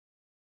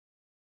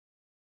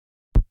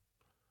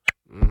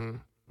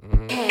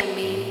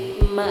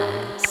Cammy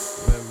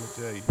Must. Let me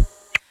tell you.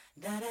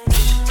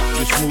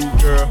 You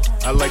smooth girl,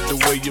 I like the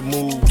way you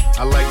move.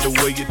 I like the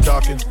way you're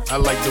talking, I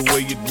like the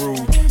way you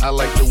groove. I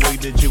like the way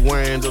that you're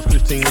wearing those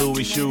Christine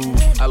Louis shoes.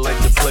 I like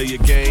to play a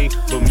game,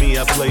 but me,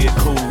 I play it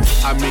cool.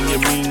 I mean your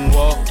mean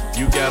walk,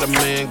 you got a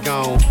man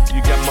gone.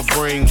 You got my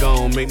brain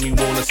gone, make me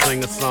wanna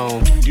sing a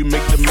song. You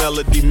make the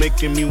melody,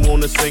 making me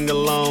wanna sing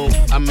along.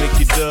 I make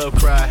your dove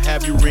cry,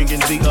 have you ringing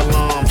the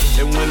alarm.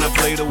 And when I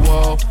play the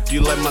wall,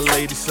 you like my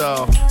lady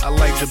saw. I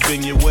like to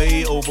bend your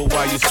way over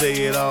while you say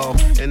it all.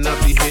 And I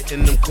be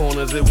hitting them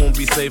corners, it won't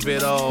be safe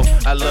at all.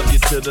 I love you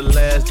to the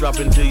last, drop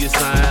until you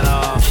sign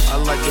off. I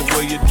like the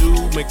way you do,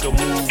 make a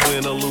move,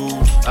 win or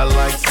lose. I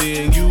like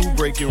seeing you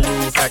breaking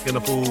rules, acting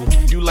a fool.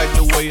 You like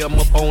the way I'm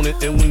up on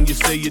it, and when you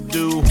say you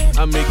do,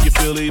 I make you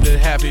feel even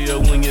happier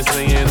when you're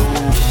saying ooh.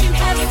 You can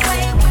have your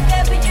way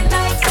whenever you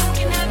like. You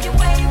can have your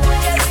way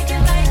whenever you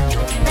like.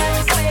 You can have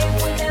your way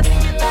whenever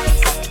you like.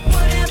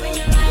 Whatever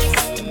you like,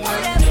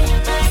 whatever you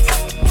like,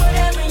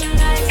 whatever you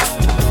like.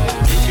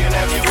 You can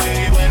have your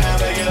way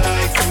whenever you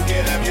like. You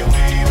can have your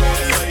way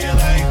whenever you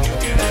like. You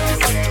can have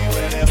your way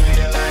whenever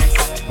you like.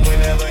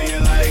 Whenever you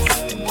like.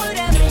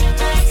 Whatever you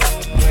like.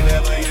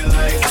 Whenever you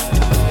like.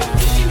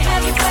 You can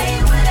have your way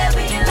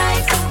whenever you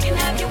like. You can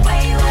have your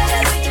way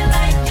whenever you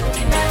like. You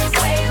can have your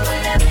way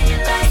whenever you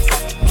like.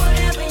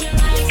 Whatever you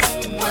like,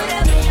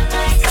 whatever you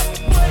like,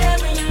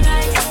 whatever you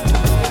like.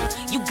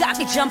 You got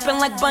me jumping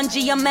like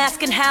bungee, I'm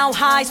asking how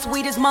high.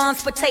 Sweet as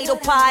mom's potato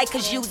pie,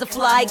 cause you's a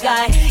fly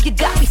guy. You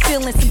got me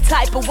feeling some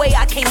type of way,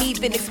 I can't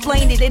even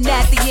explain it. And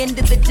at the end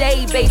of the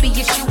day, baby,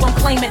 it's you I'm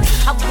claiming.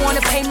 I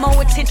wanna pay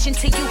more attention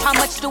to you, how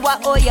much do I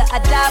owe you? I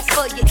die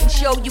for you and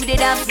show you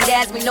that I'm sweet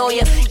as we know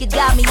you. You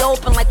got me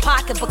open like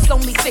pocketbooks,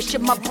 only fish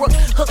in my brook.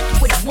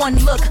 Hooked with one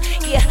look,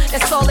 yeah,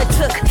 that's all it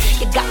took.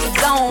 You got me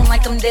gone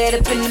like I'm dead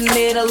up in the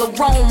middle of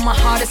Rome. My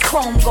heart is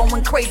chrome,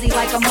 going crazy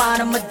like I'm out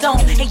of my dome.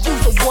 And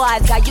you's a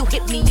wise guy, you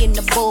hit me in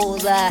the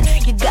bullseye.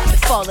 You got me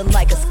falling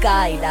like a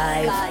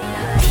skydive. You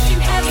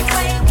can have your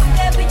way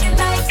whenever you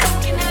like. You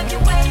can have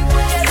your way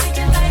whenever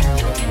you like.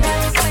 You can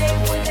have your way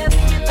whenever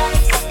you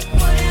like.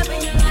 Whatever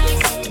you like,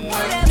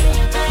 whatever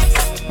you like,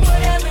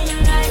 whatever you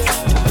like.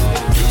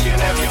 You can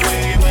have your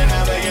way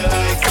whenever you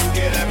like. You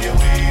can have your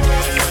way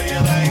whenever you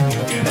like.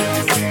 You can have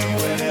your way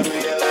whenever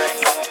you like.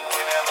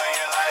 Whenever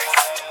you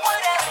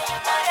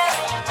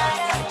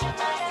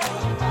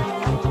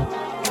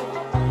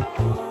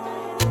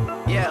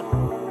like. Yeah.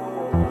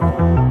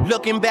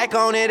 Looking back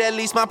on it, at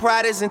least my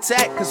pride is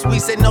intact. Cause we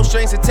said no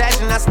strings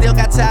attached and I still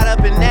got tied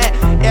up in that.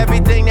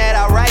 Everything that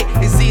I write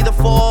is either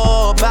for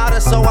or about her.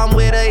 So I'm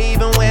with her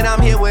even when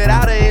I'm here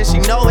without her. And she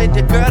know it,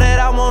 the girl that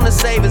I wanna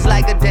save is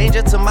like a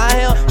danger to my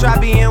health. Try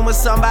being with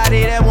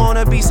somebody that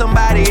wanna be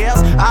somebody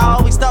else. I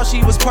always thought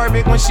she was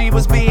perfect when she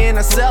was being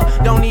herself.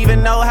 Don't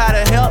even know how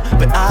to help,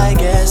 but I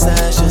guess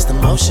that's just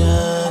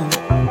emotion.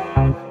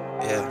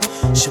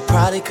 She'll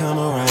probably come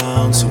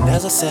around soon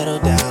as I settle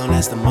down,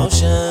 that's the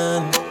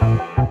motion.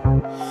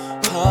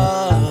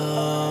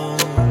 Oh,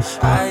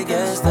 I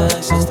guess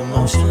that's just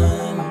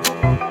emotion.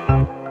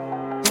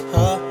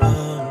 Oh,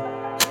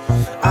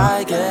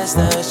 I guess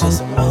that's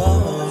just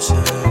emotion.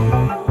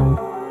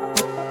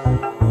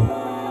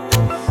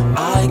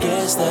 I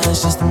guess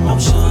that's just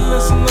emotion.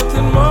 There's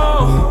nothing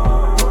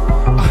more.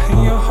 I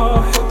hear your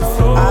heart hit the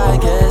floor. I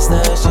guess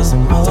that's just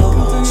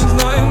emotion. She's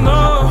not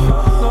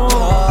enough.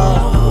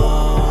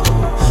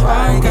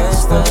 I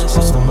guess that's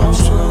just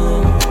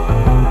emotion.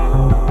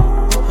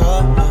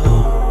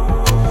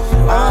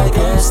 I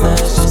guess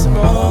that's just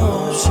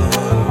emotion.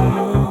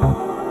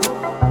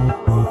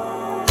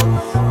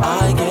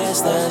 I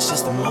guess that's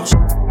just emotion.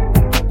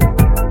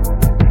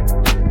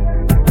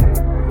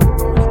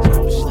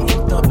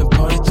 Dumping,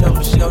 party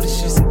jumping, shorty,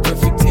 she's a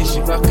perfect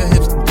tissue. Rock her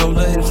hips and roll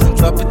her hips and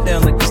drop it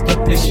down like it's the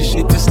tissue.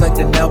 Shit just like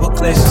an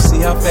hourglass. You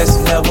see how fast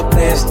an hour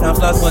pass. Time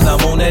flies when I'm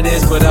on that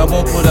ass, but I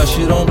won't put our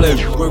shit on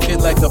blast. Work it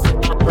like a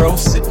bro,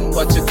 sit and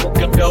watch it cook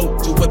and go.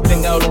 Do a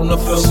thing out on the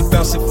floor. She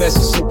bouncing fast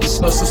and super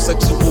slow, so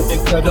sexual,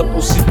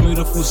 incredible. She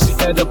beautiful, she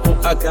edible.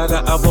 I got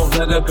her, I won't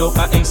let her go.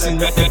 I ain't seen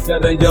nothing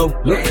better, yo.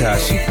 Look how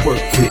she work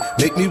it,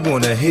 make me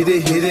wanna hit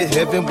it,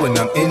 heaven when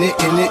I'm in it.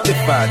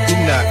 If I do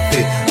not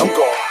fit, I'm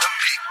gonna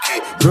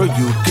make it. Girl,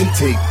 you can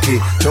take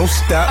it, don't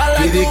stop, I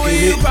like get it, the way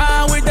you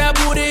ride with that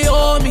booty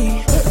on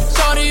me.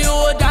 Shorty, you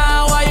were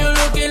down while you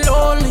looking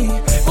lonely.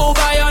 Go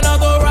buy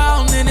another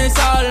round and it's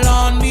all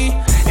on me.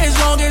 As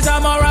long as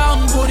I'm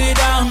around, put it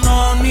down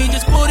on me.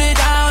 Just put it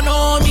down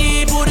on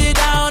me, put it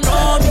down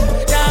on me.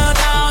 Down,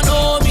 down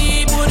on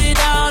me, put it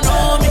down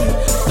on me.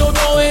 Don't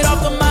throw it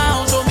off the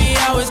mound, show me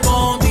how it's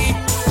gon' be.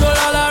 So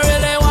all I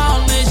really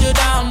want is you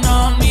down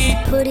on me.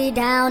 Put it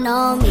down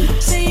on me.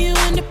 Say you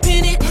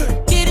independent,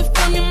 get it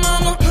from your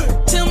mama.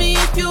 Tell me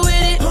if you with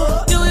it,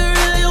 do you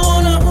really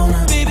wanna?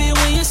 Baby,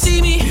 when you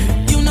see me,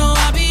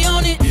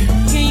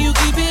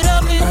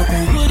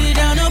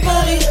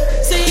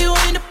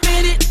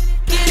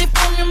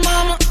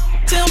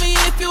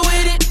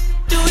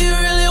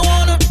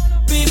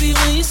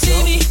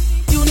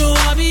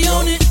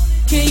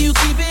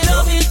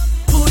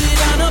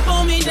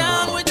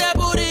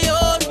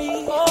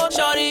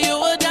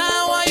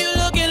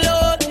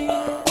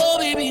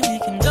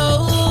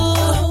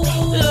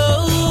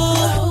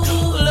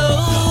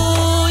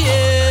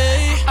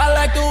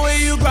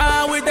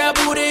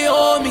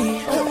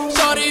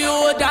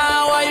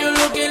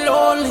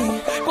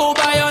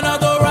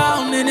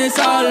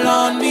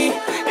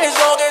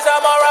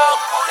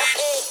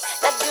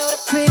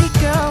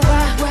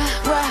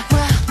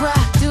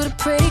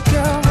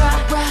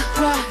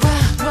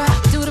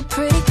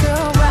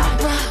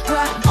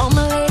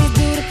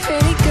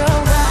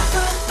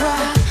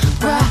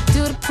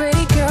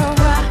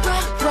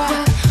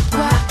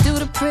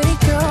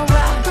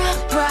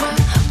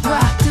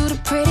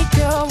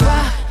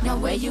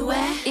 where you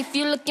at? If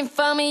you're looking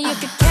for me, you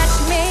can catch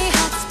me.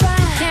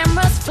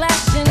 Cameras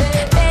flashing,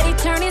 Betty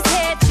turn his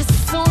head just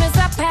as soon as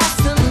I pass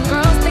him.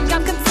 Girls think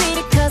I'm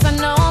conceited cause I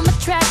know I'm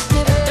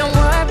attractive. Don't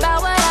worry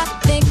about what I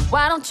think,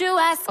 why don't you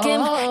ask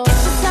him? Get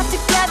yourself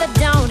together,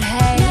 don't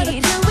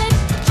hate.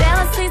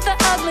 Jealousy's the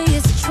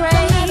ugliest trait.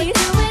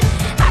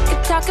 I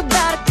could talk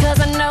about it cause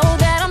I know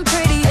that I'm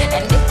pretty.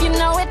 And if you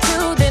know it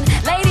too, then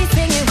ladies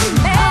sing it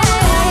with me.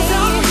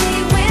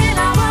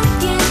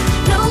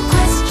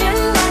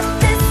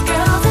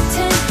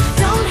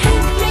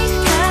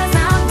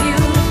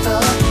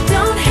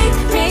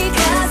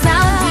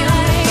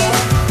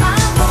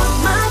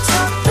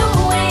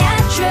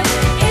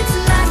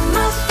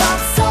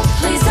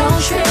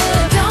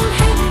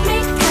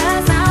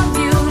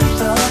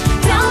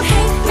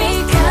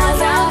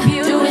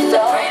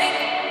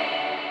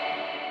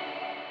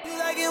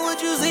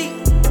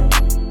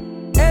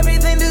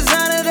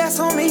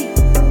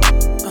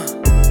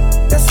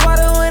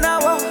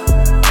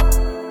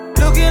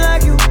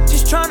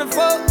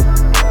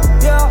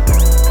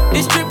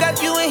 This trip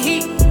got you in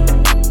heat.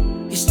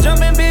 It's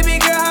jumping, baby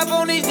girl, hop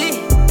on this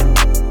D.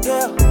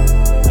 Yeah,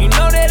 you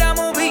know that I'm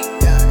on beat.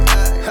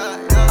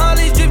 All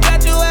these trips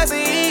got you as a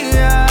heat.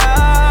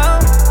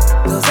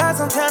 Those eyes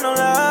don't tell no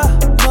love.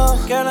 No,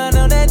 girl, I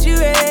know that you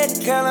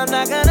ready. Girl, I'm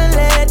not gonna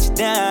let you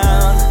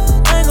down.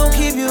 I ain't gon'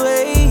 keep you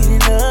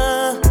waiting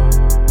up.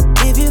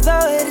 If you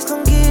throw it, it's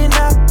gon' get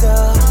knocked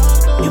up.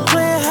 You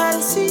playing hide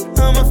and seek,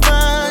 I'ma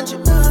find you.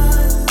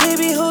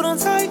 Baby, hold on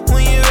tight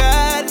when you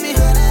ride me.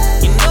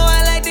 You know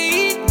I like to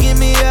eat, give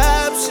me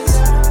options.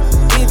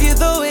 If you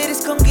throw it,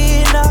 it's gon'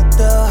 get knocked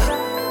up.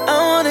 I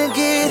wanna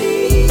get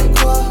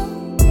equal.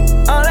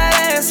 All that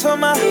ass for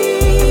my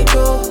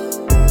ego.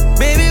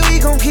 Baby, we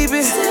gon' keep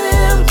it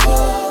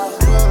simple.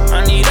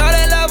 I need all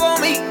that love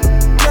on me.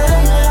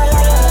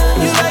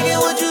 You like it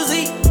what you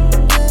see.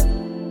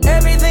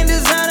 Everything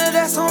designer,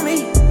 that's on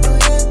me.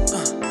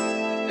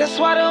 That's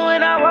why the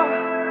when I walk,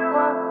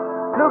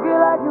 looking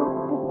like you,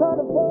 just trying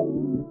to play.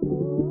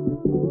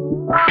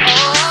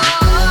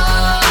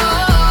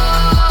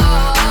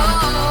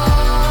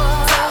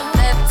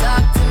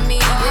 Talk to me,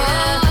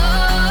 yeah.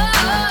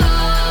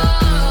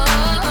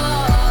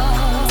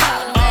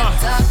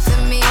 Talk to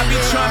me, I be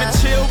tryna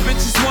chill,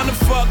 bitches wanna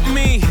fuck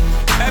me.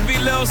 Every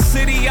little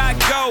city I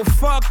go,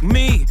 fuck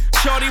me.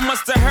 Shorty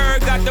musta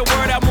heard, got the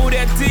word, I moved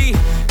that D.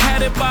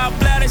 Had it by a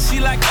bladder, she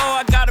like, oh,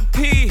 I gotta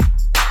pee.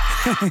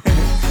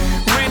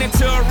 Ran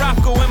into a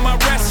Rocco in my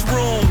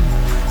restroom.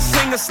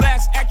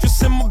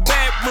 Singer/actress in my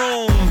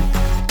bedroom.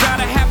 Got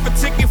a half a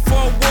ticket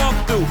for a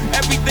walkthrough.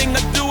 Everything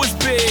I do is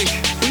big.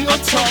 I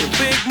talk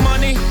big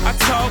money, I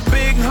talk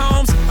big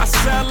homes. I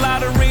sell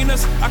out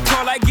arenas, I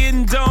call that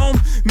getting dome.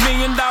 $1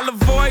 million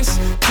voice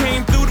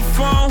came through the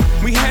phone.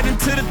 We heading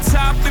to the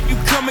top, if you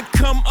come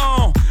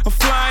on. I'm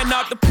flying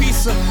out the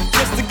pizza,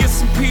 just to get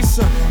some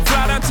pizza.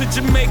 Fly down to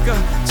Jamaica,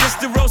 just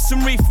to roast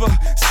some reefer.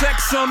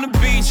 Sex on the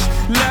beach,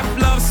 left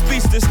love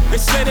speechless. They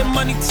say that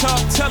money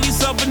talk, tell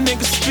these other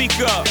niggas speak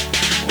up.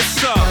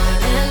 What's up? 1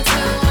 and 2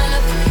 and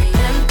a 3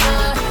 and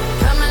 4.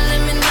 Come and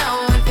let me know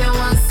if you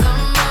want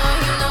some more.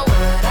 You know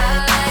what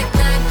I like,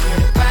 now get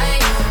it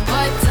right.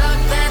 Boy, talk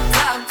that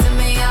talk to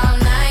me all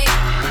night.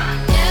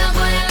 Yeah,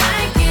 boy, I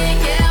like it.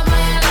 Yeah, boy,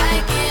 I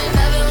like it.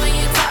 Love it when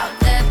you talk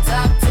that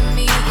talk to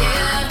me.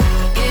 Yeah,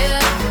 yeah,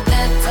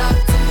 that talk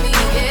to me.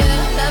 Yeah,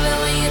 love it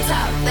when you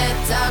talk that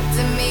talk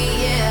to me.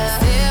 Yeah,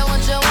 say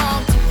what you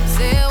want to,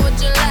 say what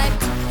you like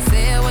to,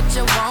 say what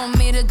you want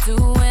me to do,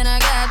 and I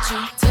got you.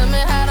 Tell me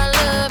how to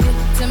love you,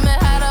 tell me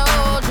how to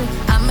hold you.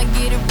 I'ma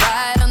get it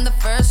right on the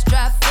first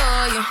try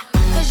for you.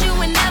 Cause you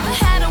would never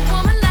had a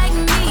woman like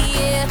me,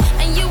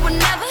 yeah. And you would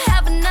never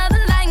have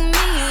another like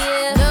me,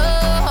 yeah. No,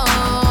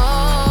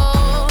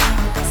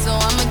 so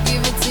I'ma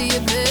give it to you,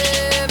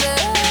 baby.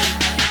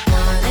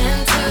 1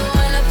 and 2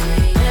 and a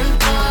 3 and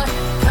 4.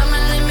 Come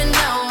and let me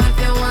know if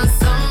you want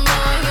some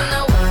more. You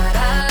know what I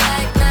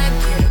like, now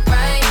get it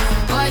right.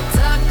 Boy,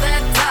 talk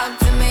that talk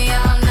to me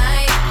all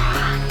night.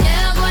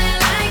 Yeah, boy, I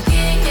like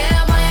it. Yeah,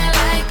 boy, I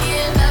like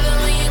it. Love it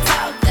when you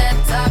talk that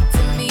talk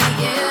to me.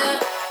 Yeah,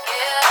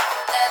 yeah,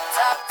 that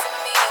talk to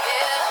me.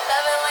 Yeah,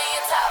 love it when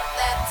you talk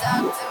that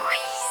talk to me.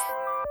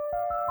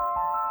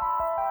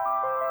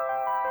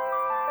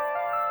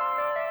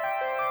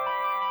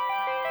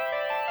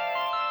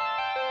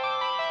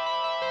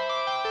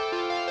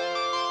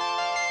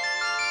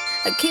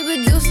 I keep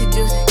it juicy,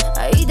 juicy.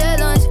 I eat that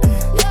lunch.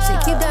 She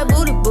keep that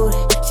booty, booty.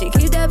 She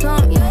keep that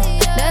plump.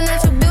 That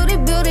natural beauty,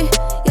 beauty.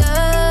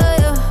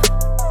 Yeah, yeah.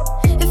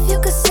 If you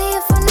could see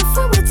it from the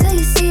front, wait till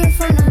you see it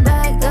from the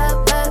back. Back,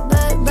 back,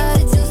 back, back,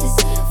 juicy.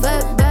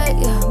 Back, back,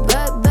 yeah.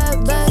 Back,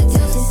 back, back,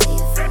 juicy.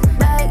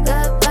 Back,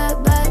 back, back,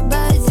 back,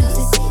 back,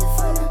 juicy.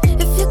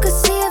 If you could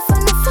see it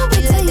from the front,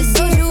 wait till you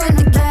see it from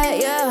the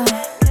back, yeah.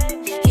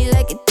 He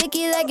like it thick,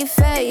 he like it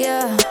fat,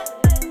 yeah.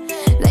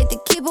 Like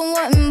to keep on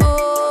wanting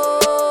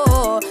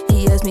more.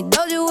 He asked me,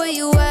 Doja, where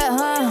you at,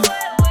 huh?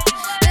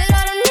 And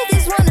all them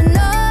niggas wanna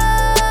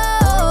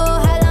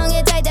know how long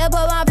it take to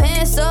put my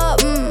pants up.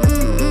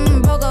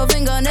 Broke a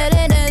fingernail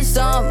and then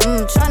some.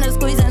 Tryna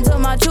squeeze into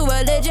my true,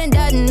 but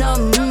daddy, no.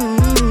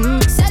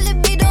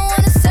 Celebrate, don't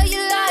wanna sell you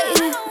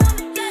light.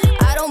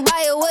 I don't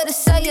buy it with a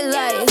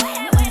cellulite.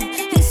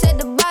 He said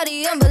the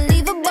body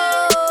unbelievable.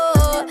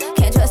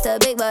 Can't trust a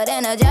big butt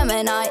and a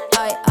Gemini.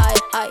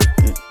 I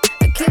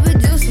keep it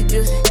juicy,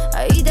 juicy.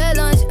 I eat that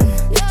lunch.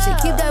 She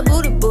keep that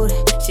booty, booty.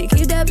 She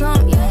keep that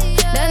plump, yeah.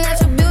 That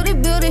natural beauty,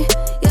 beauty,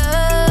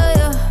 yeah,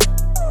 yeah.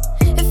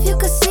 If you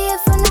could see it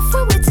from the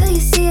front, wait till you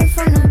see it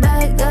from the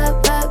back, back,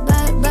 back,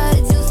 back, back,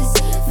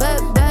 juicy,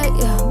 back, back,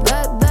 yeah,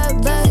 back, back,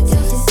 back,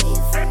 juicy,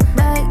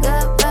 back,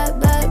 back, back,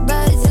 back,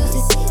 back,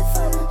 juicy.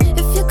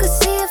 If you could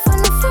see it from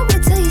the front,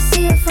 wait till you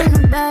see it from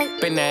the back,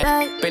 Been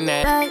that, been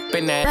that,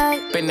 been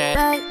that, been that.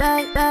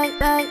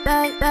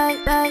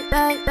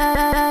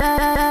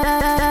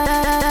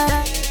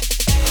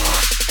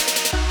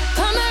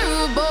 Come here,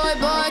 rude boy,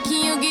 boy, can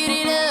you get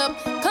it up?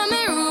 Come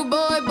here, rude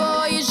boy,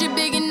 boy, is you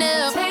big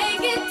enough?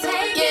 Take it,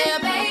 Yeah.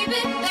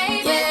 baby,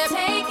 baby. Yeah.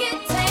 Take it,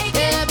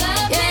 Yeah,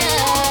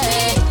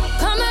 yeah.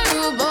 Come here,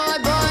 rude boy,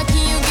 boy,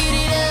 can you get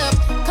it up?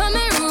 Come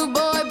here, rude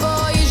boy,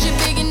 boy, is you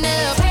big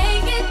enough?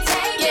 Take it,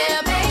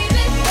 Yeah.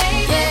 baby,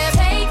 baby. Yeah.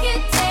 Take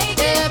it,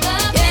 Yeah.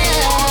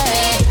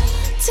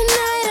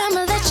 Tonight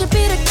I'ma let you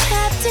be the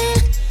captain.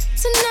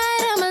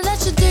 Tonight I'ma let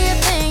you do your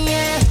thing,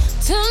 yeah.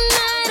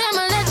 Tonight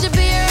I'ma let you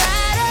be a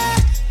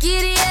rider.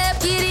 Giddy up,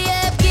 giddy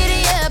up,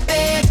 giddy up,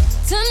 babe.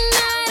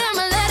 Tonight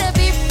I'ma let it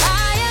be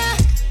fire.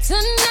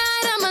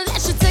 Tonight I'ma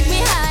let you take me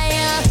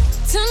higher.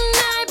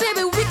 Tonight,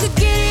 baby, we could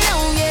get it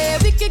on, yeah.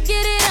 We could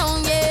get it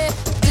on, yeah.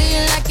 Do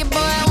you like it,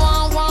 boy?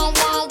 Want,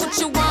 what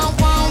you want,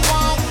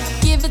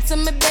 Give it to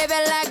me, baby,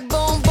 like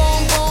boom, boom,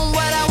 boom.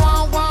 What I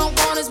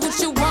want is what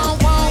you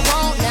want,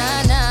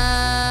 nah, nah.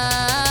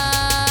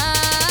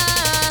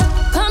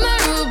 Come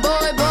here, rude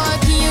boy, boy,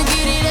 can you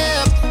get it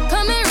up?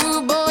 Come here,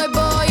 rude boy,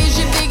 boy, is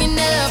you big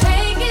enough?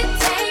 Take it,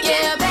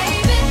 Yeah.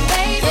 baby,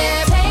 baby.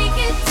 Yeah. Take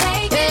it,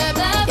 Yeah.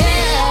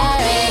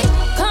 baby.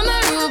 Come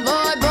here, rude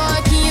boy, boy,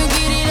 can you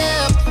get it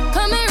up?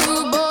 Come here,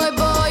 rude boy,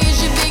 boy, is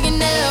you big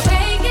enough?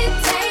 Take it,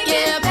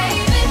 Yeah.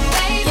 baby,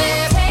 baby.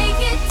 Yeah.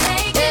 Take it,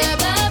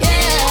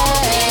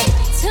 Yeah.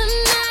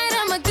 Tonight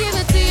I'ma give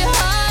it to you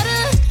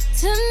harder.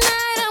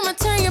 Tonight I'ma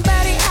turn your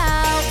body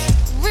out.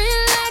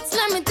 Relax,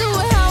 let me do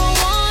it how I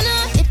wanna.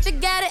 If you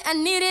got it, I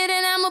need it,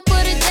 and I'ma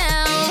put it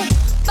down.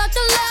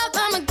 Buckle up,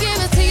 I'ma give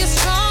it to you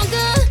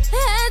stronger.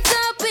 Heads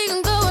up, we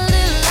can go a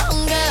little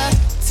longer.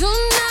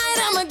 Tonight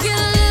I'ma get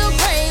a little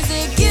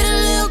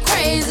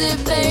crazy,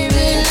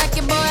 baby. Like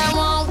it, boy, I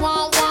want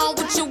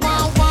what you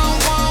want.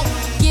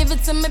 Give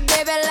it to me,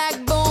 baby, like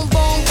boom,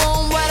 boom,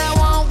 boom. What I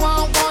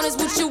want is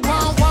what you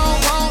want,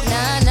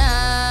 nah,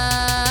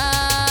 nah.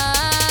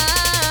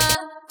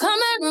 Come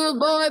here, rude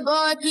boy,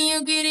 boy, can you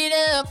get it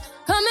up?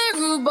 Come here,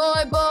 rude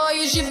boy, boy,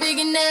 is you big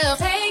enough?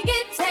 Take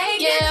it,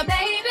 Yeah.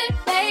 baby,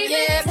 baby.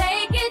 Yeah.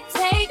 Take it,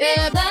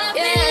 Yeah.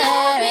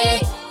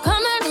 baby.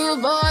 Come here,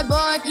 rude boy,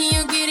 boy, can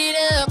you get it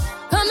up?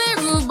 Come here,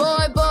 rude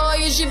boy, boy,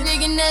 is you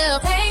big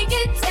enough? Take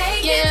it,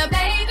 Yeah.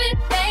 baby,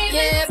 baby.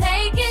 Yeah.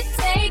 Take it,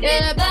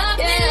 Yeah.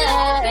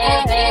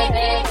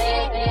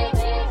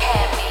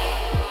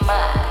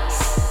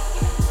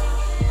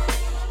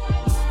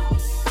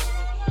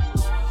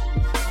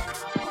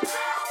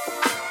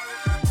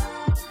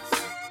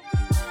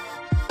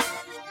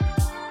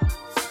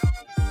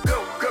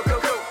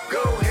 Go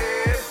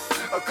ahead.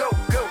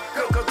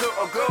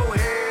 Go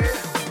ahead.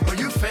 Oh,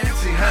 you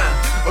fancy,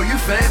 huh? Oh, you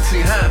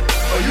fancy, huh?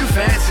 Oh, you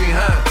fancy,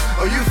 huh?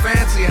 Oh, you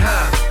fancy,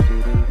 huh?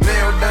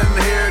 Nail done,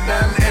 hair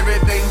done,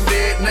 everything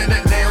did.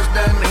 Nails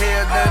done,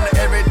 hair done,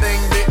 everything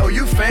did. Oh,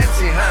 you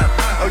fancy, huh?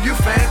 Oh, you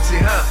fancy,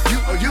 huh?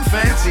 Oh, you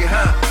fancy,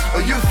 huh?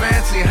 Oh, you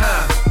fancy,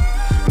 huh?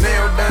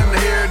 Nail done,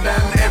 hair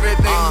done,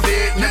 everything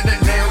did.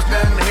 Nails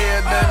done,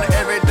 hair done,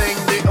 everything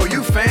did. Oh,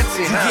 you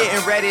fancy, huh?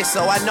 Getting ready,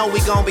 so I know we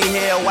gon' be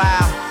here a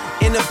while.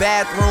 In the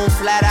bathroom,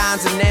 flat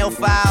irons and nail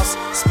files.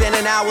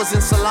 Spending hours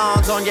in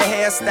salons on your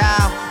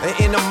hairstyle. And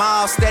in the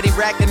mall, steady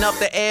racking up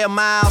the air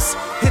miles.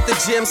 Hit the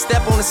gym,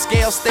 step on the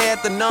scale, stare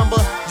at the number.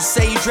 You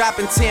say you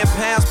dropping 10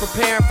 pounds,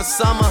 preparing for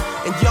summer.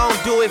 And you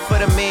don't do it for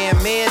the men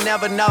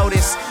never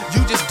notice.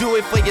 You just do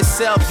it for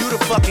yourself, you the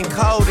fucking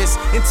coldest.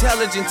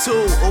 Intelligent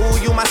too, ooh,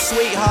 you my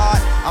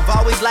sweetheart. I've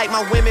always liked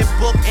my women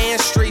book and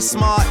street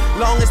smart.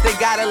 Long as they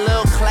got a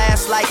little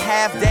class like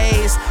half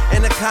days.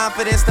 And the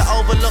confidence to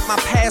overlook my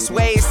past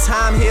ways.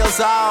 Time heals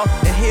all,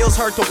 and heels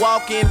hurt to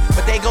walk in.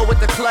 But they go with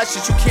the clutch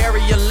that you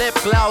carry your lip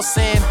gloss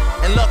in.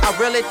 And look, I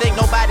really think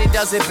nobody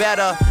does it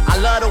better. I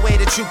love the way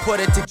that you put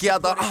it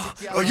together.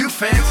 Oh, you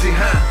fancy,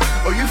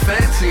 huh? Oh, you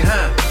fancy,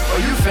 huh? Oh,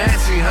 you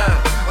fancy,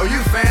 huh? Oh,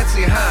 you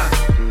fancy, huh?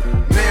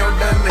 Nail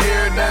done,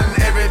 hair done,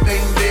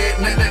 everything did.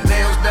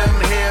 Nails done,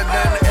 hair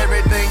done,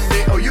 everything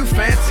did. Oh, you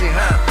fancy,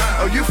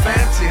 huh? Oh, you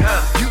fancy,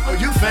 huh? Oh,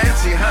 you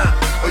fancy, huh?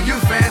 Oh, you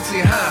fancy,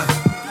 huh?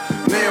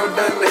 Nail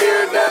done,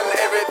 hair done,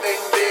 everything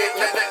did.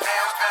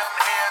 Nails done,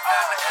 hair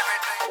done,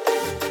 everything.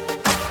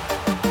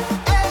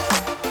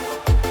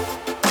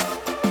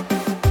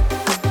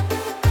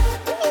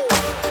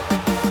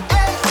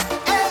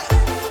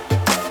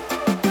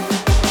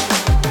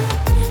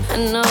 I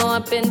know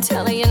I've been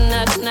telling you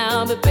not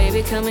now, but baby,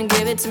 baby, come and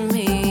give it to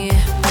me.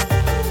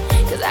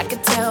 Cause I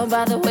could tell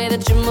by the way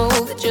that you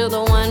move that you're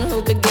the one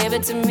who could give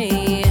it to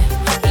me.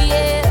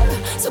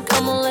 Yeah, so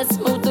come on, let's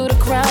move through the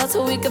crowd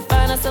so we can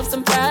find ourselves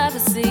some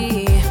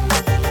privacy.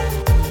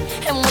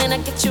 And when I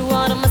get you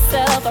all to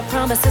myself, I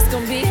promise it's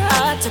gonna be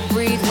hard to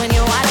breathe when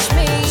you watch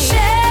me.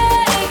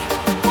 Shake,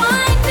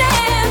 wind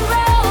and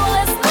roll,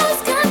 let's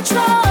lose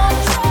control.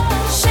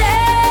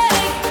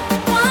 Shake,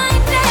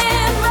 wind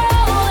and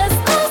roll, let's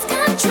lose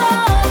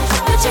control.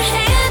 Put your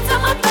hands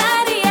on my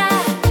body, I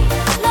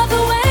love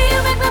the way you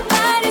make my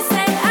body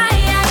say ay,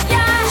 ay,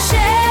 ay.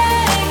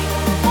 Shake,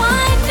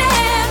 wind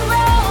and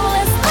roll,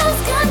 let's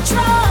lose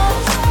control.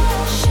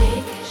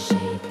 Shake,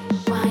 shake,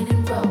 wind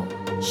and roll.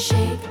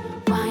 Shake,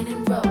 wind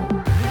and roll.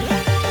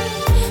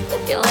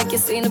 Looking like you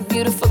seen a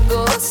beautiful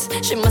ghost.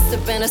 She must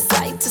have been a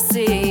sight to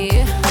see.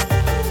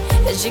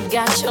 Cause you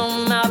got your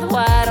mouth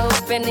wide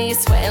open and you're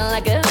sweating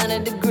like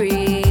 100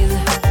 degrees.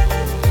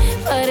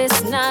 But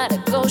it's not a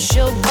ghost,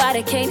 your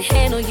body can't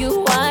handle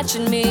you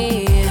watching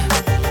me.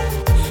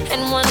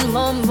 And one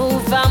more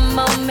move,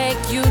 I'ma make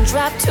you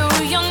drop to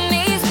your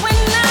knees when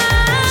I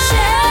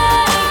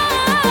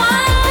shake,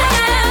 wind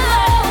and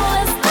roll,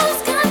 let's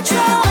lose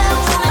control.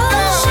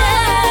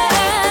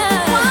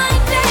 Shake,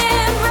 wind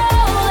and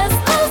roll, let's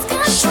lose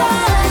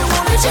control.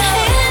 Put your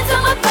hands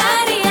on my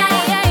body, ay,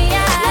 ay,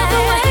 ay. Love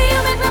the way you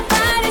make my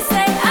body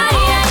say ay,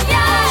 ay,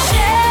 ay.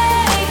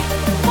 Shake,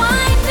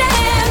 wind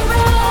and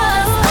roll,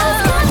 let's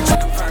lose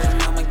control.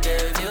 I'ma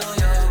give you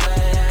your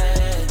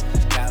way.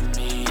 Got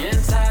me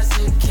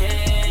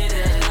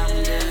intoxicated. I'ma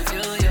give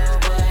you your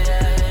way.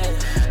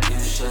 You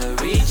should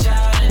reach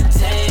out and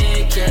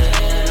take it.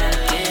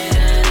 I'm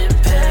getting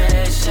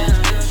impatient.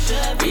 You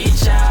should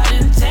reach out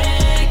and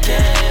take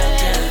it. I'll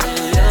give you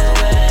your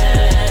way.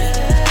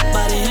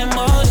 Body in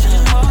motion.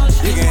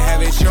 You can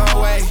have it your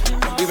way.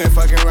 We been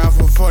fucking around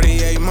for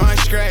 48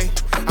 months straight.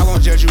 I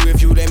won't judge you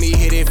if you let me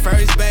hit it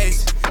first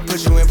base.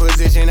 Put you in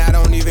position, I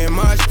don't even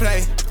much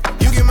play.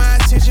 You get my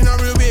attention, I'm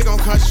real big on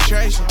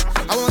concentration.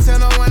 I won't tell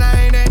no one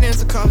I ain't that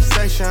into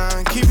conversation.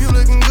 Keep you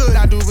looking good,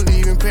 I do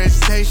believe in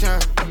presentation.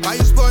 Buy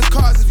you sports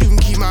cars if you can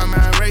keep my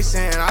mind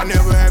racing. I'll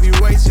never have you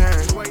waiting.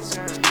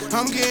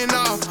 I'm getting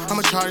off,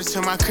 I'ma charge it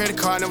to my credit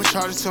card, never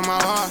charge it to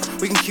my heart.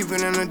 We can keep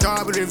it in the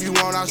dark, but if you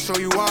want, I'll show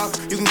you off.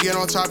 You can get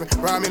on top and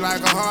ride me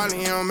like a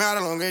Harley, it don't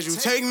matter long as you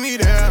take me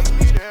there.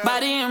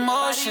 Body in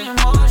motion.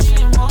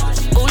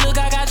 Ooh, look,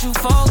 I got you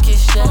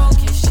focused, yeah.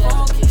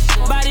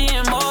 Body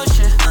in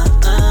motion.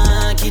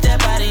 Keep that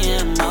body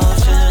in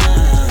motion.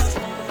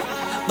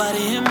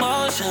 Body in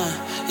motion.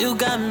 You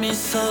got me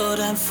so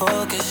damn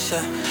focused,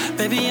 yeah.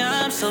 Baby,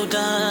 I'm so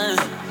done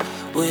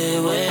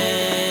with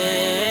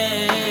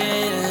waiting.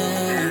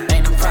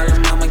 Ain't no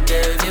problem, I'ma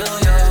give you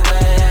your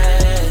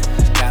way.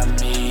 Got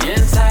me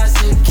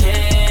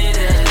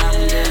intoxicated.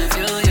 I'ma give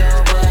you your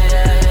way.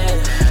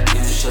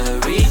 You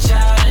should reach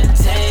out and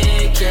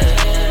take it.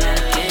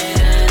 I'm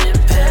getting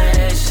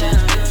impatient.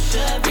 You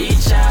should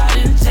reach out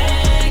and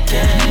take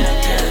it.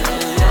 I'll give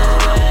you your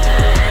way.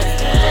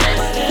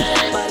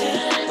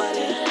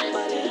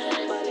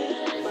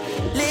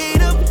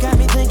 Lead up, got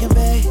me thinking,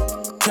 babe.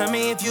 Tell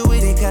me if you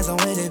with it, cause I'm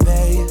with it,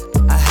 babe.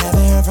 I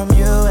haven't heard from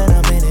you and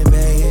I'm in it,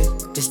 babe.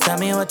 Just tell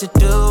me what to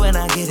do and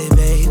I get it,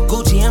 babe.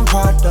 Gucci and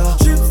Prada.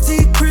 Trip to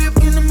your crib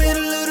in the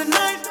middle of the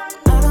night.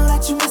 I know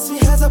that you miss me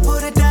cause I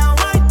put it down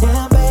right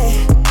down,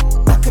 babe.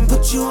 I can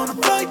put you on a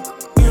flight.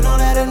 You know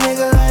that a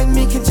nigga like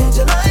me can change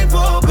your life,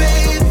 oh,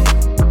 baby.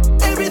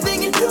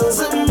 Everything you do is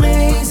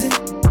amazing.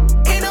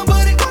 Ain't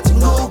nobody got to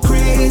go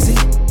crazy.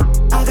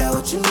 I got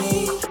what you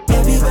need.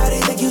 Everybody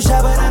think you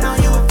shy, but I know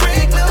you a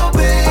freak, little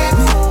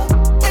baby.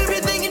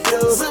 Everything you do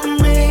is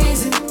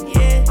amazing.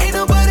 Ain't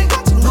nobody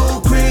got to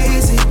go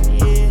crazy.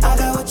 I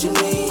got what you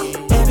need.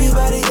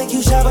 Everybody think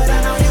you shy, but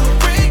I know you a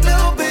freak,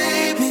 little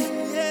baby.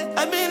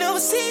 I've been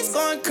overseas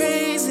going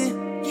crazy.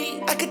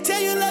 I could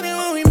tell you love it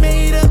when we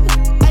made up.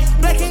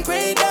 Black and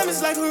gray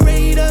diamonds like a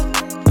radar.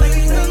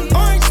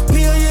 Orange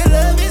peel, your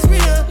love is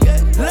real.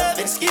 Love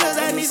and skills,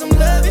 I need some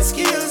love and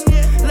skills.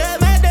 Love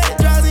my dirty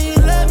draws and you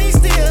love me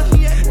still.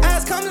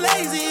 Eyes come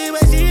lazy,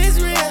 but she is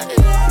real.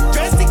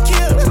 Dressed to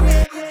kill.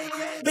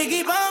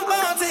 Biggie bomb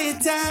bomb till you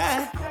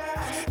tired.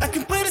 I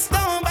can put a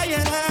stone by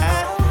your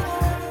heart.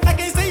 I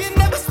can't say you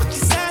never switch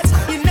your sides.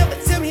 You never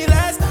tell me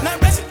lies. Not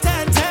rushing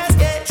time ties.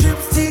 Yeah.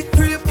 Trips to your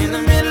crib in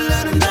the middle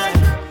of the night.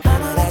 I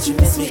know that you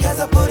miss me cause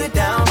I put it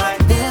down right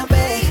there,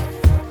 babe.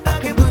 I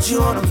can put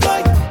you on a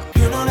flight.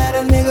 You know that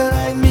a nigga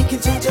like me can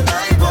change your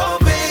life, oh,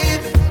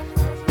 baby.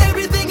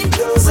 Everything you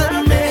do is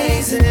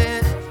amazing.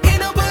 Ain't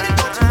nobody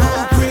got to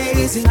go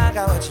crazy. I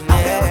got what you need.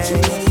 I got what you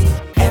need.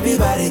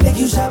 Everybody think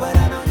you shy, but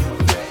I know you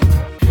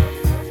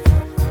great.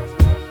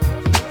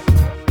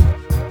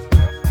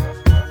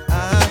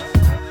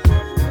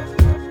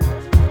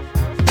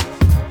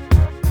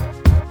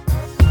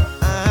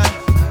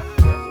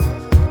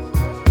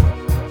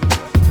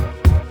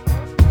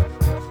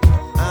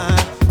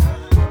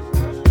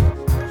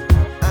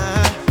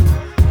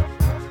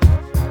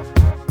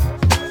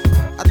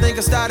 I think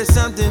I started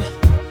something.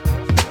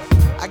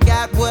 I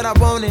got what I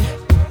wanted.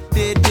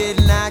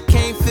 Didn't I? Can't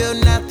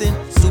feel nothing.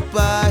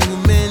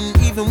 Superhuman,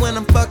 even when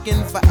I'm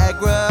fucking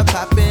Viagra,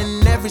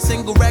 popping every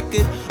single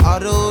record.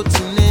 Auto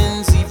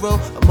tuning, zero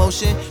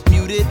emotion,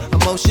 muted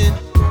emotion,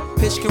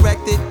 pitch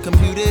corrected,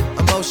 computed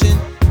emotion.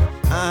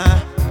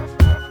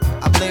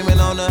 I blame it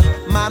on a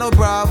model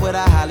bra with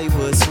a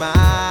Hollywood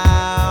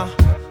smile.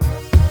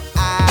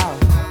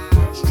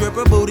 Ow,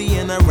 stripper booty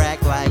in a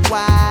rack like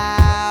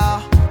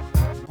wow.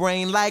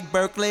 Brain like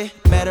Berkeley,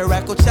 met her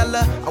at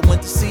Coachella. I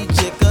went to see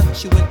Jigga,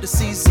 she went to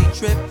see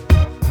Z-Trip.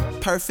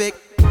 Perfect.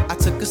 I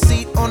took a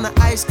seat on the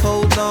ice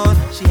cold lawn.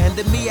 She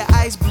handed me an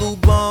ice blue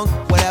bong,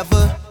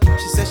 whatever.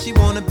 She said she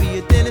wanna be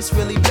a dentist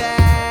really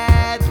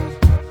bad.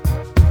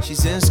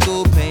 She's in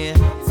school paying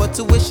for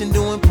tuition,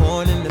 doing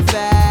porn in the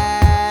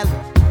valley.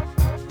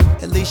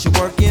 At least you're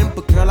working,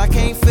 but girl, I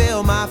can't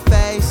feel my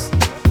face.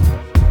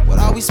 What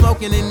are we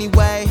smoking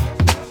anyway?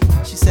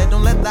 She said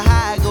don't let the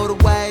high go to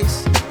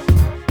waste.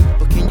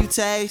 But can you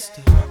taste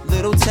a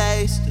little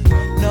taste of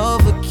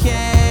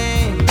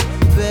Novocaine,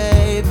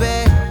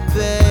 baby?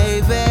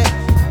 Baby,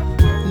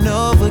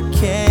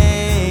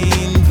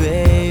 Novocaine,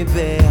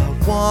 baby, I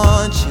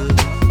want you.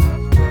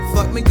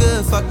 Fuck me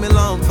good, fuck me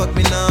long, fuck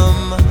me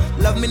numb.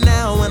 Love me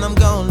now when I'm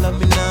gone, love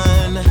me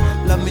none.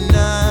 Love me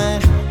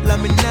none,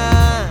 love me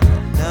none.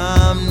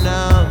 Numb,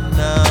 numb,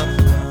 numb,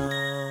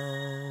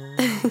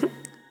 numb.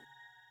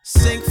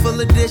 Sink full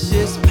of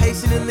dishes,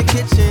 pacing in the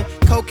kitchen.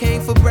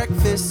 Cocaine for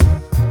breakfast.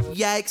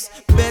 Yikes,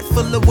 bed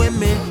full of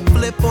women,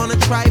 flip on a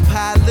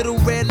tripod, little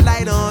red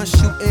light on,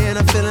 shooting,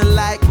 I'm feeling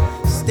like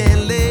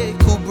Stanley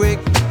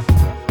Kubrick.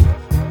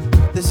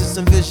 This is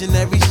some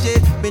visionary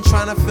shit, been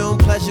trying to film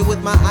pleasure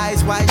with my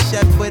eyes wide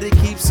shut, but it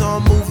keeps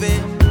on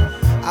moving.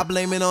 I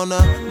blame it on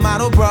a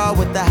model bra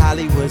with the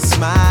Hollywood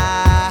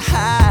smile.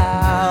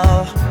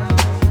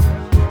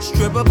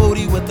 Stripper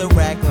booty with a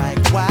rack like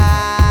wow.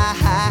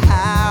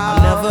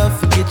 I'll never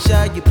forget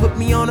ya, you put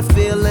me on a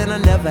feeling I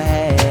never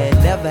had,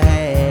 never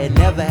had,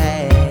 never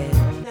had.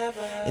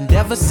 And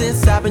ever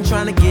since I've been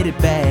trying to get it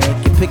back,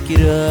 you pick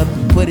it up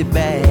and put it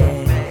back.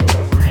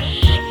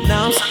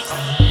 Now I'm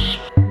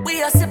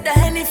We a sip the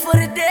Henny for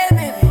the day,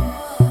 baby.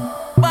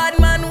 Bad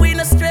man, we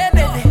no stray,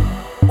 baby.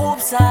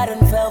 Oops, I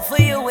done fell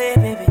for your way,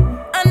 baby.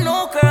 I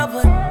know, girl,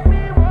 but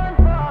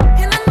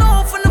and I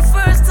know from the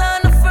first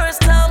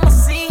time I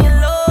seen your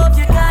love,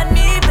 you got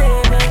me,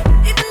 baby.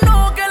 Even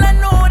though, girl, I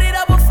know that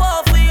I would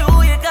fall for you,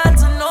 you got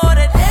to know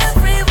that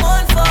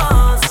everyone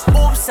falls.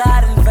 Oops,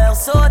 I done fell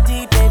so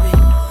deep, baby.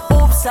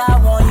 Oops, I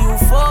want you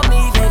for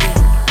me, baby.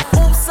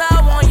 Oops, I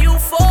want you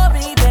for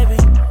me, baby.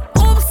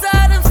 Oops,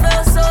 I done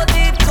fell so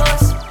deep,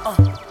 cause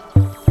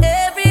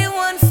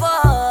everyone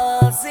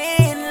falls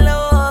in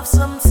love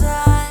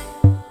sometime.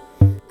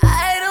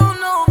 I don't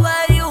know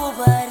about you,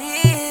 but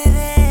it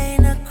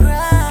ain't a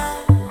crime.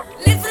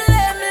 And if you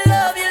let me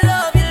love you,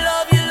 love you,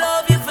 love you,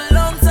 love you for a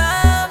long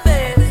time,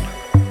 baby.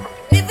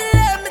 And if you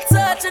let me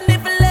touch and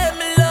if you let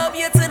me love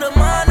you to the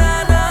manana.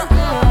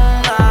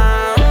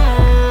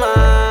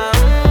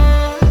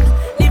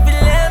 If you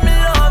let me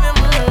love you,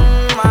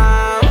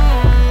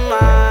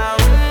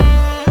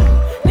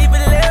 if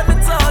you let me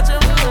touch you,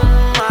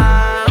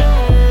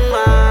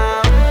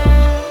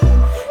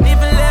 if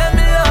you let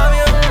me love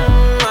you,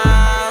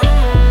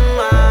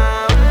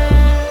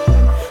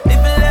 if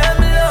you let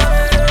me love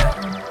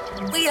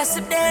you. We a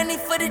sip the Henny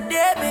for the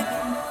day, baby.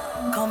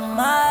 Come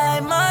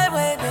my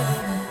way,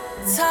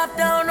 baby. Top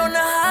down on the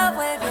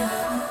highway, baby.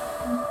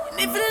 And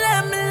if you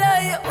let me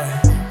love you,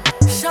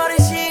 shorty,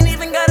 she ain't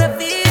even got a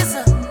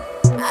visa.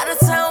 Out of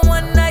town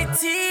one night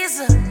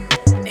teaser.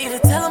 Need to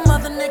tell them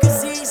other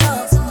niggas he's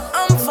up.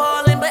 I'm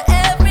falling, but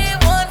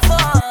everyone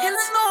falls. And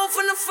I know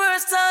from the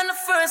first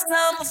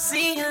time I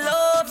seen your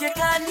love, you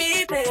got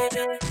me,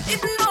 baby.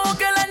 Even though,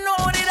 girl, I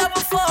know that I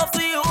would fall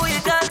for you, you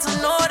got to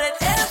know that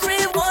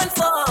everyone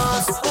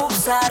falls.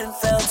 Oops, I done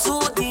fell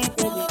too deep,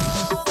 baby.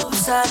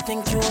 Oops, I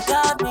think you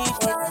got me,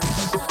 baby.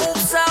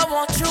 Oops, I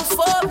want you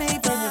for me,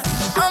 baby.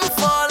 I'm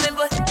falling,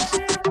 but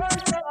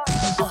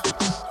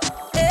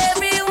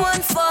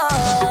everyone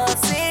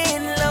falls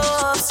in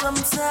love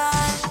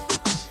sometime.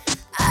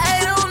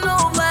 I don't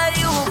know about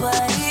you,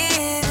 but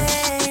it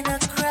ain't a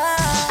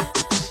crime.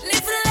 And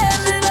if you let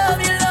me love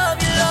you, love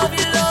you, love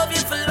you, love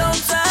you for a long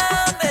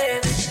time,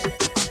 baby.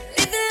 And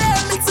if you let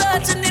me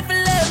touch and if you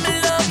let me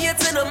love you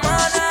to the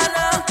manana.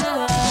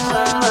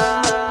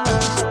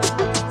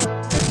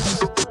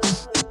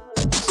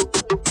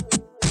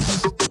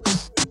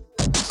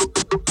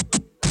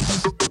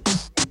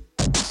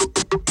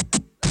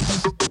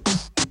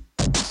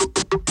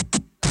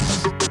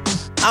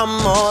 I'm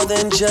more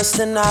than just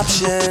an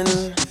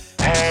option.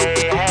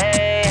 Hey,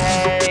 hey,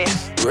 hey.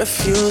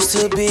 Refuse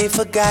to be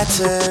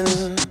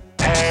forgotten.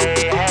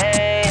 Hey,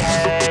 hey,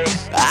 hey.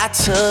 I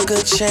took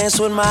a chance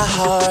with my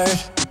heart.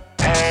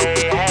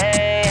 Hey,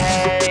 hey,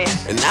 hey.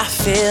 And I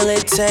feel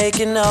it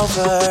taking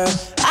over.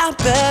 I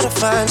better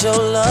find your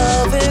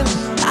loving.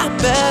 I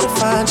better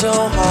find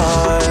your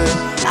heart.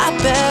 I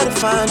better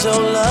find your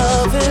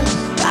loving.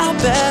 I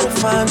better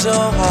find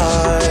your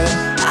heart.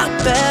 I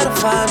better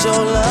find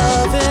your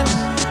loving.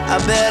 I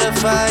better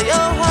find your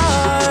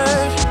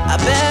heart. I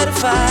bet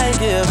if I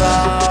give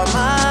all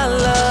my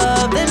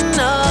love, then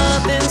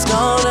nothing's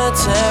gonna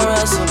tear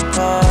us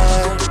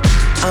apart.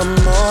 I'm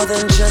more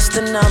than just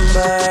a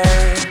number.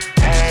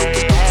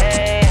 Hey,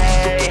 hey,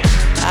 hey.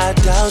 I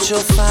doubt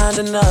you'll find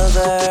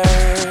another.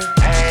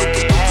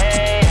 Hey,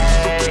 hey,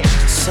 hey.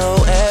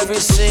 So every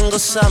single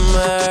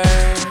summer,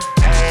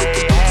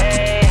 hey,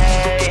 hey,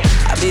 hey,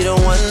 I'll be the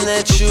one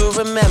that you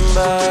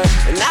remember.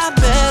 And I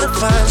better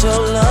find your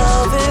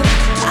loving,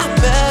 I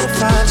better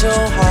find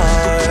your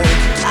heart,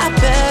 I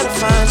better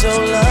find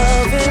your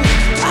loving,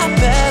 I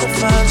better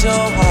find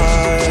your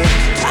heart,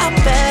 I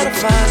better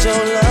find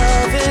your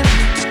loving,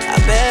 I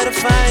better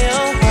find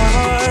your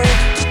heart,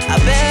 I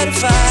bet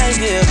if I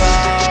give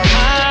all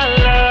my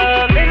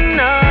love, then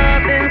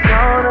nothing's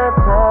gonna tear us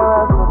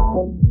apart.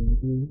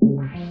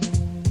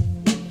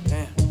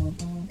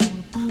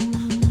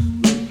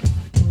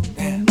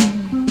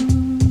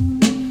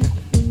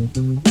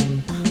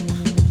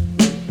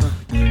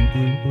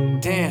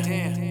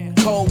 Damn.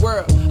 Cold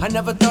world. I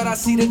never thought I'd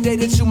see the day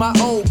that you my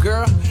old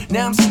girl.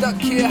 Now I'm stuck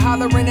here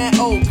hollering at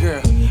old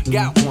girl.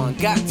 Got one,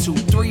 got two,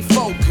 three,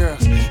 four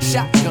girls.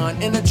 Shotgun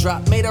in a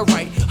drop, made a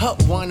right.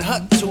 Hut one,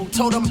 hut two.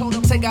 Told them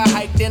take a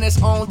hike, then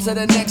it's on to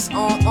the next,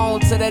 on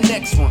to the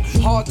next one.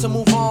 Hard to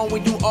move on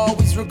when you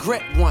always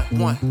regret one.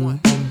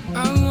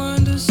 I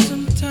wonder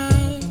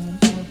sometimes,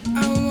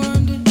 I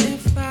wonder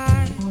if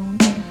I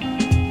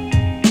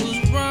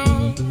was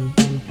wrong.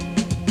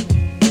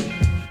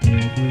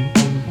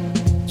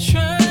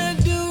 Trying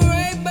to do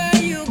right by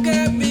you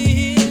got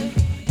me here.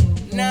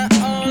 Now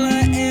all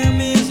I am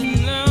is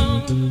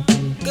alone.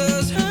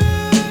 'Cause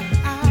her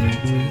eyes,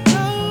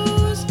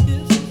 those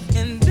hips,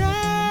 and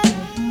that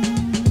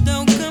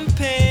don't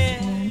compare.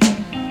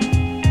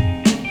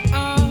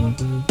 Oh,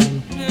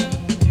 yeah.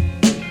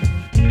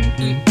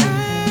 And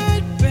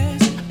at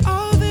best,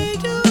 all they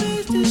do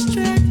is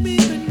distract me.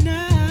 But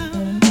now,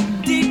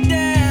 deep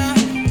down,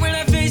 when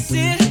I face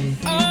it,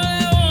 all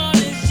I want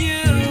is you.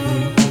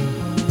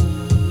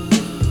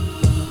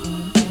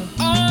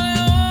 All I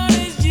want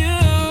is you.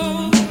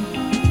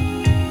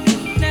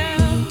 Now,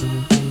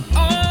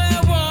 all I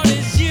want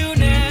is you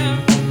now.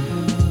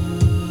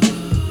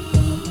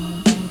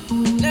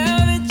 Now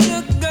that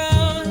you're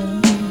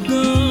gone.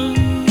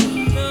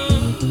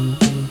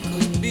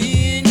 'Cause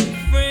being your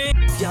friend.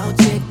 If your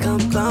chick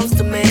come close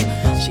to me,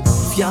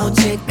 if your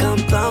chick come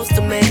close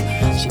to me,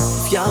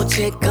 if your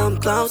chick come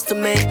close to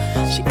me,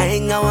 she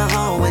ain't going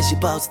home when she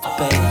supposed to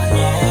be.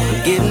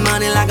 I'm getting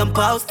money like I'm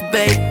supposed to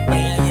be.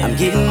 I'm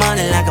getting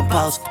money like I'm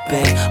supposed to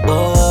be.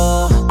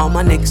 Oh, all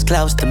my niggas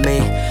close to me,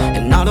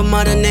 and all them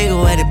other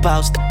niggas where they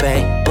supposed to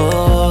be.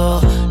 Oh,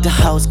 the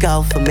hoes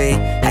go for me.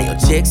 How your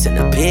chicks in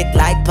the pic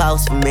like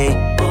post for me.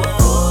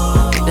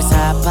 That's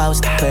how I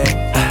supposed to be.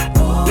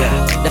 Yeah,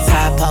 that's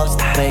how I supposed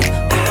to be.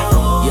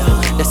 Yeah,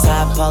 that's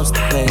how I'm supposed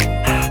to be.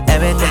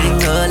 Everything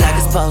good like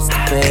it's supposed to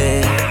be.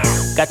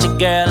 Got your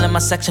girl in my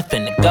section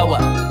finna go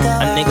up. A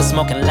nigga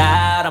smoking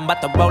loud, I'm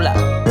about to roll up.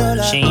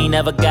 She ain't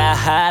never got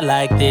high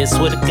like this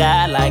with a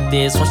guy like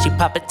this. When she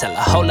pop it, tell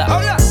her hold up.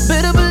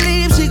 Better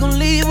believe she gon'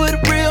 leave with a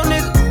real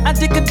nigga. I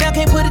dick her down,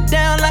 can't put it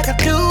down like I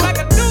do.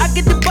 I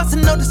get the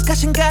bustin', no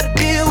discussion, gotta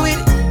deal with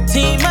it.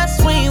 Team my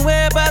swing,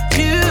 where about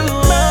you?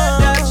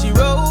 She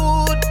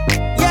rolled,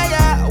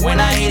 yeah. When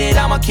I hit it,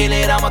 I'ma kill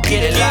it, I'ma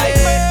get it like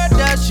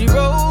murder, she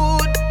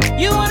rolled.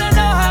 You wanna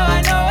know how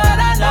I know what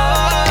I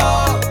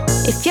know?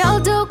 If your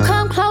dude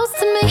come close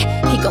to me,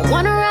 he gon'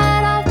 wanna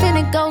ride off and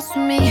it goes for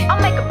me. I'll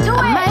make him do it.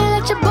 I might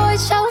let your boy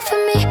show for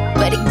me,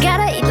 but he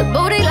gotta eat the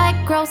booty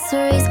like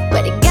groceries.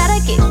 But he gotta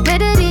get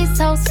rid of these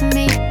hoes for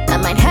me. I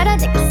might have a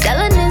nigga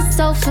selling his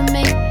soul for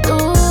me.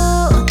 Ooh,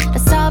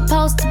 that's how it's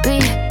supposed to be.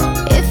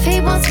 If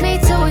he wants me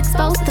to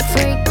expose the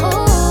freak,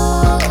 ooh,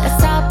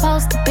 that's how it's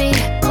supposed to be.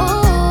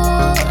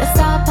 Ooh, that's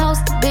how it's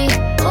supposed to be.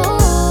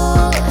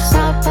 Ooh, that's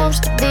how it's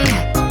supposed to be.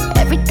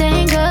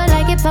 Everything good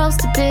like it's supposed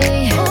to be.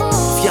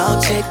 If your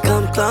chick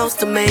come close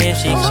to me,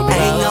 she ain't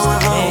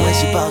going home when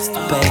she supposed to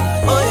be.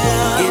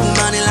 Getting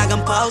money like I'm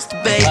supposed to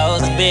be. I'm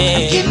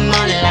getting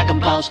money like I'm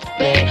supposed to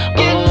be.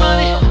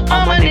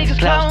 All my niggas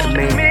close to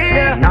me,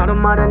 and all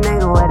them other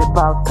niggas where they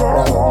supposed to be.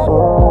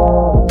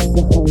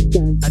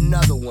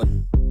 Another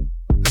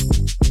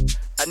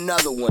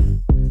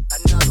one.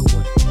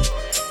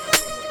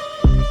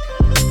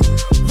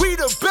 We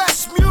the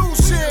best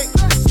music.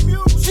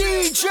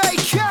 DJ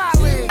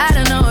Khaled. I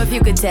don't know if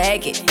you could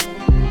take it.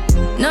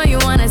 No, you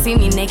wanna see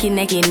me naked.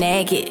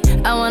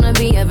 I wanna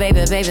be a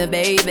baby.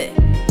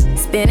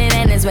 Spinning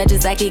in his red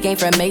just like he came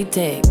from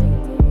Maytag.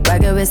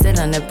 Rocket with it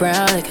on the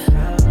brown liquor.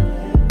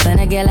 When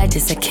I get like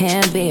this, I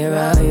can't be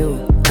around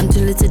you. I'm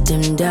too little to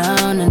dim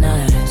down the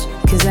night.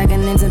 'Cause I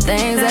can into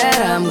things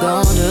that I'm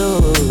gon'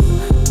 do.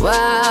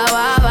 Wow,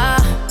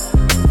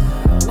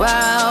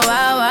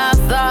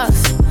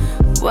 thoughts.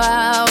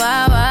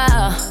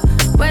 Wow.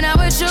 When I'm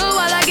with you, all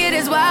I get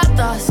is wild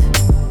thoughts.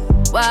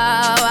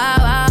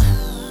 Wow.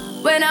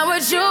 When I'm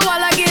with you,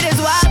 all I get is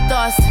wild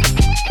thoughts.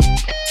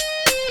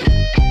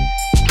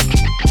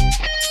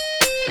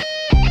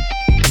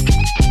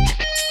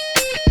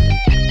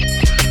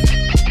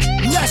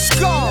 Let's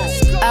go.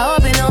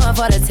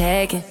 for the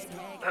taking.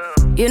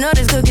 You know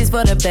this cookie's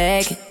for the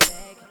bag.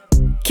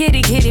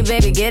 Kitty, kitty,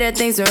 baby, get her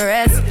things to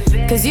rest.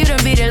 Cause you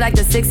done beat it like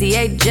the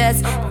 68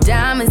 Jets.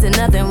 Diamonds are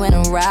nothing when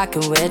I'm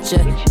rockin' with ya.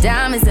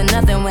 Diamonds are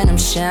nothing when I'm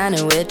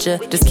shining with ya.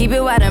 Just keep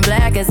it white and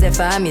black as if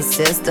I'm your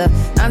sister.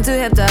 I'm too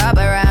hip to hop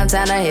around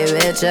town to hit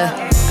with ya.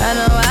 I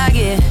know I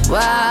get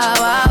wow,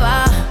 wow,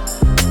 wow.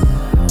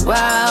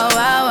 Wow,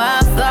 wow, wow,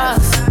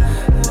 thoughts.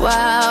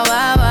 Wow,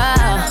 wow,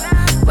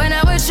 wow. When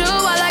I'm with you,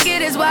 all I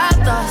get is wild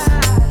thoughts.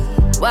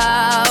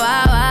 Wow,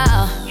 wow,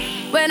 wow.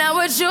 When I'm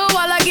with you, all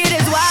I get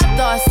is wild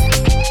thoughts.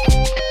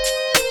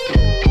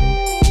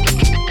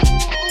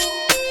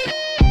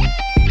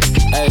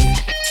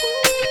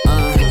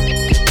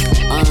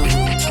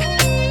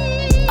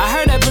 I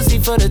heard that pussy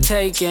for the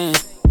taking.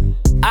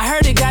 I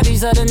heard it got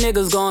these other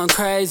niggas going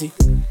crazy.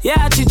 Yeah,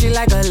 I treat you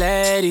like a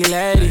lady,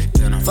 lady.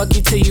 Fuck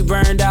you till you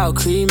burned out,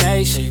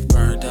 cremation.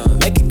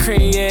 Make it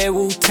cream, yeah,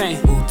 Wu-Tang.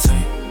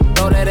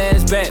 Throw that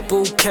ass back,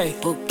 bouquet.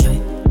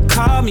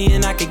 Call me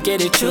and I could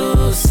get it,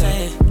 you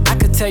say. I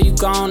could tell you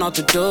gone off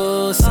the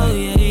door, say. Oh,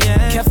 yeah,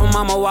 yeah. Careful,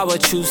 mama, why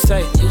what you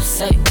say?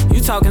 You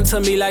talking to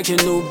me like your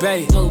new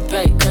babe.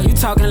 You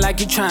talking like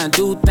you trying to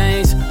do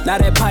things. Now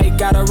that pipe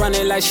gotta run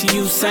it like she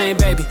Usain,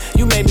 baby.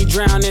 You made me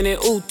drown in it,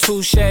 ooh,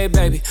 touche,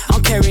 baby.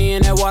 I'm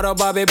carrying that water,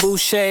 Bobby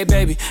Boucher,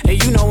 baby.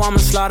 And you know I'ma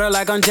slaughter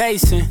like I'm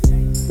Jason.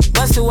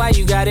 Busted, why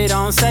you got it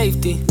on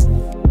safety?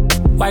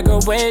 White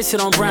girl wear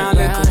shit on brown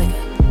liquor.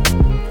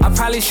 I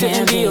probably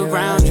shouldn't be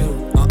around you.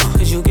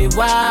 Cause you get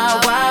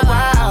wild, wild,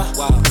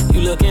 wild.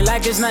 You looking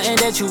like it's nothing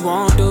that you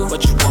won't do.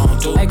 What you won't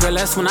do? Hey girl,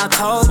 that's when I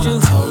told you.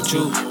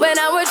 When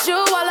I'm with you,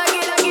 all I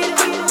get.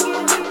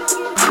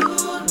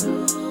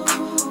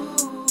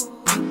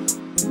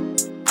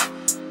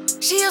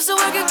 She used to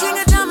work at King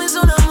of Diamonds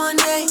on a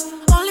Monday.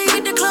 Only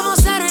hit the club on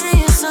Saturday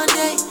and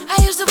Sunday.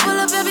 I used to pull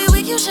up every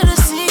week, you should've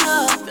seen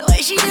her. The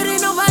way she did it,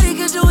 nobody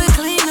could do it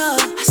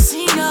cleaner. I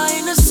seen her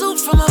in a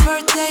suit for my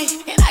birthday.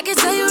 And I can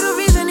tell you the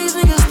reason these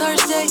niggas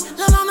thirsty.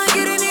 Lil' mama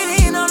getting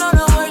it in on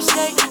the worst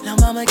day. Lil'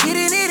 mama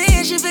getting it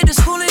in, she fit the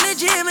school and the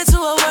gym into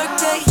a work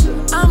day.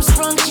 I'm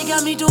sprung, she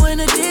got me doing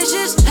the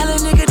dishes. Hella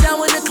nigga down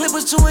when the clip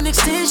was to an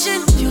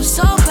extension. You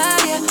so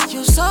bad, yeah,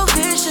 you so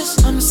vicious.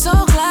 I'm so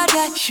glad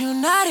that you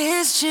not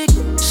his chick.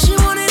 She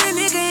wanted a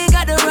nigga, ain't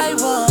got the right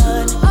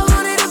one. I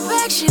wanted a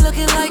bag, she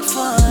looking like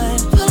fun.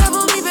 Pull up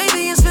on me,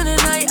 baby, and spend the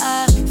night.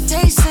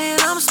 They saying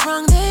I'm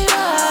sprung, they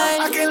right.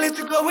 I can't let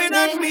you go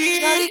without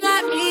me. Shawty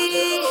got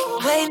me.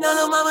 Waiting on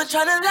the mama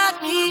tryna lock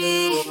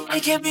me.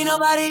 It can't be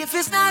nobody if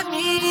it's not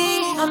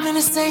me. I'm in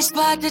the same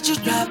spot that you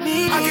dropped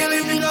me. I can't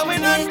let you go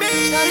without me.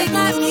 Shawty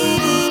got me.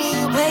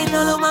 Waiting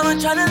on the mama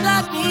tryna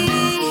lock me.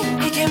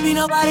 It can't be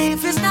nobody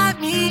if it's not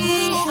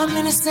me. I'm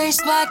in the same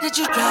spot that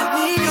you dropped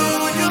me.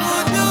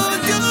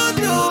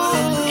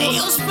 And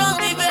you sprung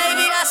me,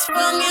 baby, I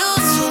sprung you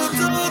too.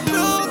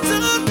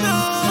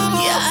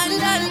 Yeah, I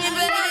done you,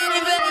 baby.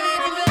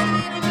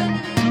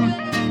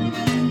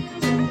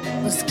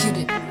 Let's get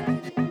it.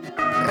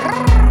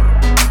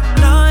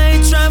 No, I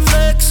ain't tryna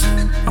flex.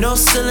 No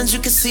ceilings, you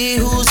can see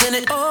who's in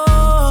it.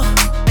 Oh,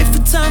 if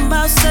we're talking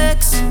about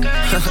sex,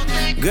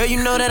 girl, you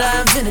know that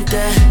I invented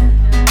that.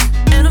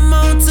 And I'm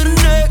on to the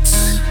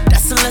next.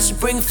 That's unless you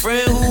bring a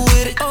friend who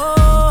with it.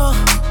 Oh,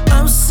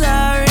 I'm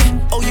sorry.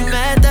 Oh, you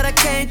mad that I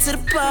came to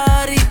the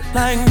party?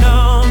 Like,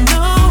 no,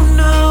 no,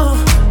 no.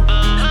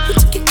 You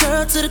took your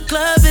girl to the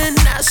club and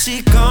now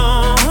she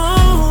gone.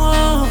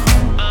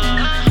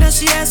 Now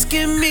she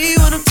asking me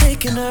when I'm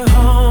taking her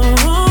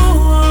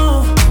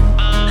home.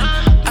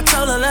 I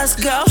told her let's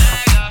go,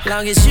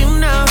 long as you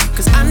know.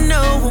 Cause I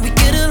know when we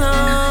get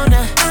alone,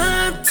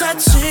 I'm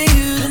touching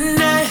you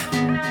tonight.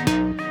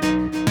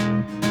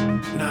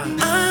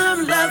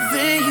 I'm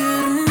loving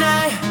you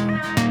tonight.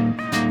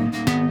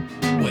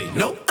 Wait,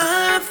 no,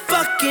 I'm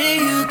fucking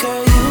you,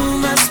 girl. You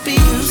must be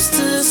used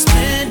to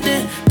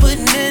spending,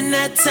 putting in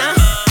that time.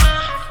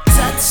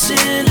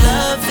 Touching,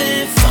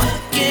 loving,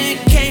 fucking,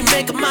 can't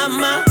make up my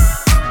mind.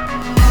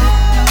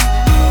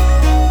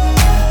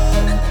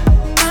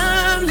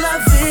 I'm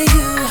loving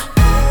you.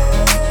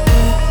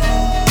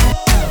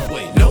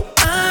 Wait, no,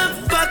 I'm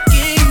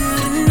fucking you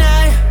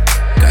tonight.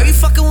 Girl, you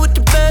fucking with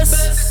the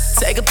best.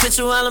 Take a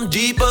picture while I'm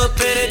deep up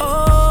in it.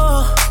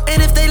 Oh,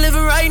 and if they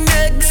living right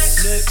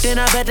next, then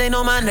I bet they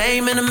know my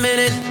name in a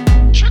minute.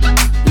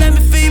 Let me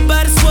feel your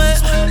body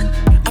sweat.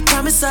 I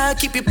promise I'll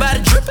keep your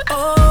body dripping.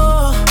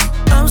 Oh,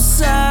 I'm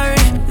sorry,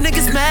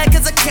 niggas mad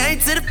cause I came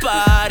to the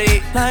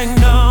party. Like,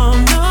 no,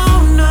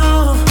 no,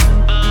 no.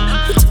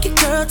 You took your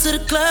girl to the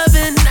club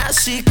and now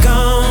she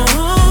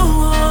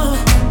gone.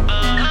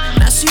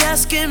 Now she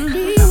asking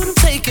me when I'm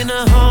taking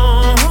her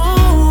home.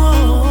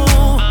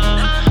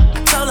 I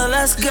told her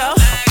let's go,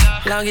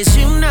 long as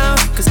you know.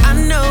 Cause I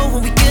know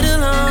when we get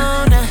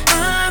alone,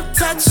 I'm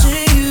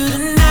touching you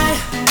tonight.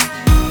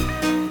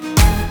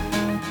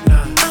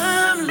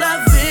 I'm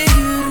loving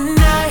you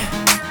tonight.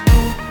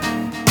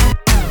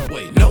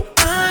 Wait, no,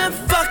 I'm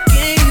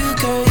fucking you,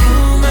 girl.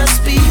 You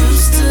must be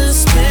used to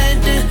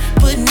spending,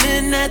 putting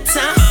in that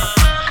time.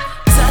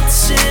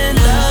 Touching,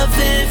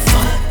 loving,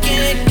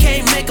 fucking,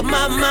 can't make up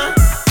my mind.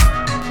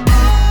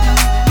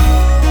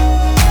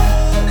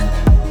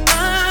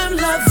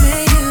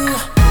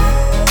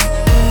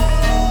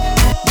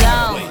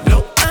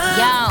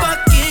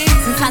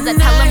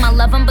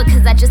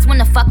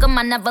 him,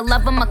 I never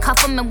love him, I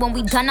cuff him. And when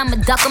we done, I'ma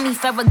duck him. He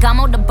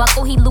Ferragamo the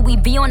buckle, he Louis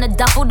V on the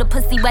duffel. The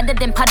pussy wetter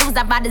than puddles,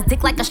 I ride his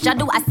dick like a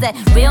shuttle. I said,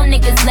 real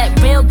niggas let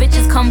real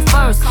bitches come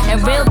first.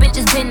 And real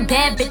bitches been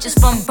bad bitches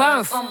from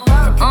birth.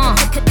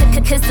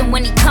 Kiss him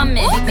when he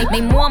coming.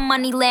 Made more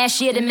money last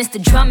year than Mr.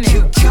 Drummond.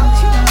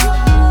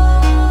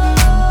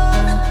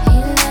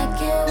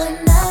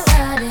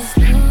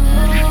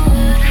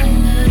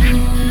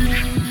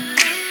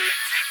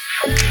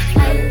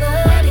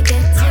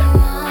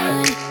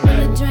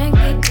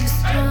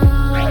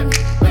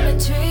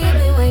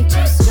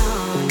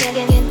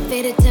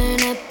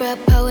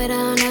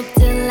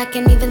 I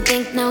can't even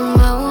think no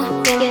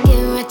more. Get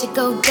ready to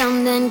go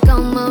dumb, then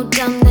go more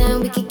dumb,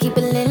 then we can keep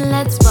it lit,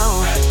 let's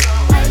roll.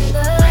 I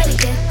love to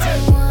get to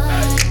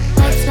one.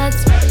 Let's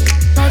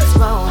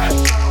roll. I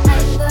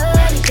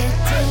love to get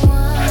to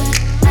one.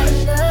 I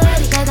love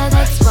to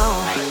let's roll.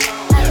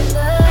 I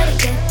love to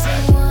get to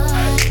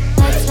one.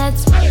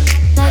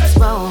 Let's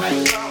roll.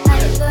 I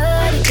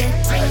love to get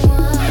to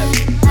one.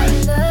 I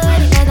love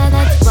to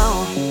let's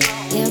roll.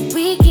 Yeah,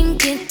 we can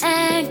get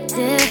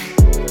active.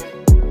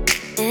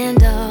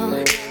 And all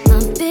my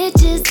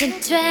bitches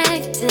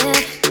attractive.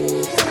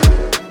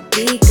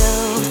 We go,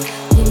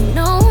 you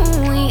know who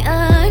we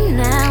are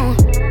now.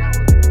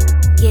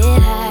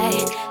 Get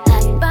high,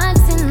 hot box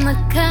in the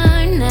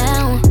car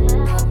now.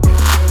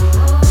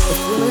 If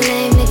you a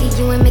lame nigga,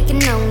 you ain't making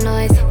no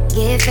noise.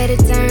 Get fed to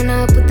turn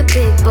up with the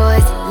big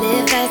boys.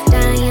 Live fast,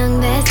 die young,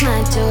 that's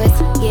my choice.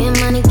 Get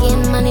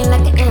money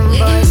like an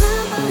invoice.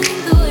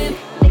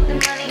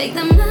 Make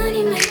the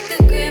money, make the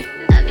grip.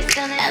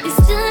 I be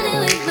stunning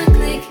with my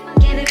click.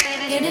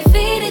 Get it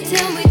faded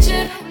till we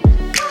trip.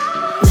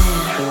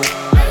 Man,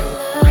 I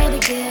love to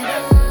get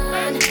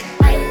on.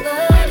 I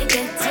love to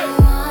get to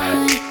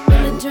one.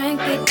 When the drink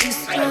get too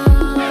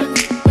strong,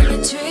 when the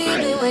tree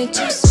be way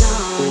too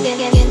strong. Get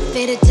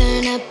faded,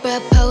 turn up,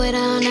 pull it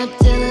on up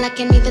till I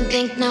can't even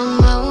think no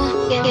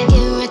more. Get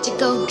ready to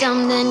go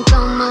dumb, then go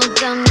more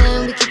dumb,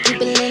 then we can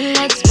keep it lit,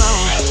 let's roll.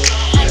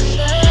 I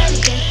love to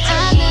get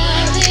to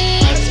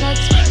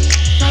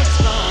let's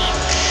roll.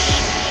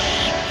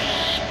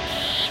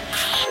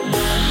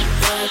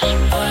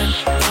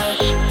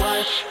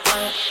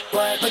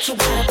 But you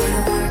gotta put in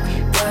work.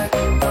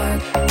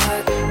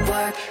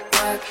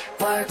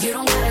 You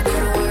don't gotta go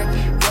to work.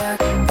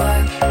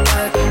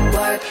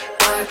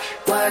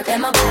 Let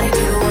my body do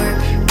the work.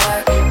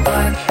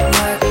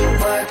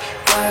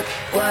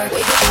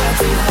 We can work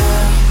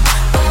tomorrow.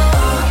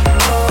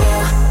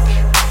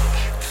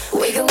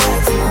 We can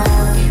work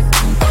tomorrow.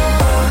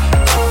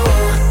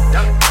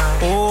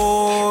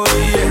 Oh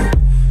yeah,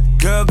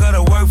 girl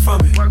gotta work for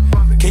me.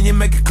 Can you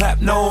make it clap?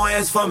 No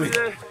hands for me.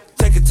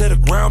 Take it to the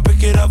ground,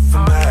 pick it up for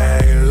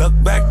me. Look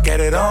back at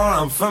it all,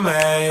 I'm for me.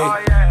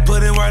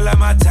 Put in work like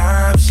my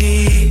time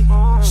sheet.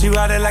 She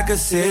ride it like a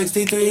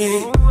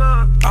 63.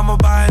 I'ma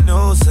buy a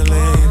new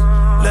Celine.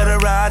 Let her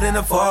ride in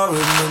the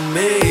forest with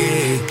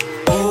me.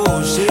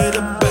 Oh, she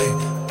the babe,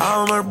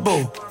 I'm her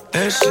boo.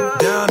 And she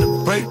down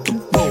to break the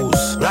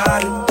rules.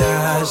 Ride it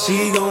down,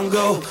 she gon'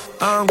 go.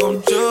 I'm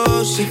gon'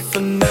 choose, she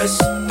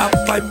finesse. I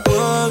fight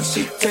bull,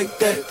 she take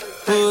that.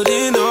 Put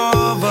in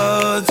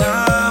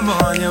overtime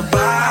on your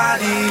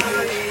body.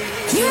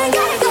 You ain't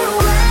gotta go to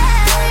work,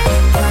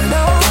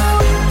 no.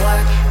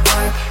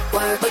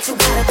 Work, but you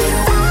gotta put in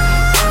work.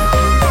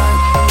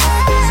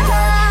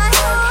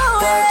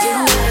 You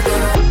don't gotta go to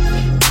work.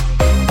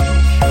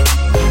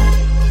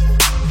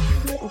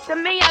 To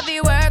me, I be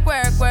work.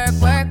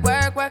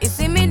 You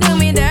see me do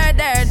me dirt.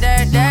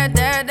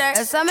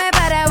 There's something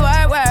about that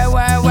work.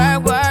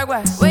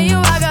 When you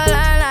walk a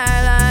line.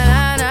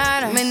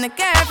 I'm in the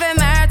cafe,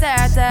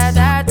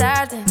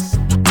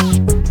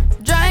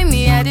 drive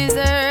me a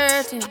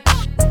dessert.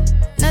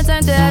 No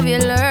time to have you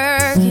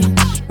lurking.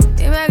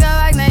 You make a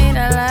like, now you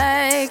don't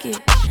like it.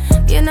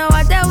 You know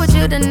I dealt with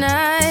you the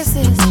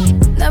nicest.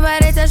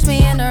 Nobody touched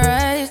me in the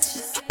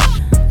righteous.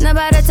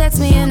 Nobody text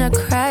me in a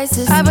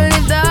crisis. I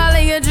believed all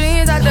of your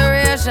dreams are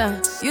duration.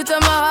 You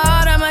took my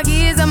heart, all my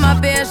keys, and my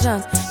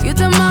patience. You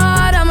took my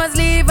heart, I must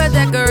leave a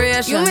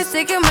decoration. You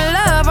mistaken my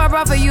love, I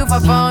brought for you for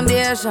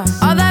foundation.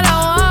 All that I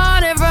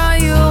wanted from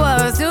you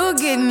was to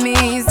give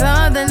me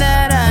something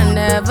that I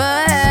never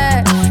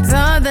had,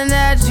 something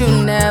that you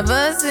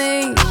never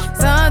seen,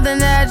 something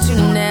that you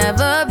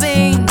never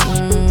been.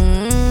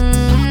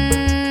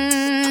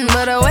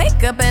 But I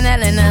wake up and hell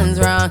nothing's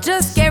wrong.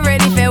 Just get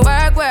ready for work.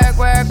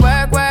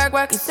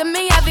 You see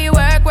me heavy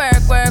work.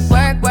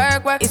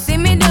 You see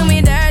me do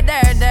me dirt.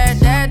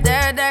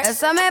 There's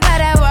something about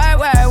that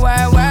work.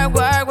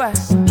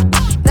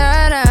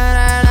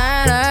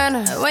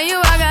 When you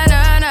walk out,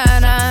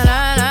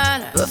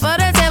 before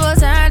the table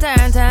turn.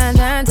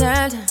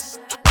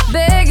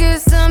 Beg you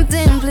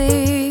something,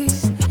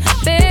 please.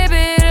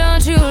 Baby,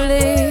 don't you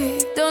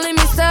leave. Don't leave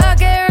me stuck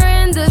here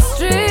in the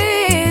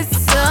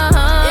streets.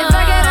 If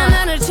I get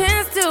another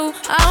chance to,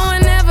 I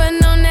would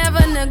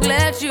never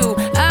neglect you.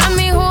 I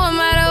mean, who am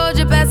I to hold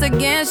your best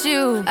against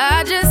you?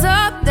 I just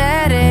hope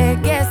that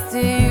it gets to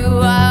you.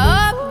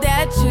 I hope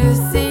that you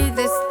see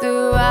this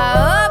through. I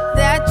hope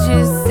that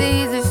you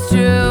see this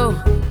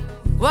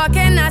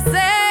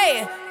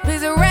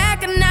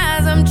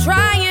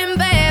trying,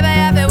 baby.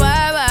 I feel work.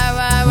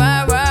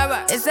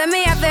 It's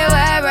me, I feel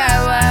work.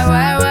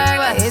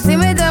 You see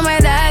me do my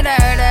da.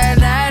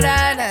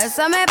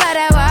 So me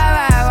better work.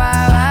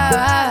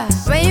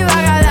 When you walk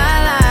out,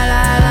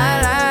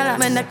 la.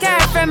 When the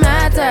cat from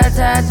my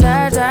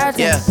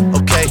yeah,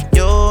 okay.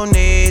 You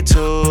need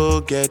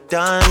to get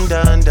done.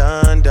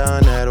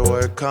 At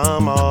work,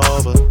 come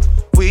over.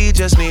 We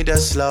just need to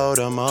slow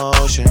the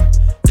motion.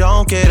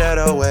 Don't get out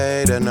of the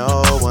way to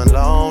no one.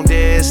 Long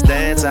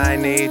distance, I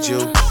need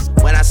you.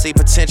 When I see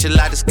potential,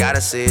 I just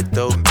gotta see it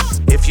through.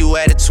 If you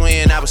had a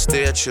twin, I would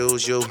still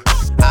choose you.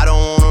 I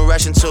don't wanna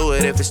rush into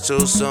it if it's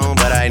too soon,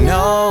 but I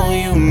know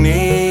you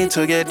need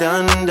to get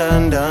done.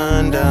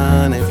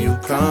 If you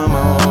come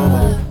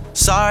over.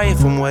 Sorry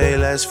if I'm way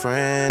less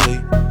friendly.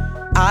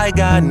 I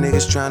got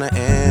niggas tryna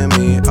end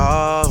me.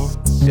 Oh,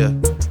 yeah.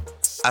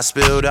 I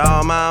spilled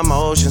all my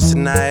emotions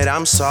tonight,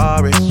 I'm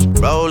sorry.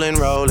 Rolling.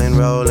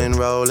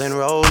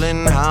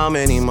 How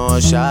many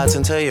more shots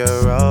until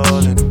you're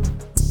rolling?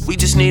 We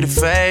just need a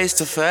face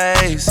to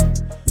face.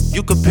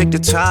 You could pick the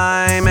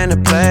time and the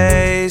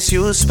place.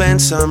 You'll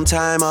spend some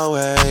time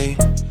away.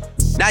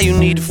 Now you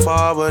need to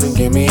forward and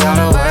give me all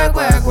the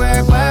work.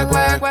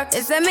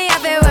 It's me, I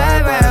feel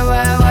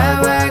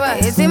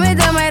work. You see me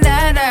do my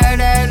da.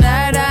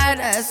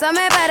 So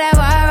me better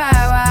work.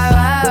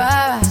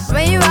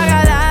 When you walk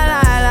out,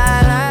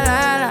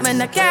 la. When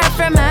the cat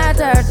from my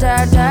dirt.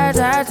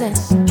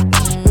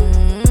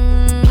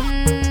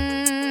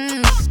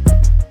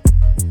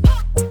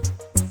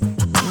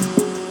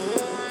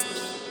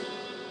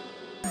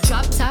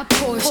 Drop top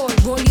Porsche,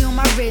 rollie on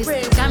my wrist,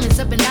 diamonds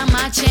up and down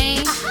my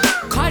chain.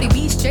 Cardi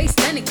B straight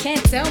stunning,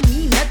 can't tell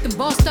me nothing.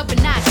 Bossed up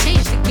and I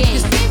changed the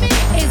game.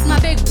 It's my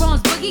big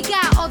bronze boogie,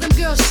 got all them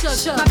girls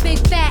shook. My big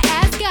fat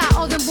ass got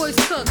all them boys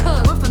cooked.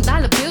 We're from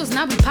dollar bills,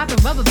 now we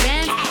popping rubber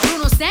bands.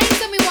 Bruno sang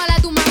to me while I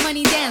do my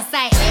money dance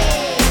like,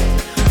 hey.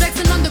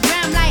 Flexing on the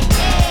gram like,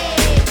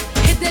 hey.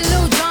 Hit that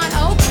Lil Jon,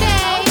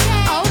 okay.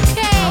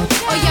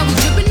 Oh yeah, we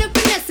dripping the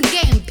finesse and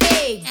getting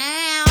paid.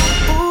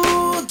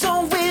 Ooh,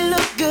 don't we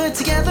look good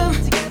together?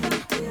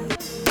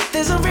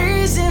 There's a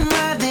reason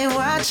why they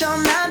watch all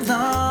night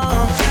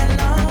long.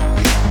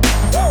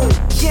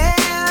 Yeah,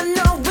 I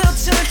know we'll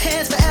turn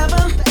heads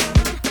forever.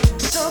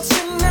 So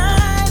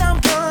tonight I'm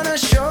gonna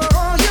show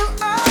you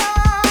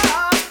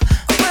off.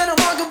 When I'm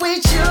walking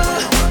with you,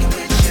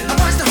 I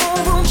watch the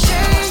whole room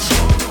change.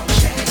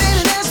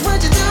 Baby, that's what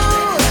you do.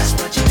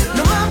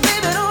 No, my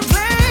baby don't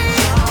play.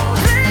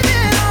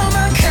 Blaming all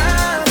my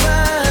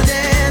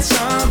confidence.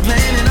 I'm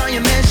blaming all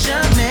your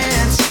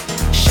measurements.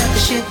 Shut the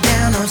shit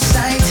down on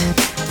sight.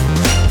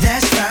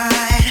 That's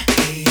right.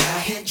 We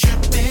out here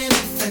dripping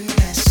in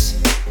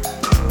finesse.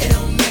 It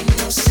don't make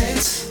no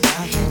sense.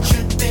 Out here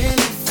dripping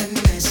in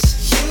finesse.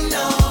 You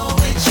know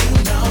it, you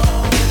know.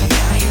 We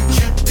out here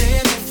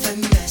dripping in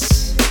finesse.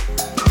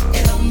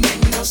 It don't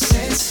make no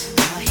sense.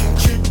 Out here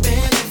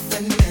dripping in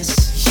finesse.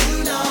 You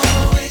know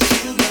it,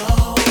 you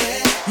know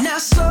it. Now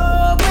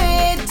slow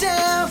it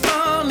down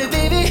for me,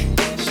 baby.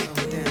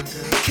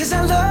 'Cause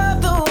I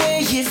love the way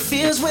it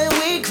feels when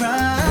we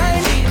grind.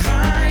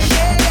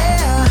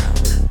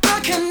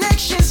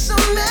 Connection so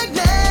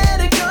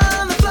magnetic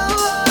on the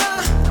floor.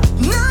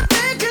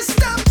 Nothing can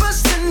stop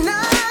us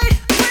tonight.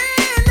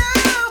 When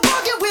I'm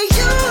walking with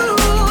you,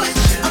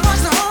 I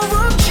watch the whole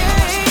room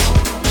change.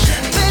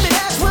 Baby,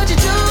 that's what you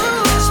do.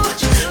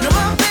 No,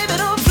 my baby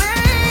don't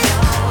play.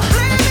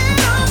 Blaming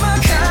all my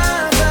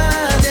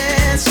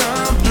confidence.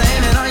 I'm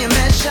blaming all your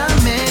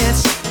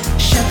measurements.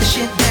 Shut the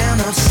shit down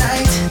on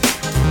sight.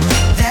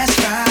 That's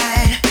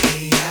right.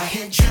 We out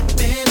here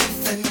dripping in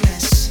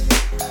finesse.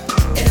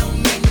 It don't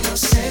make no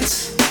sense.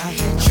 Out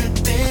here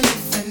dripping in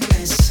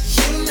finesse.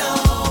 You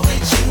know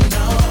it, you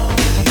know.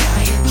 We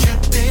out here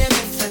dripping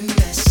in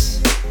finesse.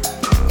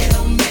 It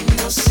don't make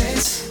no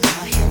sense.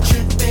 Out here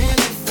dripping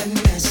in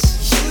finesse.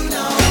 You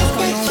know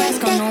it.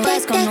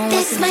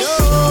 That's my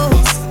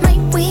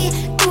way.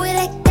 Do it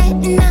like that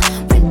and I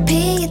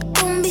repeat.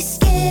 Don't be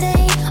scared, I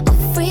ain't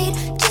afraid.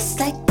 Just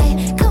like that,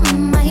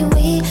 come my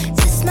way.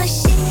 That's my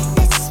shit,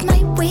 that's my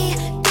way.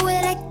 Do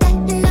it like that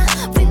and I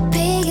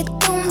repeat.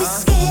 Don't be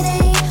scared, I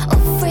ain't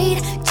afraid.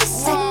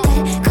 Just like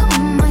that,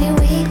 come my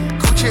way.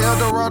 Gucci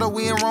Eldorado,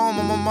 we in Rome,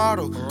 I'm a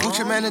model.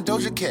 Gucci Man and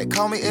Doja Cat,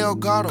 call me El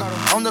Gato.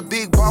 I'm the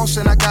big boss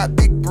and I got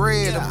big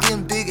bread. I'm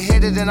getting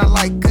big-headed and I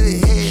like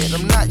good head.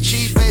 I'm not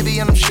cheap, baby,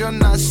 and I'm sure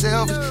not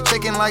selfish.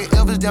 Shaking like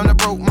Elvis, damn that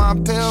broke my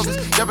pelvis.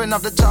 Jumping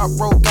off the top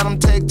rope, got them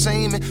tag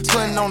teaming.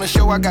 Putting on a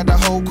show, I got the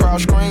whole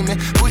crowd screaming.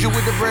 Bougie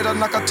with the bread, I'm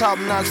like a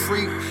top-notch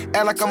freak.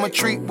 Act like I'm a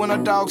treat when a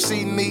dog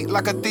see me.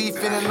 Like a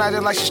thief in the night,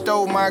 like she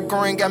stole my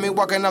green. Got me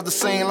walking off the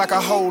scene like a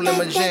hole in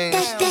my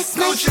jeans. That's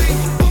my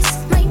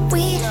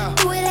way.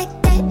 Do it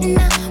like that and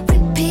I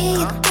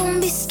repeat. Don't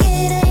be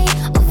scared, I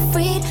ain't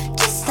afraid.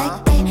 Just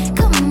like that,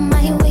 come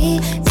my way.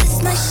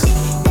 That's my shit,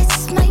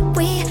 that's my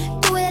way.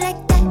 Do it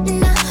like that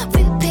and I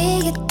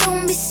repeat.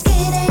 Don't be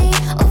scared, I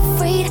ain't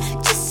afraid.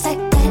 Just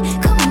like that,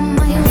 come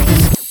my way.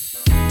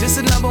 This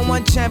is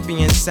 #1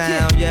 champion,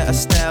 sound. Yeah,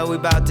 Estelle, we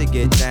about to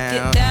get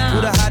down.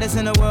 Who the hottest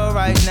in the world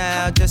right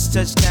now? Just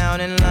touched down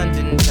in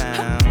London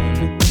town.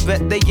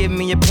 Bet they give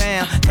me a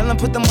pound. Tell them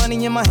put the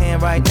money in my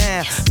hand right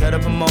now. Set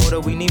up a motor,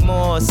 we need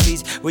more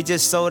seats. We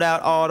just sold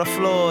out all the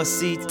floor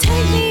seats.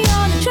 Take me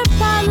on a trip,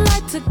 I'd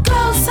like to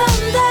go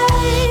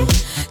someday.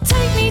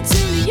 Take me to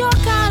New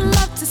York, I'd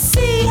love to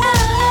see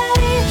LA.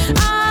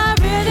 I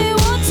really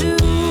want to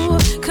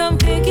come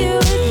pick you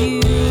with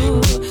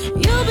you.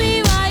 You'll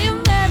be my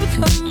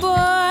American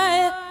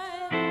boy.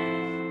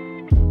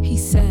 He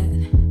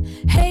said,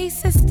 hey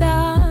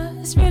sister,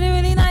 it's really,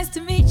 really nice to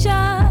meet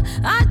ya.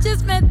 I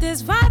just met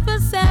this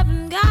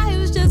 5'7" guy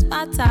who's just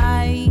my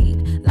type.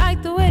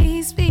 Like the way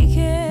he's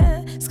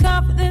speaking, his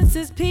confidence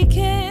is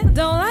peaking.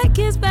 Don't like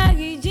his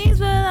baggy jeans,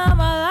 but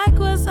I'ma like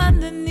what's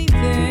underneath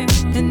it.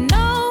 And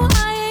no,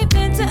 I ain't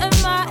been to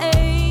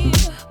MIA.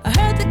 I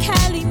heard the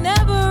Cali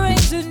never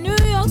rains and New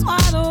York's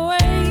wide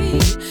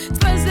awake.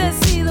 First let's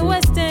see the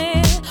West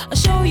End, I'll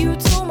show you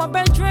to my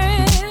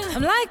bedroom.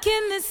 I'm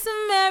liking this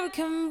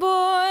American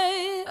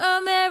boy,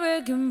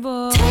 American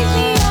boy. Take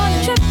me on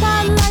a trip,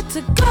 I'd like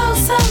to go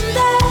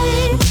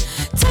someday.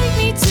 Take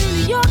me to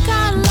New York,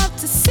 I'd love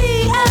to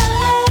see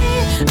LA.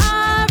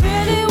 I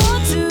really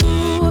want to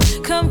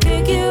come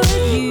pick you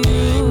with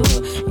you.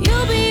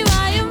 You'll be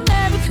my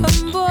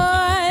American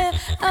boy,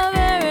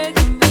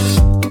 American boy.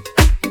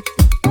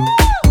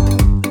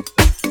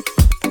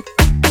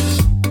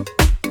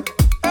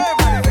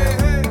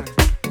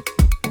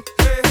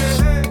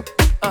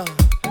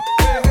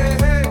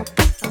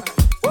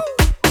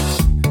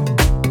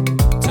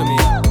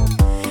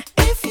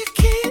 If you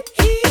can't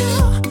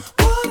hear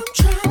what I'm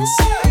trying to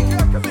say,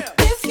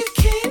 if you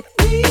can't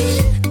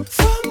read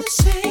from the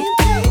same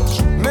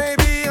page,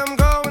 Maybe I'm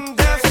going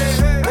deaf,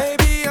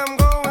 maybe I'm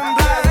going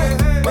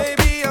blind,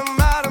 maybe I'm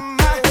out of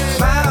my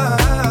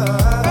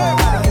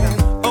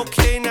mind.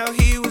 Okay, now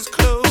he was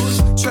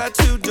close, tried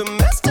to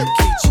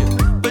domesticate you,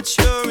 but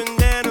you're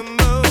an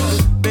animal,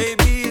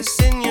 baby, it's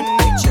in your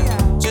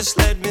nature. Just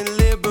let me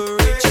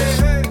liberate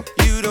you.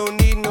 You don't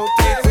need no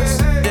papers,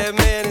 that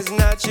man is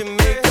not your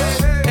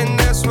maker, and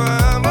that's why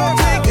I'm gonna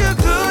take you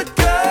good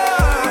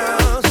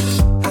girls.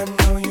 I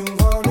know you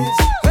want it,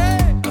 I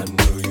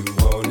know you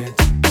want it,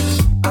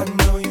 I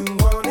know you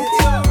want it.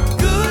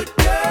 Good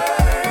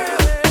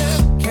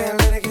girl, can't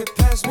let it get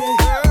past me.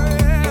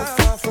 You're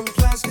far from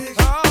plastic,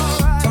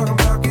 talking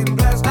about getting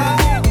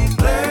blasted. These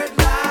blurred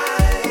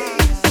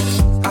lines,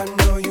 I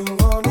know you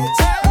want it,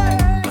 I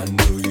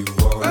know you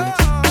want it,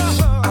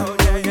 I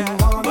know you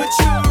want it. But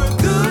you're a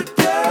good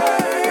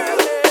girl,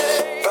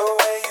 the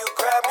way you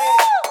grab me,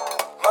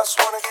 must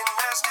wanna get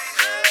nasty.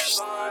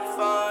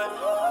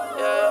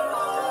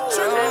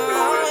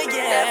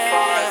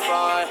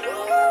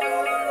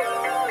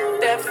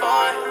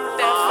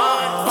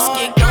 Let's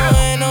get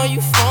going, oh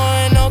you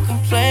foreign, no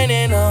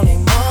complaining, only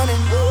morning.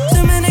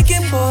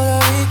 Dominican, Puerto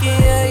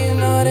Rican, yeah, you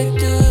know they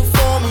do it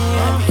for me.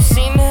 Have you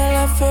seen that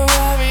La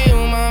Ferrari?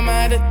 Oh my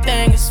mind, the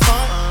thing is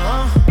fun.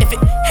 If it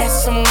had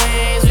some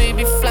wings, we'd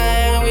be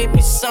flying, we'd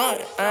be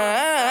soaring.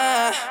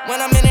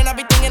 When I'm in it, I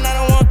be thinking I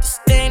don't want this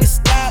thing to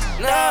stop,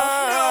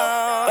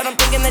 no. But I'm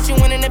thinking that you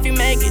winning if you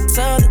make it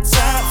to the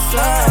top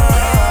floor.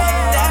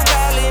 That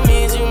probably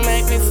means you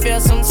make me feel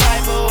some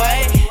type of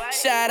way.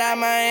 Shout out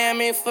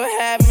Miami for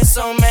having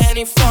so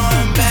many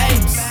foreign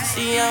babes.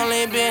 She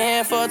only been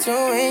here for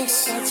 2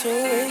 weeks.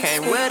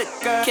 Came with the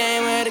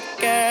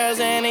girls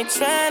and they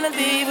tryna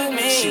leave with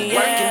me. She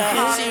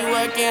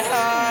working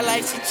hard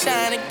like she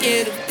tryna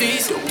get a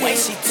piece. The way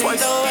she twerk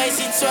it, I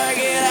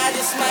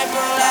just might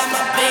pull out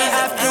my face.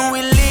 After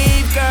we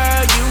leave,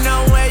 girl, you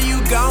know where you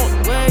going.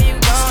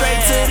 Straight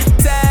to the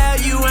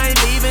tail, you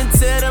ain't leaving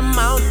to the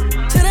mountain.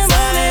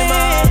 Same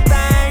old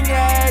thing,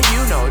 yeah,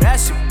 you know that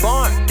shit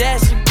boring.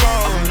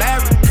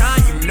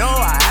 American, you know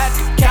I had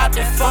to cop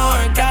that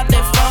foreign.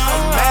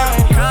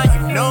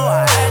 American, you know I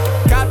had to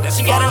cop that foreign.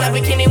 She got a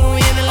Lamborghini when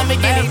we in a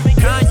Lamborghini.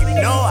 American, you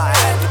know I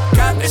had to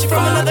cop that She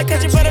from another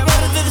country, but I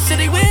brought her to the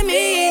city with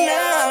me.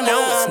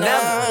 No, it's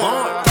never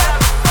born.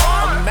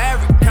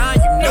 American,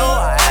 you know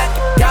I had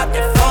to cop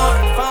that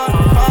foreign.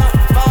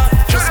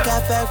 Just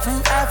got back from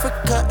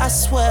Africa, I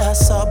swear I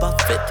saw about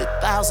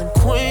 50,000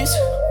 queens.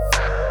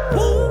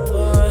 Woo.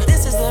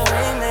 This is the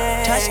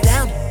remix.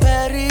 Touchdown to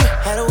Paris,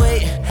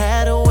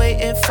 had her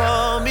waiting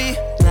for me.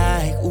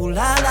 Like ooh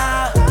la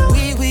la,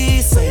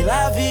 oui, c'est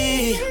la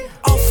vie.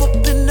 Off up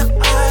in the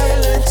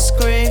island,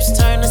 screams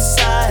turn to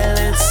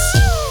silence.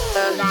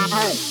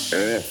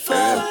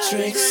 4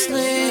 drinks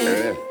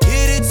sleep.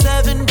 Hit it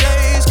 7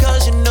 days,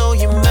 cause you know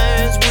your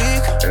man's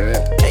weak.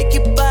 Make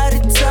your body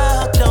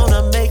talk, don't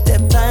I make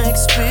that bank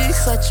speak?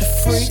 Such a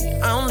freak,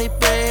 I only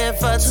been here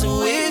for 2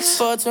 weeks.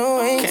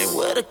 Came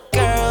with the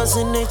girls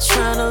and they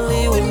tryna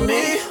leave with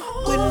me.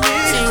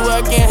 She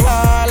working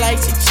hard like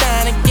she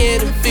tryna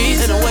get a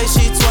visa. And the way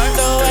she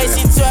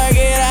twerk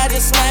it, I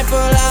just might pull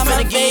out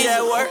my face.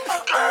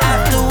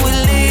 After we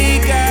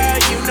leave, girl,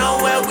 you know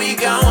where we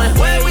going.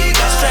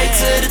 Straight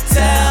to the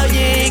tail, you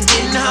ain't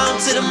getting home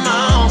to the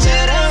mall.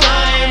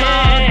 Same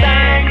old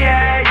thing,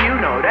 yeah, you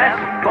know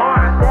that's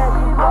boring.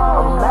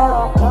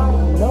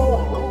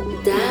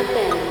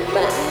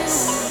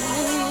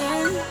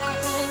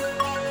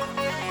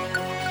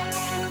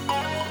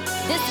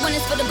 This one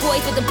is for the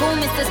boys with the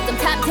booming system.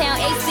 Top down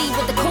AC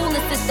with the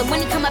cooling system.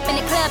 When he come up in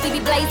the club, he be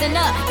blazing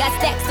up. Got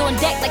stacks on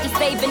deck like he's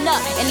saving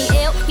up. And he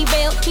ill, he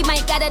real, he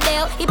might got a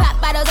deal. He pop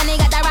bottles and he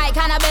got the right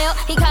kind of bill.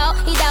 He cold,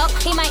 he dope,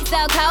 he might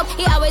sell coke.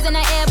 He always in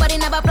the air, but he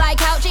never fly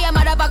couch. He a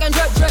motherfucking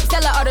drip drip,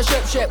 seller or the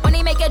strip strip. When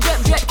he make a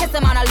drip drip, kiss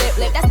him on a lip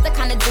lip. That's the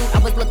kind of dude I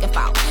was looking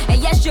for. And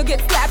yes, you'll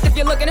get slapped if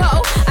you're looking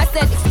hoe. I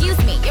said, excuse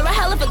me, you're a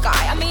hell of a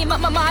guy. I mean, my,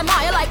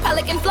 you're like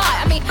pelican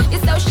fly. I mean,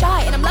 you're so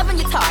shy and I'm loving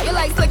your tie. You're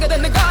like slicker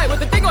than the guy with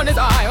the thing on his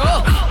eye.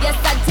 Oh. Yes,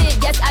 I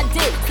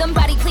did.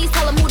 Somebody please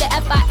tell him who the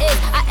F I is.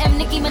 I am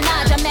Nicki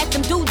Minaj, I mack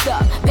them dudes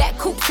up. Back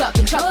coops up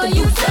and truck the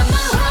dudes up. My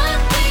heart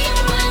beat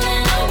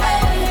running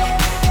away.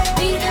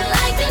 Beating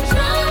like a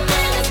drum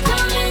and it's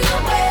coming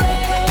away.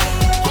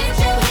 Can't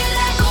you hear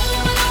that boom,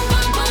 boom,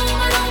 boom, boom,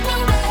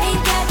 boom, boom? He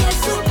got that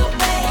super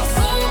bass.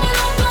 Boom,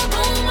 boom, boom,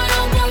 boom,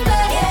 boom, boom,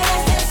 boom. Yeah,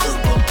 that's that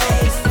super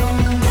bass. Boom,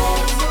 boom, boom,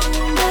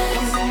 boom, boom,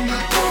 boom,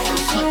 boom.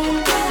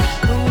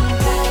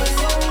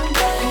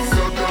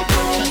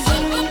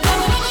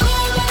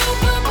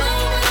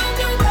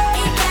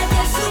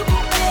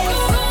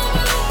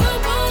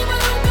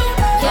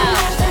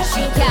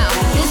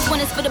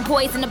 For the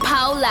boys in the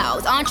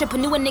polos,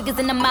 entrepreneur niggas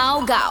in the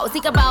mogos. He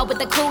can roll with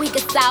the cool, he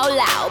can so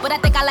loud. But I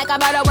think I like him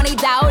better when he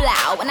dow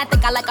loud. And I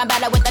think I like him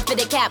better with the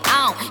fitted cap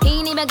on. He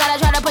ain't even gotta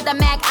try to put the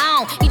Mac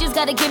on. He just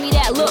gotta give me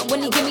that look.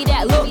 When he give me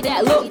that look, then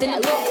that look.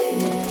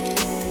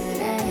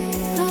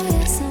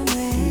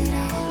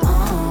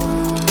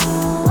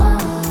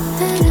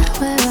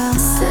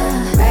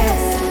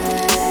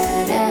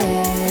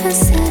 I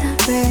said I'm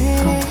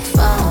ready.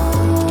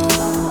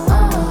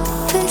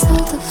 Please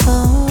hold the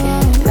phone.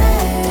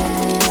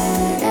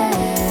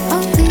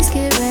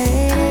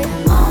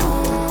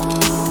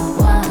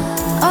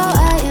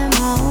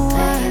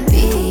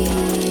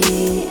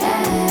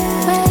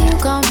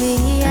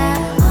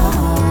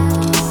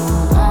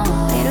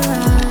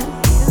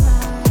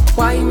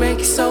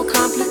 So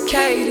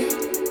complicated.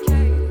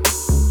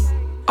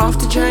 Off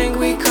the drink,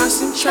 we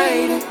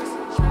concentrated.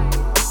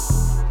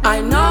 I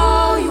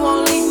know you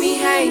won't leave me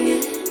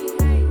hanging.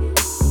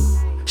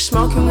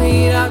 Smoking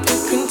weed out the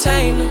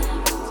container.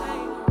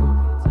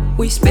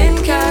 We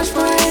spend cash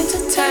for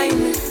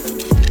entertainment.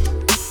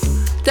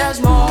 There's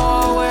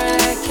more where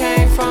that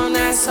came from,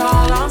 that's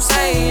all I'm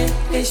saying.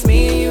 It's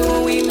me and you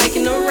and we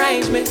making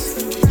arrangements.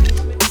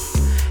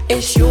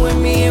 It's you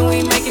and me and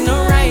we making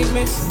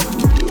arrangements.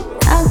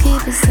 I'll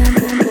keep it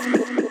simple.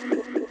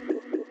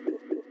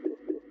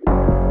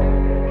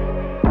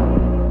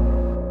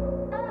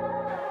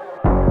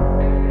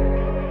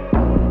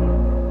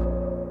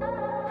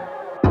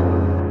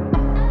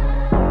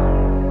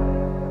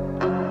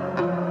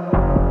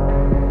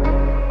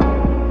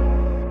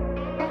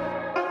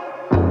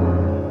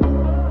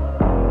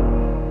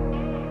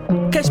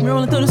 Catch me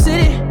rolling through the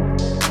city,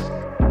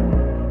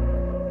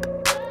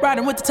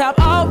 riding with the top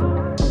off.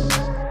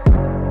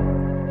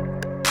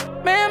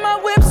 Man, my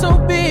whip so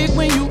big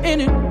when you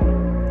in it.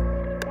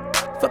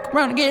 Fuck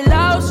around and get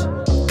lost.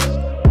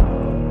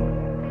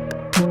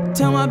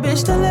 Tell my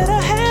bitch to let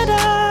her head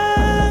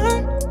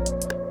on.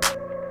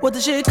 What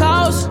the shit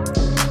cost?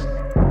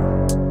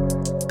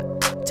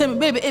 Tell me,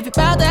 baby, if you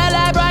found that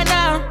life right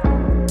now.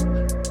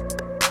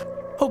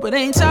 Hope it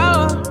ain't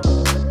sour.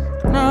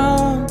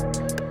 No,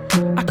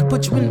 I could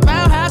put you in the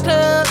Mile High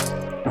Club.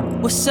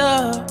 What's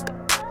up?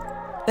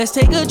 Let's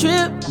take a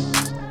trip.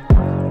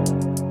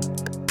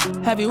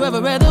 Have you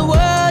ever read the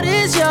world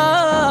is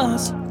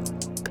yours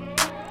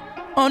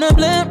on a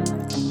blimp?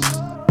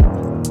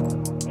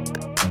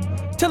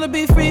 Tell her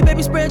be free,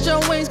 baby, spread your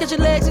wings. Get your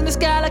legs in the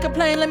sky like a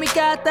plane, let me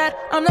guide that.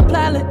 I'm the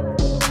pilot.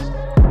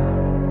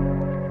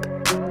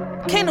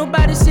 Can't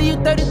nobody see you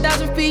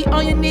 30,000 feet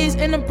on your knees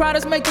in them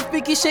products, make the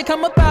freaky shit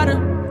come up out her.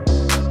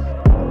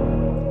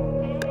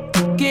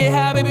 Get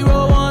high, baby,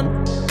 roll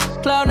one.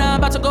 Cloud 9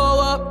 about to go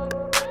up.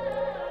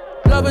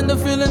 Loving the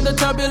feeling, the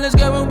turbulence,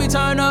 girl, when we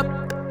turn up.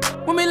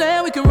 When we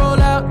land, we can roll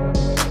out.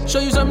 Show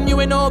you something you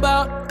ain't know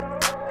about.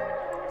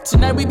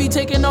 Tonight we be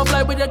taking off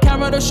like with the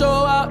camera to show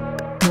out.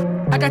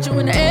 I got you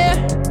in the air,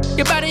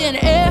 your body in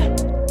the air.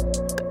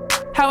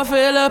 How I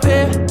feel up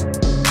here.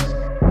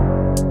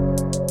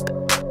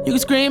 You can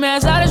scream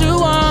as loud as you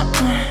want,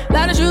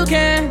 loud as you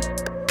can.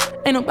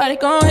 Ain't nobody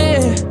gon'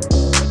 hear.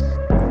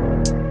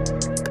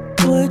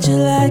 Would you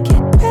like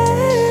it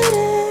better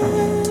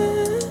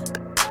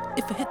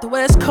if I hit the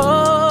West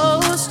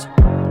Coast?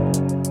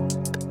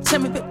 Tell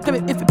me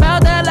if you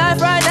bout that life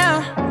right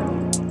now.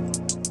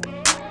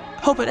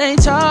 Hope it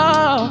ain't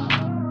y'all.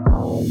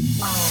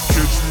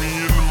 Catch me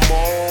in the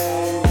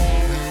mall,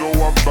 you know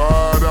I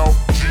buyed out.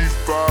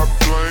 G5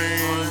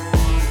 plane,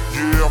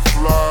 yeah I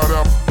flyed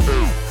out.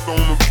 On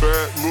the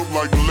back, look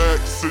like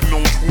Lex, sitting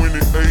on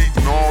 28.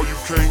 No, you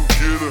can't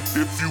get her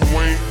if you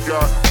ain't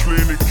got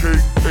plenty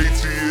cake.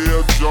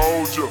 ATL,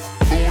 Georgia,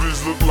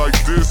 booties look like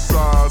this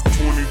size.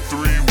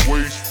 23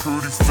 waist,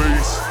 pretty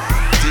face,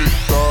 thick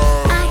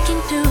thighs. I can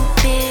do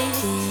it,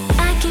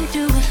 I can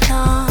do it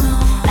long.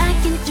 I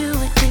can do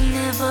it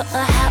whenever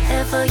or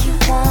however you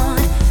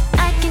want.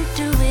 I can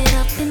do it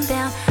up and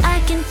down, I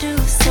can do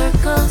so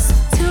circles.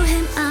 To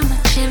him, I'm a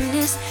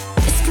gymnast.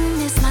 This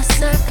is my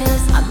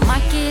circus. I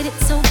market it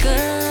so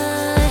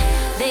good,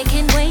 they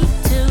can't wait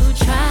to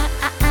try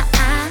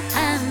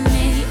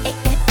me.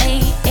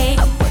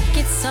 I work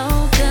it so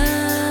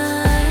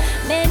good,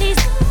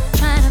 many's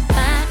trying to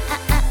buy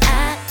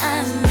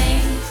me.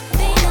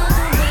 They know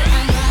the way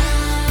I ride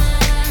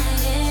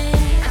it.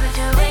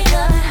 They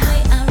know the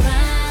way I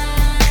ride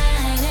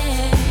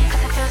it.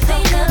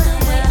 They know the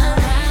way I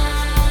ride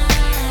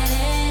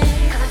it.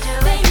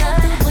 They know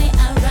the way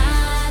I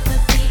ride the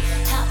beat,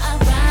 how I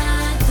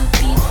ride the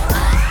beat.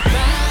 I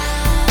ride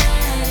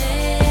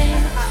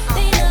it.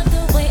 They know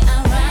the way I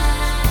ride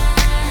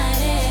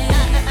it.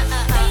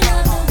 They know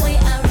the way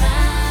I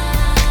ride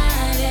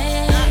it.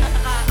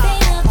 They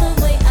know the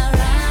way I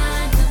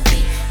ride the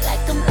beat,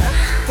 like I'm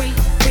free,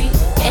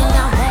 and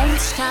I won't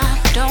stop,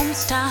 don't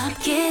stop.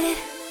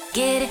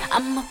 Get it.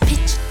 I'ma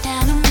pitch it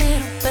down the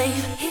middle,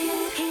 baby.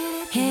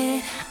 Hit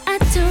it. I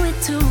do it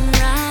to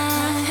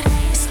right.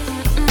 It's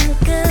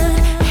good.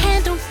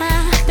 Handle my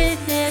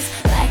business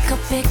like a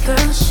big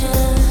girl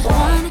should.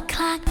 1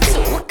 o'clock,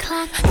 2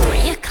 o'clock,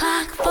 3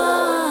 o'clock,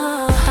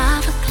 4,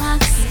 5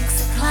 o'clock,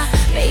 6 o'clock.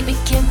 Baby,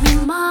 give me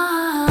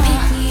more.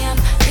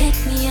 Pick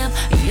me up.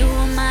 You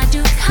are my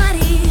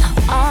Ducati. I'm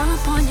all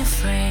up on your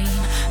frame.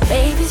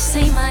 Baby,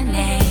 say my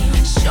name.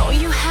 Show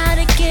you how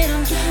to get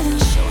 'em.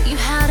 Show you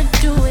how to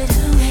do it.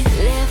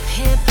 Left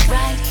hip,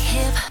 right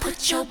hip.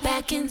 Put your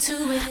back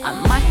into it. I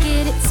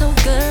market it so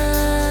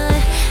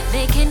good,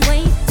 they can't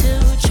wait to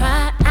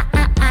try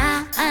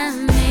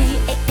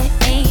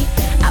me.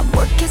 I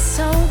work it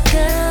so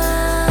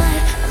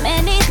good,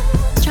 many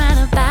trying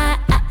to buy.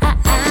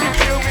 She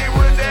kill me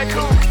with that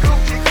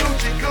coochie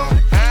cool,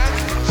 huh?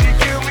 She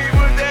kill me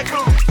with that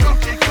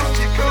coochie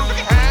cool,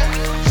 huh?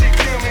 She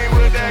kill me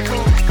with that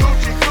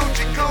coochie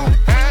cool,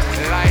 huh?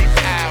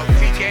 Lights out,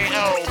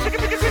 TKO.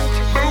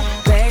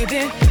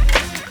 Baby,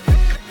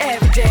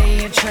 every day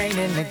you're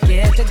training to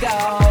get the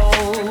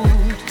gold.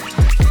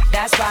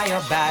 That's why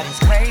your body's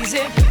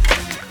crazy,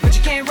 but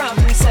you can't run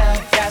yourself.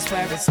 That's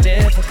where it's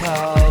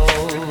difficult.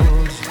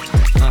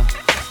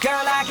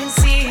 Girl, I can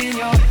see in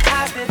your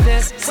eyes that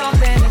there's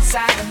something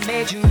inside that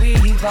made you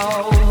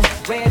evolve.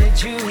 Where did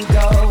you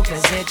go?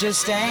 'Cause it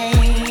just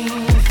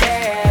ain't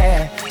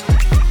fair.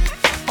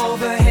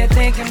 Over here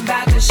thinking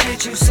about the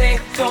shit you say,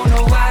 don't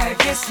know why it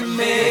gets to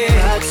me.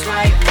 Cuts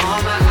right on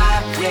my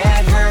eye,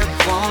 yeah, it hurt,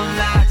 won't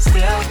lie.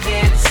 Still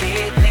can't see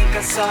it, think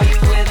I saw you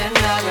with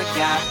another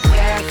guy.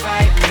 Yeah,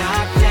 fight,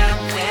 knocked down,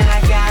 then I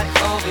got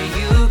over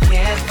you.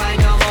 Can't fight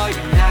no more,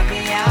 you knock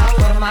me out.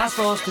 What am I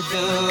supposed to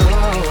do?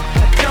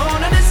 I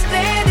don't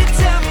understand it,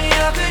 tell me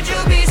how could you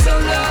be so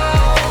low?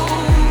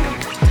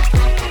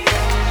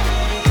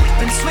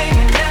 Been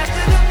swinging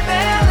after the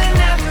bell and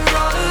after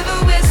all of the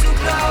whistle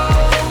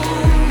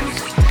blows.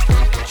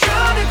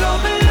 Trying to go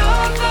below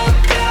the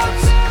belt,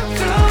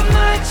 through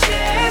my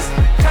chest.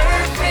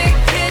 Perfect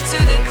hit to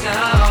the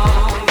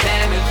dome.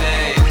 Damn it,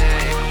 babe.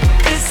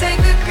 This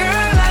ain't the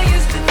girl I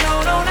used to know,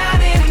 no, not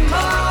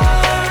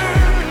anymore.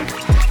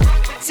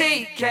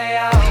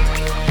 TKO.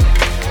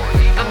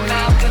 I'm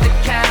out for the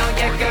count,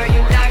 yeah, girl,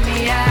 you knock me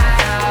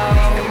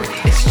out.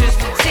 It's just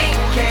a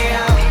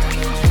TKO.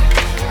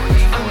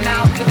 I'm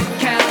out for the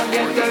count,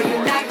 yeah, girl, you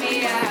knock me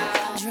out.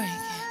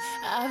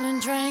 I've been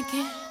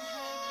drinking.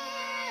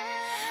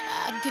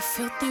 I get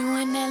filthy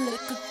when that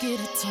liquor get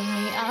it to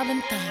me. I've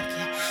been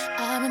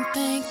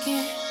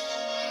thinking.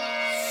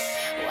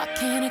 Why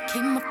can't I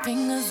keep my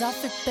fingers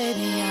off it,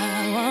 baby? I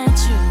want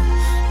you,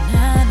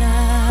 nah.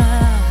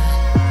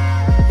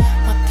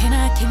 Why can't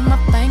I keep my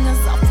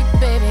fingers off it,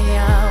 baby? I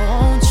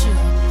want you,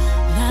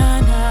 nah.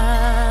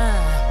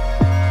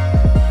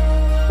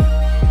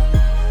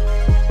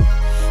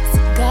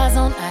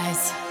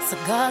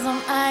 Cigars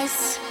on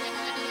ice.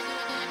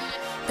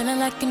 Feeling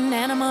like an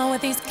animal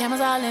with these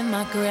cameras all in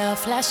my grill.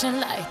 Flashing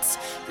lights.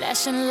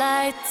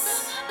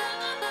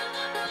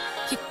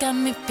 You got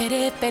me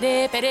pity,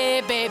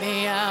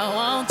 baby. I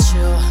want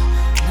you,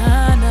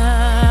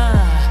 nah.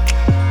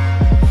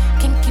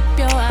 Can't keep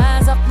your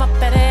eyes off my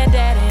petty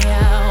daddy. I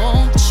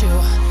want you,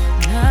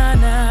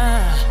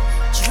 nah.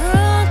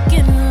 Drunk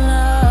in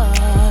love.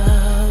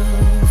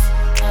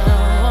 I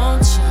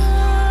want you.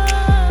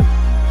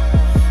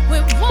 We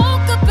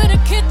woke up in the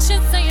kitchen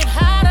saying,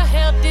 how the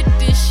hell did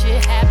this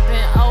shit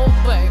happen? Oh,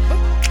 baby.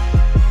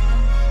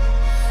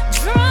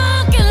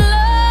 Drunk in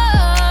love,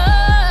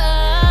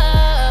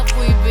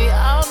 we be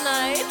all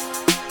night.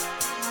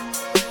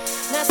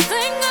 Last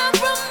thing I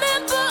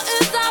remember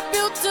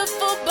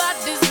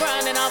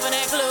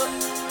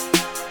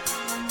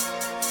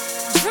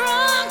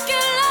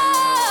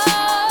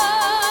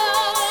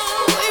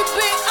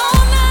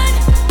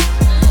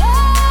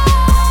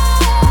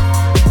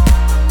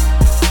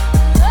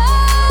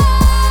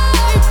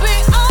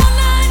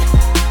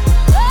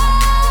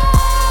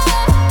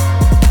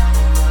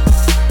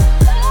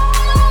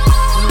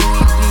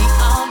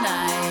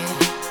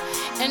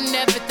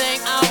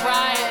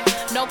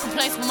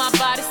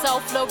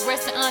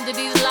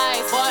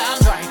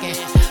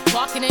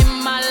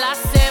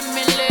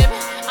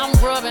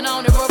rubbing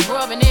on the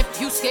rubbing. If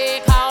you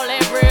scared, call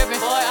that ribbon.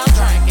 Boy, I'm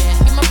drinking.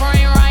 Get my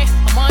brain right.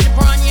 I'm on the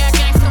brun, yeah,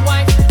 gangsta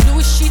wife.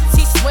 Louis sheets,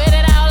 he sweat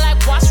it out like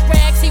wash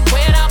rags. He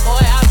wet out, boy,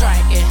 I'm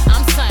drinking.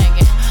 I'm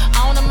singing.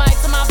 On the mic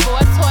to my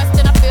voice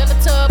twisted. I fill the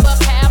tub up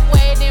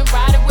halfway, then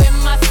ride it with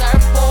my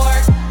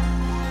surfboard.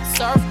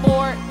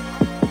 Surfboard.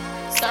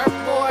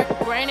 Surfboard.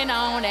 Graining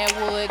on that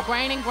wood.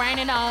 Graining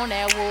on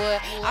that wood.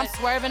 I'm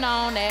swerving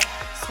on that.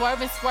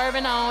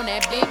 Swerving on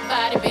that big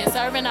body, been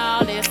serving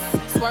all this,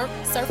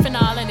 surfing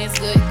all and it's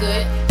good.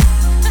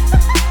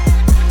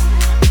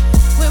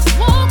 We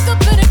woke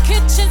up in the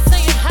kitchen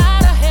saying, how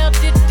the hell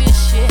did this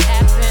shit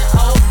happen?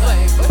 Oh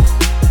baby,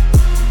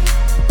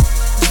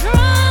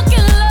 drunk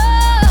in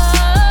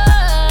love,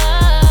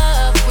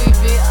 we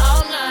be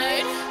all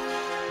night.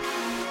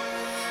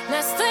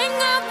 Last thing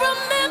I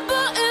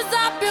remember is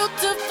our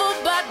beautiful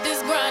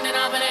bodies grinding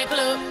off in that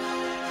club.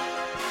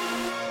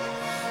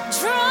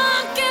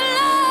 Drunk in love.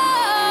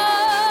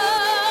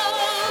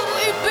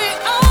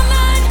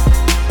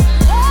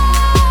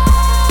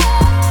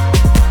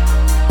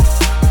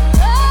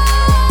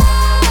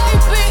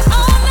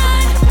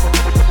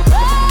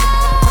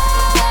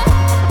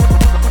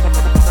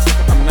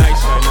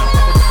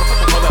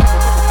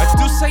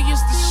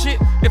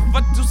 If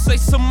I do say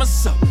so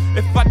myself,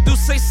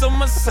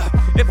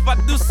 if I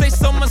do say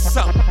so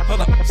myself.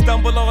 Hold up,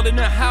 stumble all in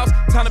the house,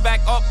 time to back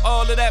up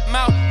all of that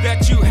mouth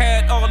that you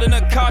had all in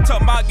the car.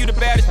 Talking about you the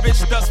baddest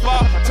bitch thus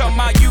far. Talking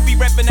about you be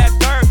reppin' that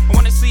third. I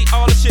wanna see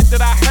all the shit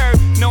that I heard.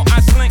 No,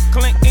 I slink,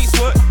 Clint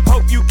Eastwood.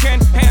 Hope you can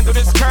handle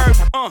this curve.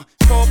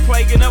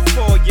 Foreplay in a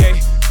foyer.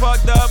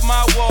 Fucked up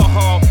my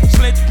Warhol.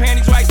 Slint your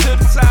panties right to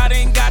the side.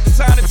 Ain't got the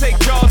time to take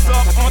jaws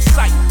off on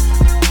sight.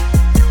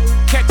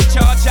 Catch a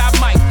charge, I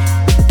might.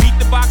 Beat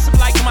the box up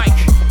like Mike.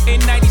 In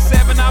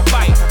 97, I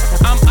bite.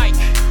 I'm Ike.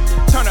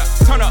 Turn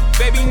up,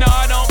 baby, no,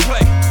 I don't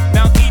play.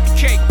 Now eat the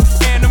cake,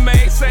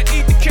 anime. Said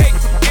eat the cake,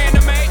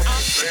 anime.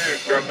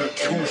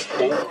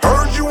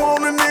 Heard you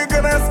on a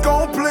nigga that's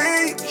gon'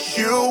 please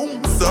you.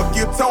 Suck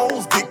your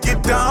toes, dick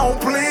it down,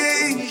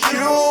 please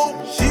you.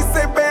 She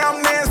say, babe,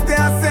 I'm nasty,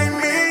 I say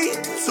me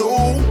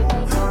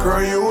too.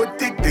 Girl, you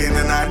addicted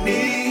and I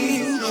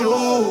need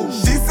you.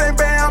 She say,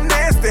 babe, I'm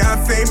nasty,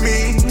 I say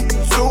me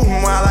too.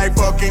 I like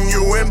fucking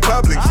you in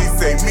public, she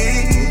say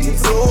me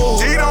too.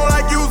 She don't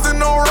like using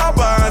no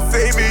rubber, I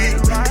say me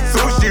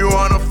too. She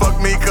wanna fuck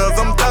me cause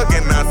I'm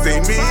thuggin', I say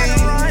me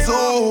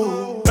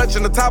too.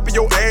 Touching the top of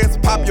your ass,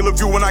 popular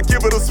view when I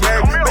give it a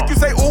smack. Make you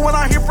say ooh when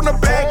I hear from the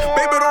back.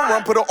 Baby, don't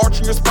run, put an arch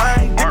in your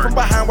spine. Get from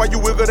behind while you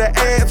wiggle that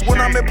ass. When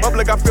I'm in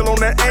public, I feel on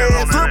that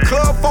ass. Strip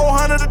club,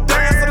 400 a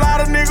dance. A lot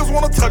of niggas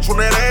wanna touch on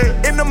that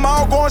ass. In the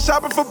mall, going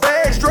shopping for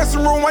bags.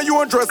 Dressing room while you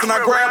undressing, I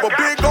grab a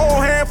big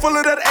old handful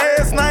of that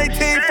ass.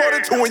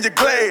 1942 in your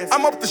glass.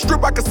 I'm up the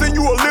strip, I can send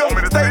you a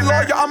lip. Stay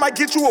loyal, I might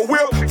get you a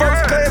whip.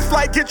 First class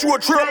flight, get you a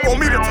trip. Want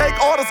me to take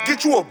orders,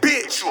 get you a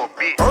bitch.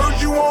 Heard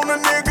you on a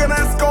nigga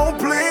that's gon'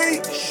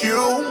 please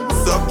you.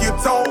 Suck your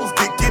toes,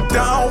 dick it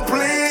down,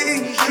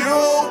 please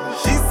you.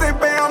 She say,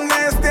 babe, I'm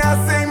nasty, I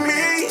say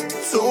me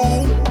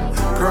too.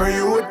 Girl,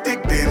 you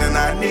addicted and I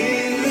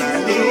need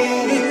you.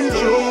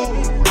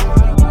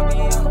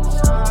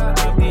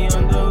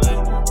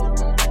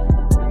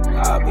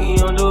 I'll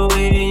be on the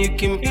way, then you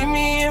can meet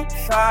me in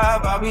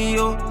 5. I'll be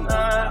on 9,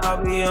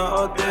 I'll be on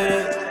all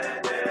day.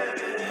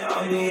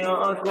 I'll be on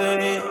all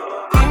day.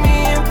 Meet me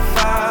in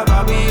 5,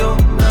 I'll be on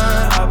 9,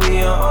 I'll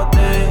be on all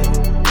day.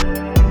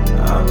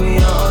 I'll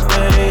be all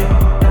day,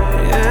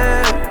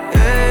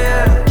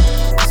 yeah.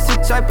 It's the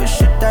type of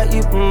shit that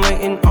you've been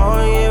waiting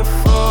all year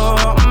for.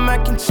 I'm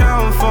making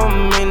time for a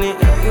minute,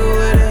 if you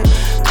with it.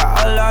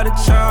 Got a lot of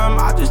time,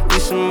 I just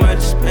need somewhere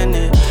to spend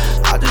it.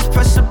 I just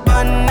press a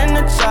button and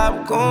the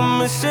top go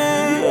missing.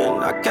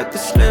 I kept the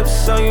slip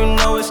so you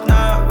know it's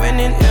not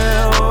winning,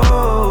 yeah.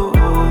 Oh,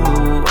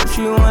 what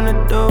you wanna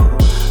do?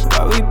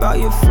 Worry about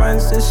your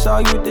friends, they saw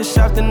you this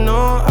afternoon.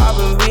 I've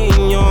been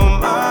reading your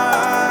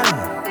mind.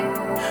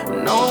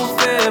 No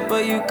fear,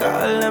 but you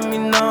gotta let me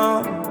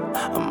know.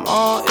 I'm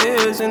all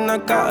ears and I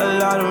got a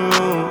lot of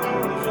room.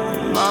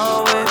 I'm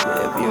my way,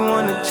 if you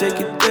wanna take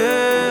it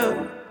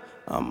there,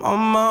 I'm on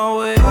my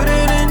way. Put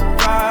it in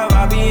 5,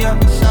 I'll be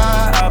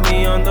outside, I'll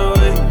be on the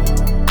way.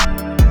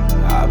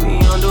 I'll be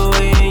on the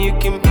way and you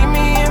can meet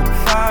me in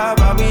 5.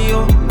 I'll be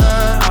on 9,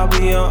 I'll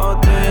be on all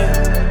day.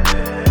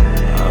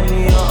 I'll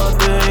be on all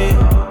day.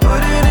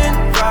 Put it in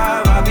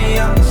 5, I'll be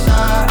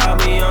outside, I'll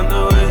be on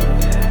the way.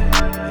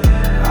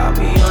 I'll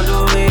be on the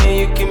way and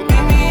you can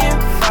meet me in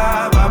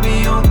 5. I'll be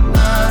on 9,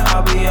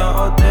 I'll be on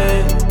all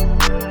day.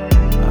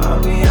 I'll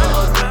be on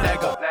all day.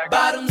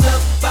 Bottoms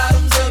up,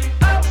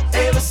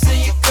 ever see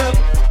you cup?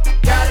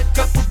 Got a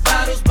couple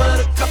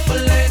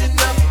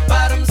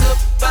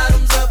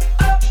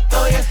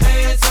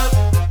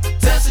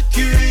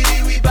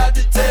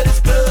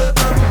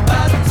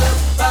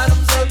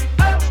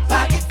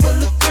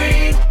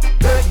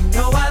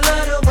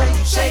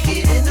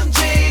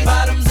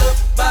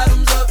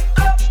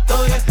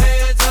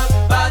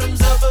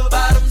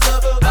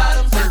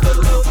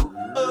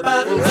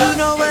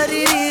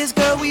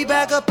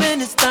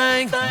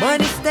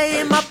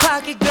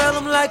pocket, girl,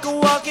 I'm like a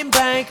walking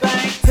bank.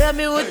 Tell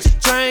me what you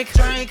drink,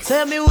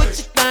 tell me what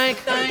you think.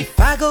 If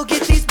I go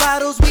get these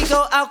bottles, we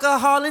go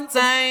alcohol and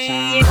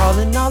tank.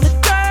 Calling all the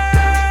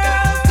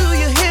girls, do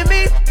you hear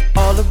me?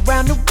 All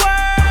around the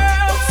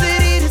world,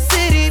 city to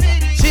city.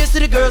 Cheers to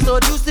the girls, or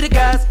juice to the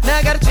guys. Now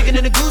I got a chicken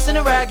and a goose and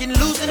a rag, getting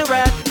loose in the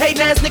ride. Hey,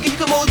 ass nigga, you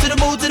can move to the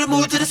move to the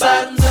move to the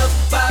side.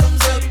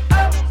 Bottoms up,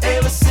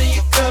 ever see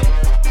you cup?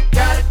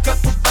 Got a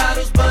couple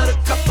bottles, but a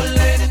couple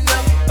ain't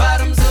enough.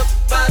 Bottoms up,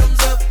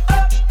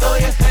 throw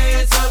your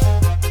hands up.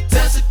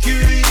 Tell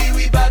security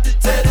we bout to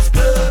tear this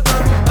club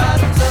up.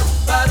 Bottoms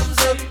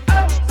up,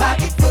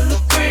 pocket full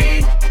of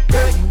green.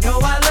 Girl, you know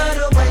I love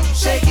the way you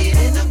shake it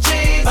in them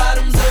jeans.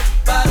 Bottoms up,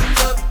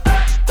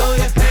 throw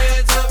your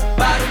hands up.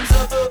 Bottoms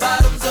up,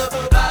 bottoms up.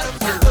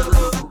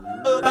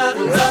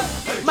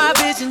 My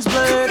vision's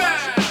blurred,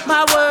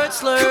 my words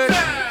slurred.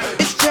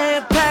 It's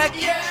jam-packed,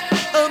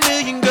 a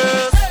million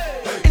girls,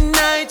 and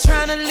I ain't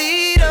tryna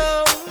lead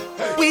them.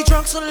 We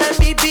drunk, so let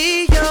me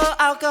be your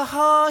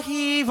alcohol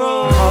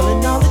hero.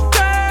 Calling all the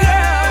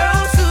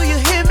girls, do you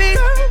hear me?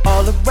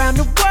 All around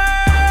the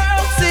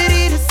world,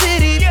 city to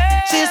city.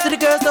 Cheers to the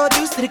girls, no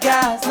juice to the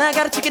guys. Now I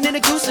got a chicken and a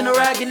goose and a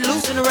rag, getting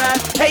loose in the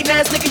ride. Hey,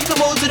 ass nigga, you can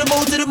move to the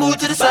move to the move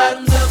to the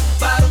side.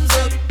 Bottoms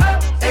up,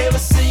 ever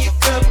see you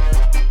cup?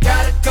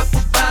 Got a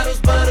couple bottles,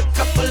 but a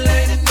couple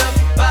ain't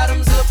enough.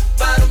 Bottoms up,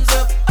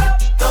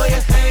 throw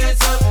your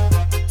hands up.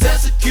 Tell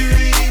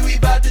security we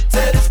bout to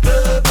tear this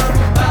club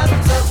up.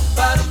 Bottoms up,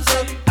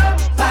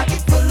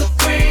 pocket full of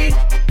green.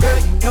 Girl,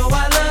 you know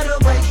I love the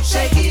way you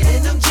shake it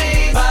in them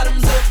jeans.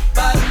 Bottoms up,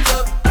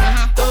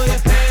 throw your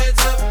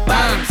hands up.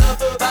 Bottoms up.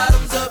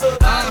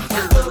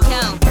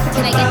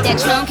 Can I get that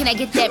Tron? Can I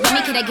get that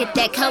Remy? Can I get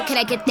that Coke? Can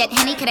I get that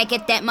Henny? Can I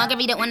get that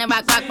margarita? Wanna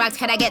rock rocks?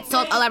 Can I get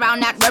salt all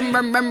around that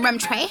rum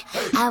tray?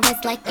 I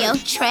was like, yo,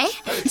 Trey,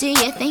 do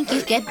you think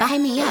you could buy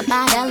me a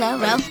bottle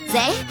of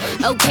rosé?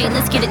 Okay,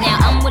 let's get it now.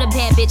 I'm with a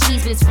bad bitch,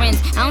 he's with his friends.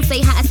 I don't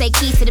say hi, I say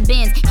keys to the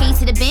Benz. Keys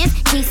to the Benz,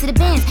 keys to the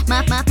Benz.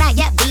 Muff,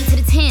 yeah, B to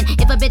the 10.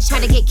 If a bitch try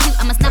to get cute,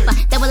 I'm a snuffer.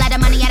 Double out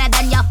of money, out of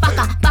done, y'all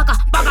fucker.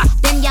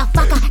 Then y'all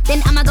fucker.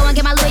 Then I'ma go and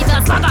get my Louis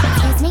Vuitton sucker.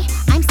 Excuse me,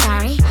 I'm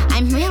sorry,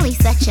 I'm really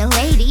such a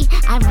lady.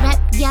 I rep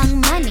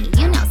Young Money,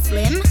 you know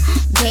Slim,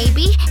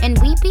 baby. And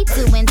we be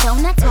doing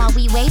donuts while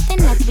we waving,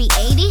 let's be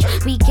 80.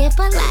 We give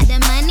a lot of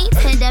money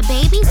to the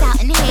babies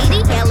out in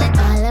Haiti. Yelling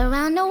all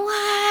around the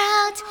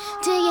world,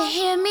 do you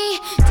hear me?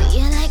 Do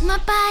you like my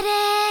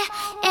body?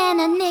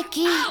 Anna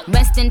Nikki.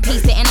 Rest in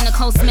peace to Anna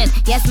Nicole Smith.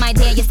 Yes, my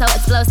dear, you're so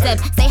explosive.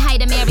 Say hi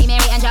to Mary,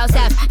 and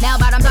Joseph. Now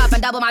bottoms up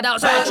and double my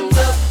dose. Bottoms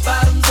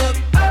up,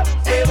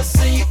 ever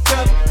see you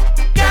cup?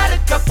 Got a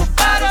couple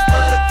bottles,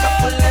 but a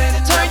couple ain't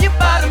enough. Turn your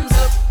bottoms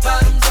up,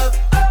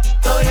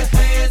 throw your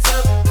hands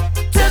up.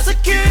 Tell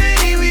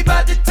security we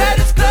bout to tear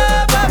this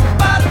club up.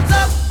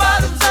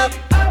 Bottoms up,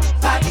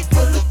 pocket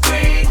full of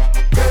green.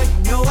 Girl,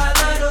 you know I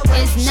love the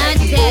way it's not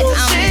that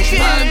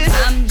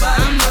I'm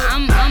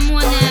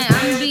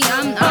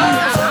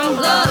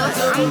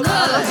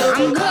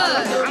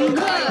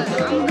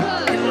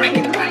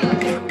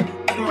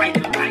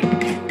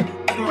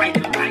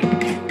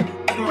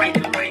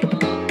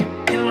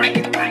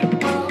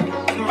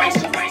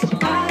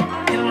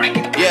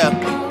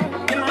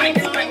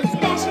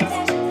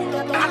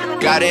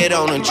Got it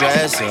on the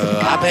dresser,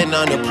 I've been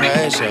under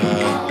pressure.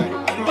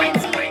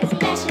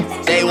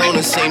 They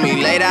wanna see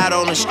me laid out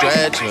on the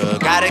stretcher.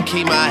 Gotta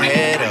keep my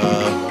head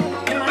up.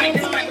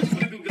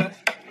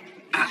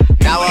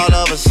 Now all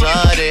of a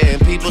sudden,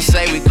 people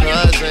say we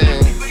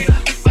cousins.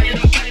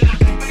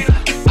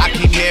 I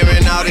keep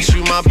hearing all this,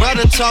 you my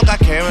brother talk, I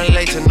can't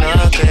relate to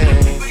nothing.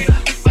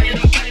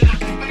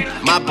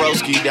 My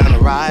broski down the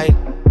right,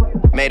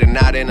 made a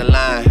knot in the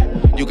line.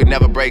 You could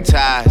never break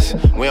ties.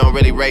 We don't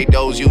really rate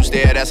those you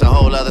there, that's a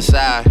whole other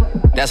side.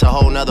 That's a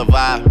whole nother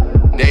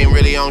vibe. They ain't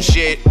really on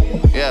shit,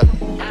 yeah.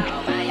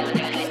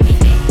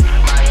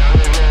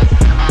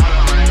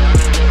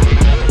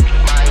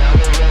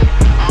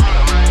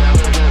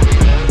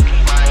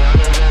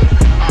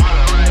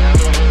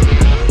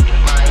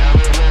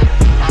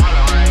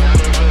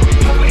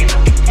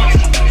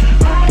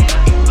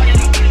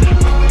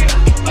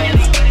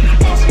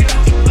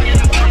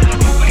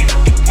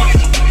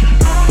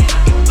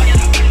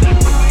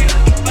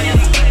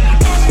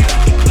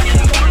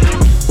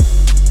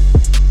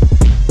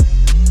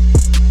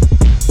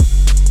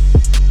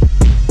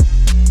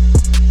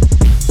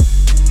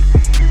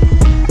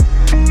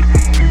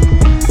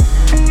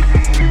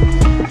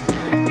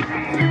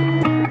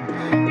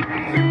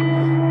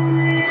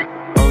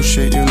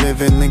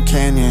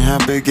 How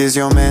big is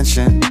your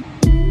mansion?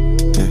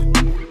 Yeah.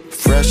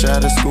 Fresh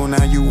out of school,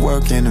 now you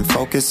working and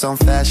focus on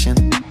fashion.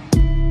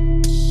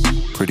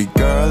 Pretty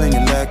girl and you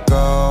let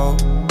go.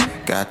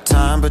 Got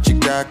time but you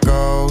got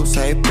goals.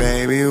 Hey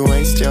baby,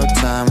 waste your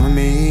time with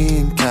me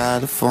in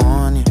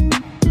California.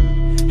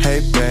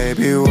 Hey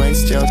baby,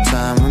 waste your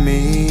time with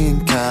me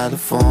in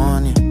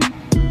California.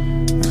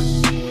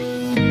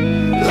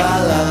 La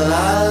la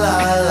la la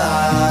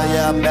la,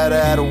 yeah I met her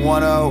at a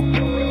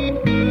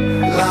 1-0.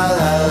 La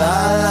la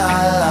la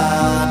la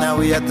la, now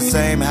we at at the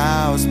same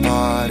house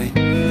party.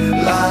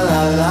 La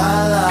la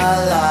la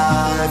la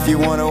la. If you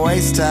wanna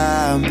waste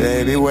time,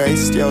 baby,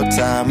 waste your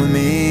time with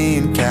me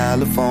in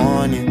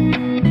California.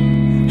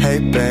 Hey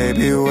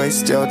baby,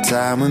 waste your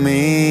time with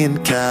me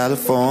in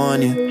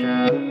California.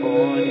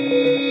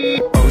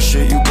 Oh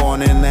shit, you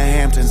born in the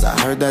Hamptons, I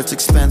heard that's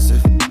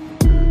expensive.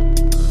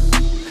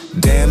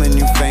 Damn, and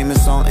you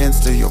famous on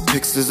Insta, your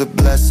pics is a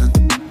blessing.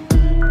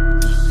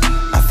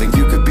 I think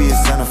you could be a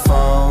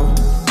centerfold,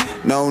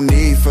 no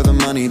need for the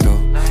money though.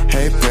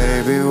 Hey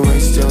baby,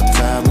 waste your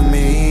time with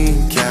me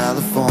in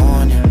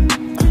California.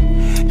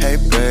 Hey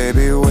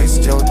baby,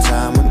 waste your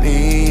time with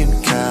me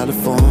in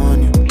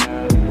California.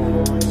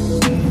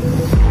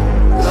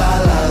 La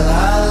la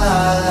la la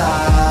la.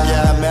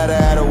 Yeah, I met her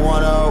at a 1-0.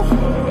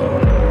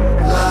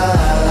 La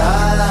la la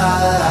la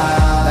la.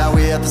 Now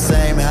we at the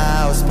same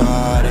house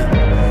party.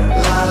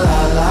 La la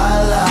la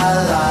la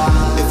la.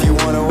 If you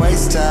wanna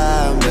waste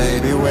time,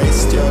 baby,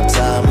 waste your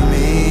time with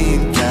me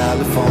in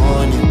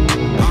California.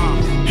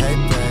 Hey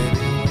baby.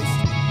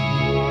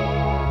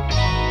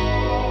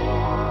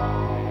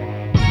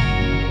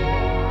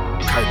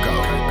 Kirko.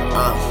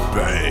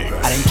 Bang.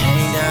 I done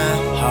came down,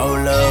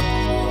 hold up.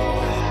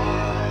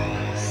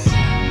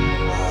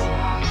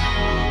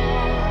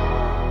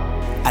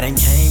 I done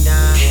came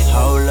down,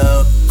 hold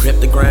up, grip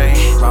the grain,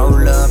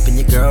 roll up, and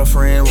your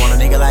girlfriend want a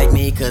nigga like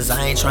me, cause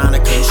I ain't tryna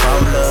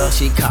control her.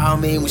 She call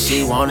me when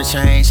she wanna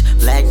change,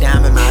 black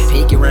diamond, my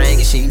pinky ring,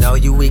 and she know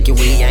you weak and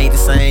we ain't the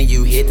same.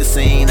 You hit the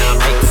scene, I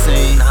make the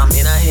scene, I'm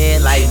in her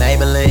head like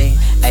Maybelline,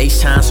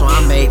 H-time so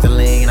I make the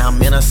lean, I'm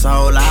in her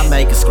soul, I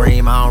make her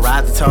scream, I don't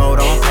ride the toll,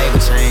 don't pay the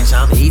change,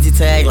 I'm easy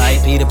tag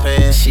like Peter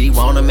Pan, she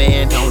want a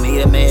man, don't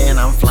need a man,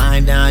 I'm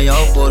flying down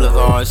your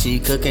boulevard, she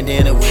cooking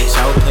dinner with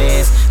your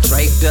pants,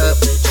 draped up,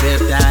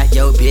 tripped out,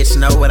 yo bitch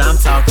know what I'm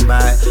talking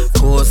about.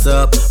 Pulls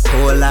up,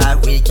 pull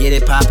out, we get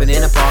it poppin'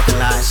 in the parking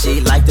lot.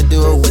 She like to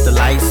do it with the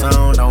lights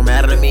on, don't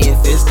matter to me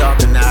if it's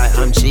dark or not.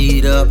 I'm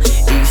G'd up,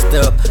 eased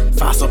up,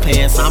 fossil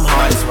pants, I'm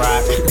hard as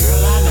rock.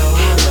 Girl, I know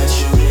how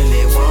much you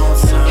really want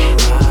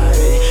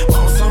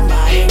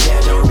somebody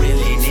that don't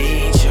really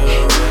need you.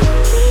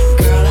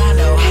 Girl, I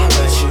know how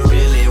much you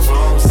really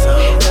want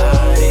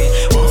somebody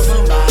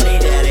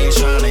that ain't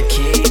tryna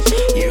keep.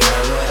 You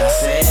heard what I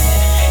said?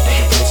 They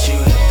can put you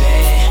in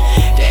bed.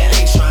 That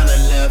ain't tryna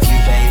love you,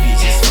 baby,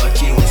 just fuck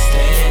you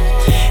instead.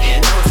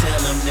 And don't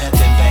tell them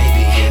nothing,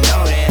 baby. You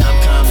know that I'm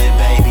coming,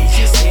 baby.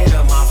 Just hit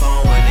up my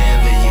phone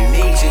whenever you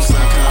need you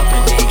some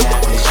company.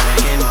 Got this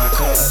drink in my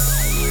cup.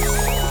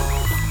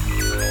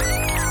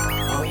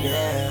 Oh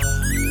yeah.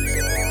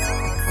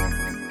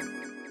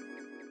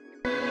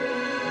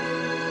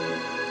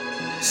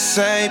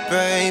 Say,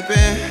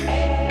 baby,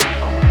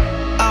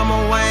 I'ma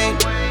wait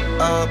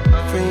up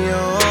for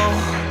you.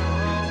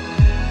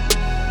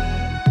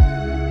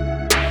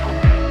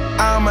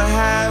 I'ma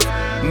have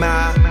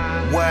my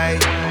way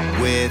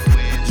with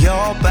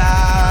your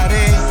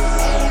body.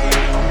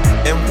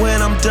 And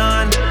when I'm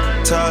done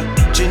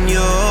touching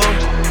you,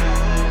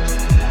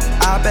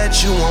 I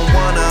bet you won't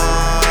wanna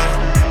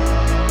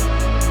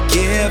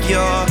give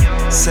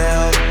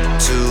yourself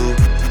to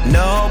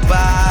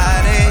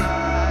nobody.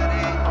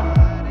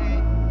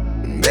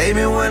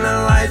 Baby, when the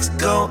lights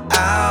go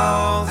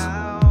out,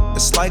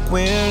 it's like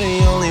we're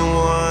the only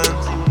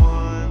ones.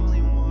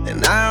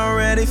 And I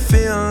already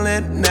feel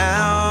it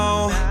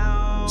now.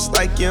 It's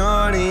like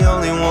you're the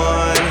only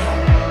one.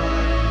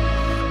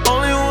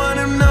 Only one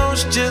who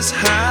knows just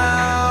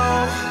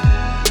how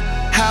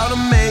to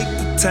make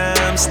the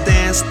time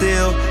stand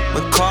still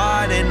when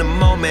caught in the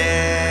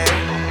moment.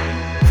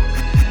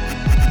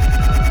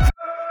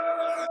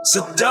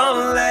 So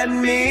don't let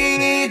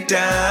me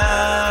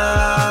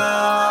down.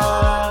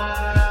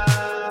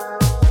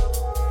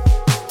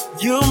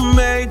 You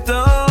made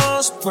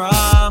those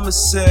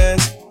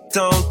promises,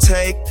 don't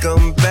take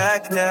them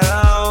back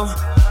now.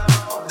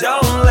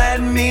 Don't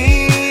let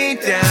me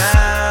down.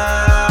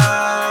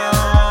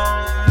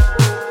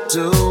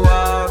 Do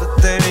all the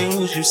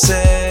things you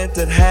said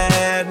that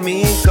had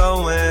me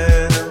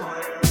going.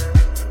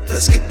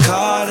 Let's get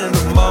caught in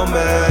the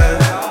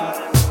moment.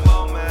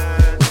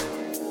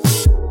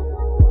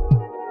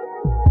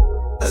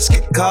 Let's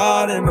get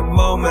caught in the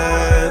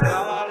moment.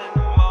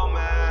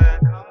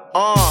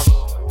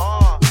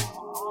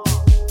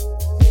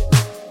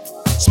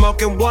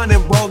 Smoking one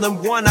and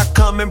rolling one, I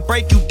come and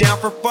break you down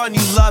for fun.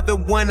 You love it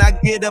when I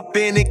get up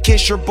in it,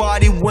 kiss your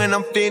body when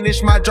I'm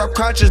finished. My drop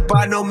crunch is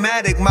by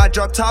Nomadic, my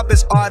drop top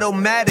is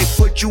automatic.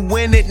 Put you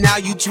in it, now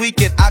you tweak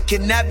it. I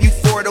can nab you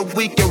for the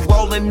weekend,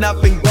 rolling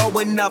up and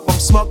going up. I'm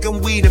smoking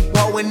weed and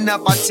blowing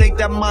up. I take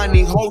that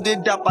money, hold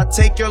it up. I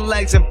take your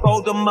legs and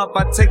fold them up.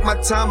 I take my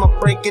time, I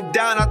break it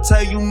down. I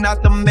tell you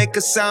not to make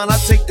a sound. I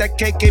take that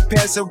KK,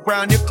 pass it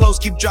around. Your clothes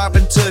keep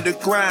dropping to the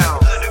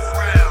ground.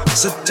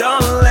 So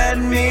don't let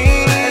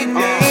me down.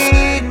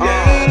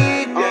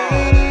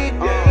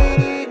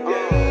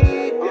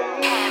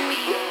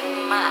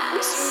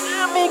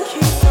 Let me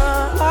keep my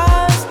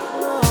eyes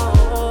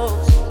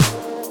closed,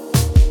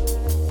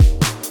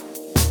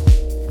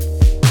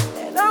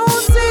 and I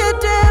won't see a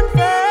damn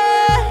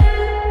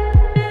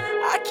thing.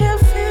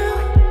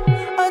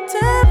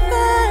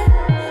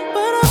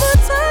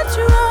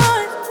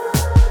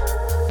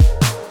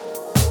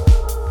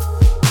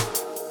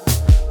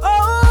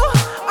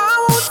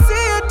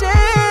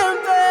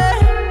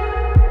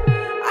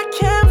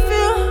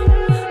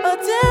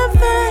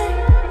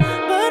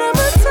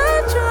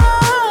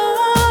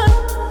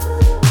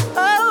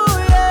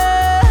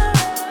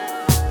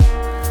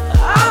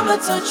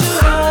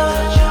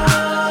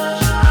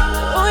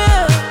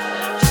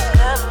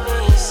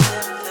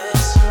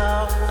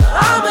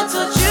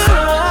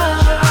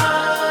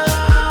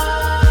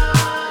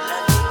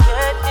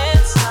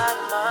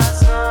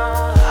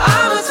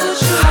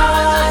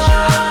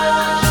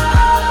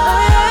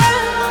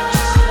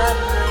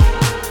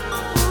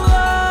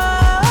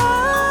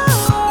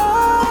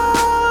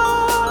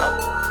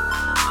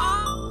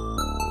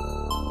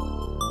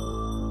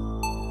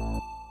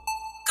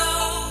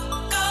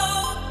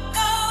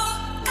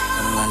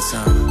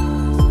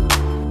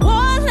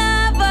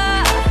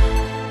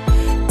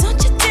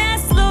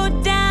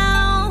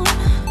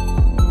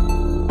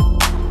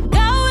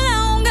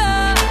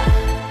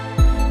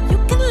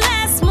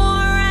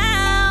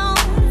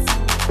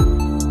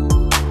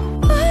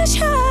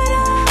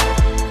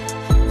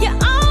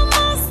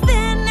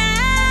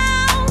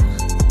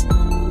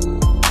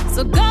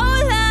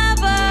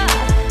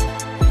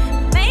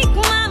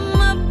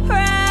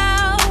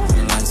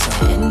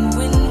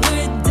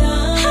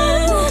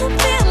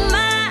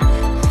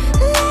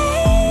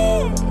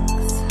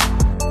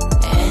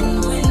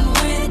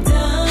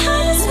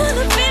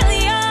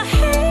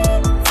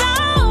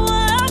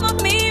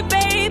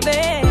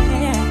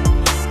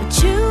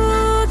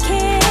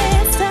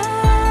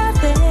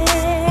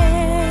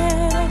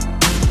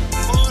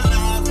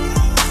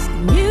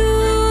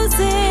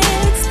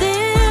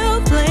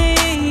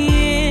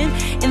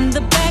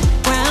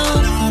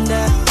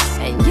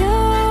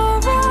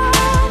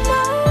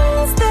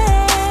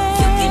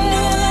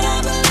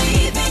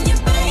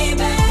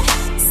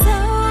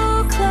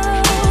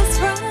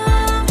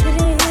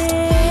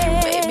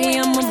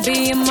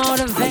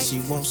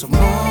 said she wants some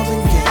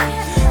Marvin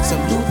Gaye,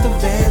 some Luther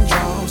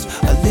Vandross,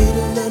 a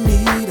little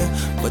Anita,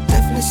 but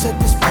definitely set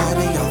this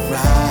party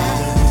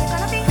alright.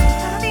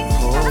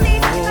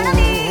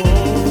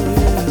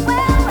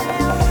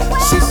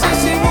 She said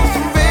she wants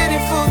some ready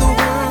for the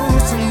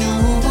world, some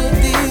new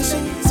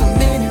edition, some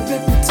mini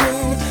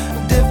repertoire.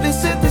 Definitely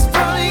set this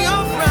party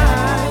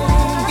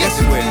alright. Yes,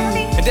 it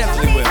will. It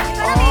definitely will.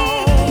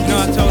 You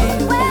know,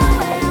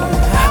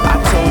 I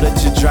told her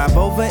to drop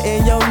over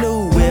in your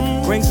new whip.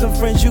 Bring some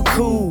friends you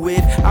cool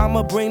with.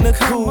 I'ma bring the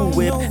cool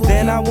whip.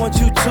 Then I want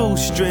you to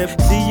strip.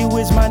 See you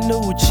is my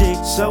new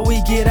chick, so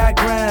we get our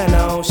grind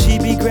on. She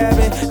be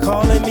grabbing,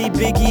 calling me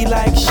Biggie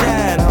like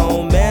Shine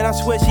Home. Man, I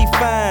swear she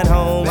fine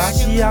home. Why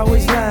she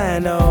always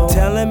lying on?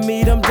 Telling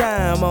me them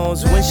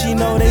diamonds when she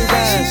know they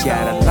rhyme. She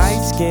got a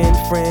light-skinned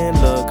friend,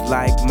 look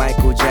like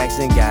Michael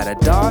Jackson. Got a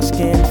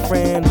dark-skinned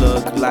friend,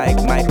 look like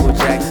Michael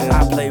Jackson.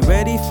 I play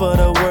ready for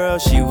the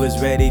world, she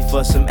was ready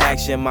for some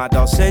action. My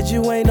dog said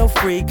you ain't no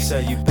freak, so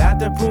you bout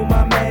to prove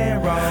my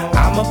man wrong.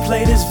 I'ma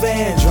play this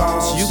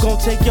Vandross, you gon'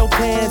 take your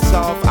pants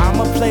off.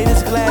 I'ma play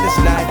this Gladys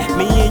night,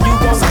 me and you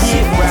gon'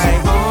 get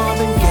right.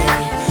 Marvin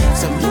Gaye,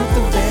 some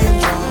Luther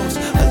Vandross,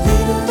 a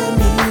little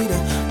Anita,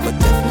 but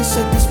definitely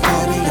set this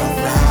party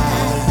alright.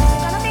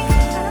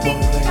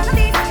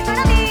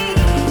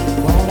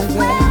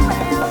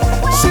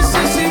 She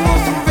said she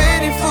wants some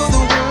ready for the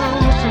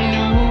world, some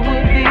new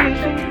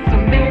edition,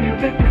 some many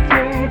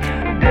repertoire.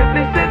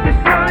 Definitely set this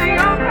party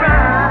alright.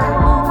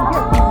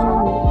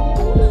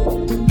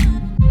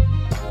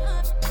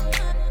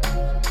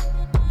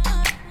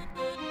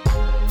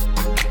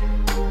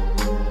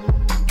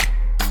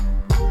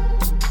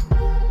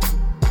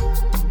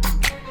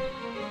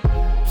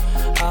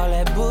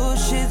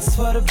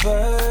 For the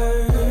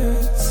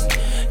birds,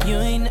 you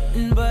ain't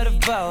nothing but a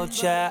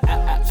vulture.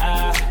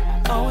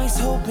 Always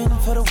hoping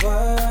for the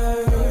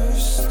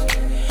worst,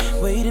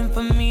 waiting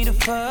for me to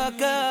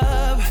fuck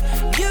up.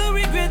 You'll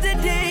regret the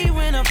day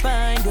when I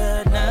find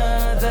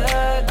another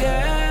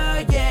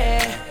girl,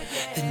 yeah.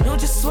 They know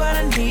just what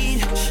I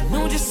need, she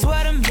know just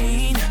what I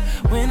mean.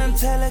 When I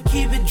tell her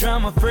keep it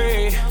drama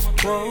free,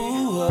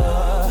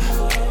 whoa.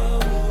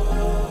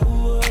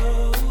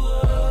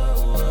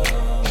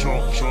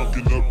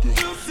 Chunking up the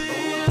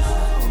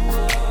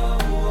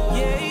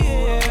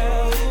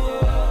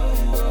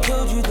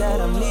that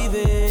I'm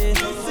leaving.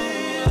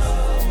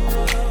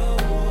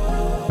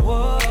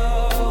 Whoa.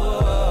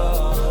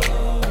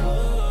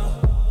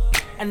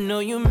 I know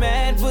you're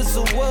mad, but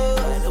so what?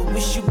 I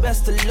wish you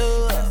best of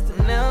luck.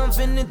 Now I'm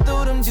finna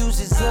throw them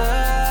deuces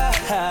up.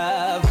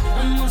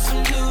 I'm on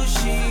some new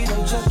shit,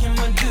 I'm chucking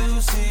my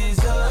deuces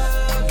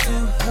up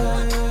to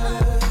her.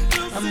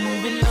 I'm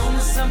moving on to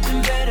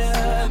something better,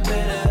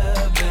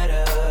 better,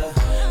 better.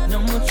 No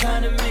more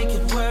trying to make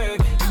it work.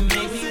 You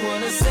make me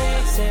wanna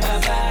say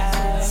bye-bye.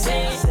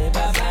 Say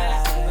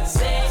bye-bye,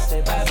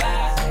 say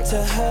bye-bye to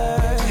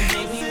her. You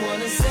make me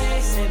wanna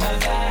say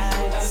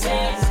bye-bye,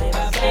 say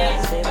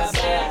bye-bye, say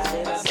bye-bye.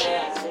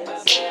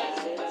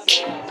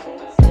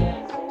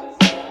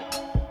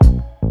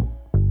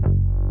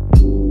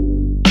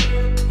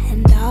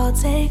 And I'll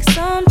take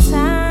some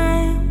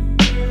time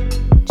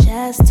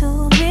just to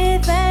be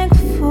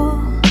thankful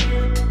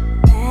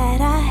that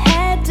I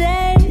had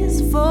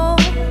days full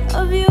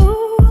of you.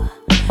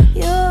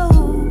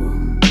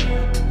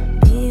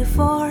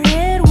 Before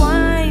it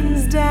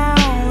winds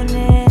down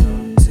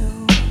into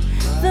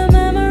the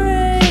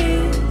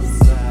memories,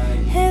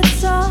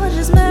 it's all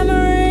just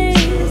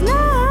memories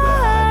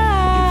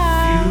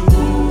now.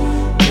 You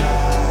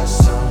got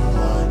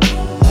someone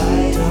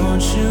like,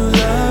 don't you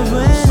love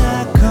when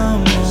I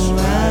come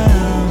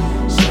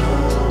around?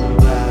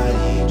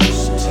 Somebody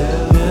just to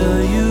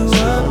fill you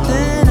up,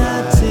 then I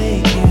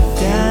take you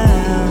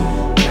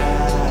down.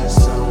 Got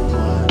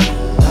someone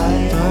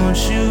like, don't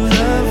you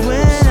love when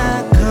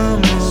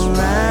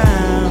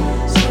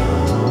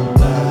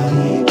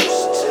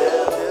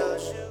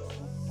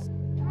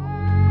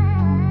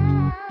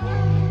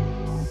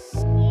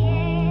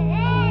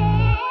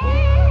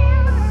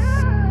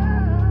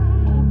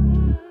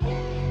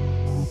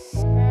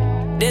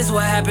This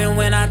what happen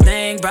when I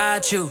think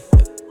about you.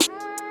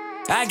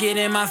 I get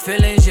in my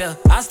feelings, yeah.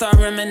 I start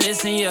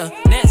reminiscing, yeah.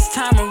 Next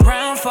time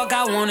around, fuck,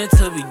 I want it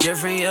to be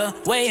different, yeah.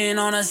 Waiting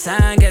on a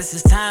sign, guess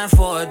it's time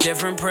for a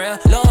different prayer.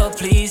 Lord,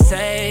 please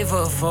save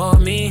her for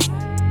me.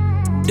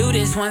 Do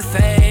this one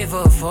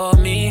favor for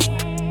me.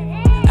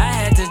 I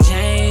had to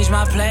change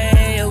my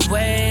player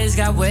ways,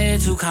 got way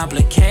too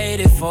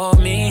complicated for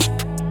me.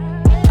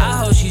 I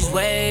hope she's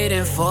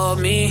waiting for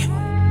me.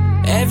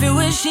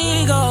 Everywhere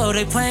she go,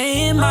 they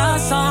playing my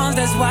songs.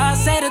 That's why I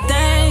say the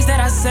things that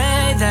I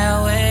say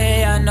that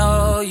way. I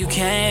know you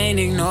can't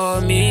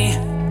ignore me,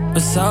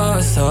 but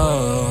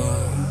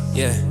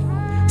yeah.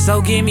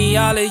 So give me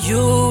all of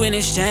you in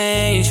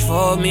exchange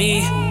for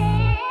me.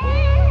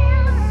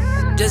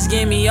 Just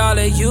give me all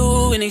of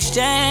you in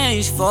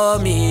exchange for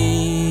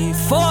me.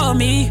 For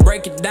me,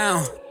 break it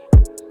down.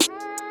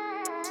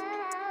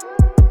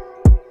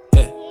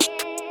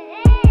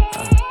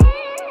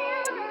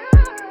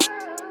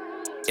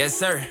 Yes,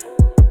 sir.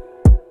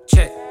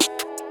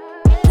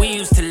 We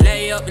used to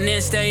lay up and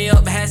then stay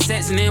up, had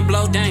sex and then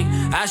blow dank.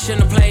 I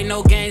shouldn't have played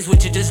no games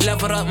with you, just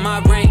leveled up my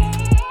brain.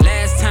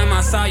 Last time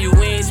I saw you,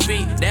 we ain't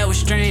speak, that was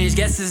strange.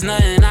 Guess there's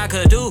nothing I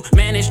could do,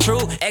 man, it's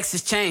true.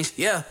 Exes changed,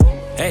 yeah.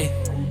 Hey,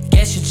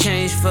 guess you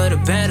changed for the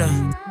better.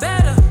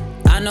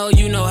 I know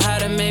you know how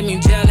to make me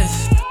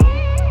jealous.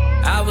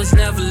 I was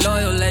never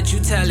loyal, let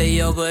you tell it,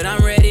 yo. But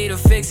I'm ready to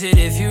fix it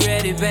if you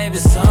ready, baby.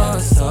 So,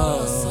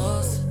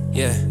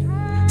 yeah.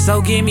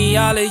 So give me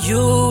all of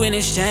you in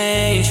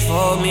exchange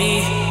for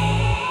me.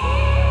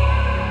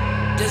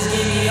 Just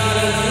give me all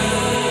of you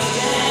in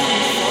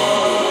exchange for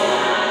me.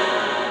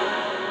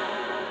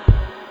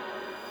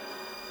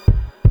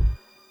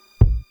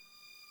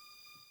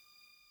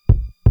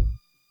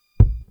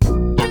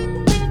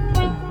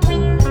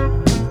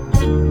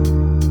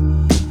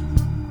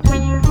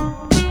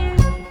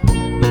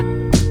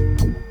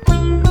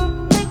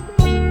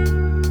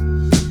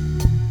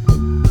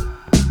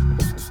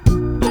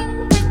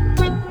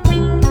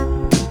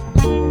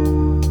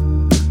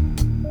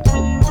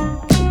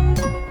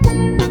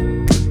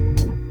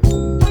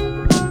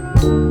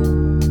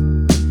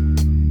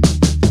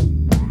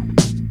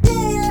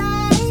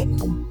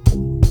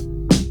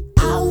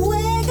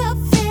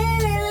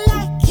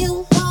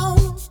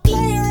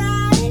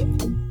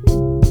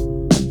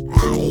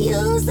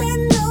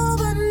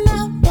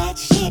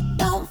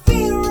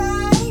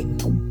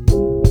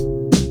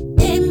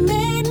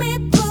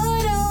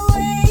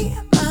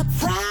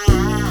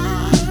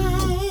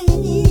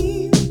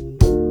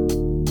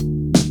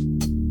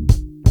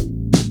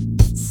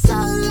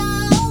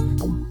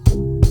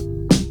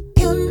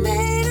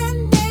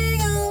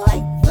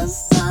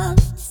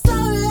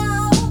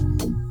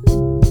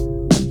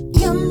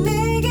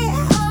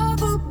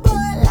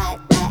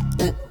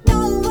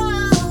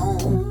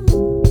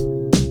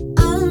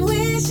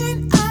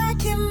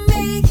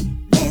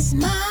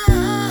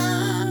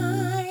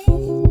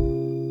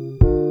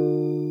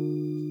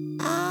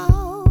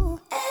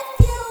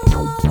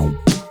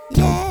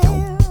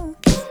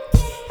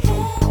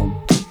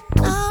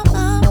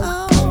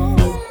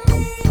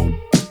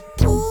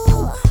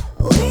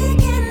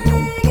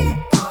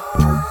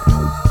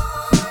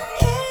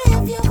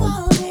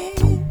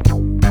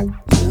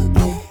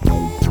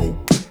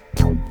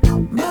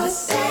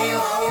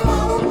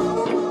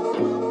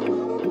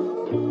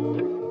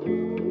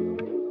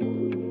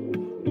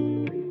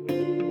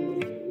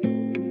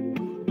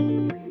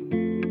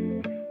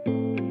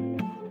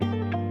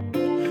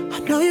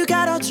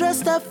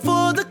 Dressed up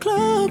for the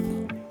club,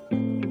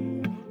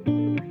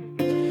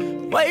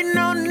 waiting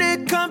on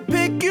Nick come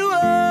pick you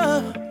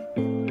up,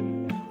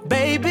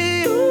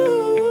 baby.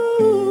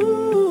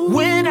 Ooh,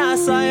 when I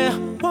saw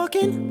you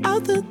walking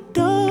out the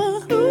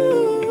door,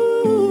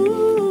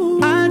 ooh,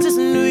 I just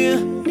knew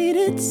you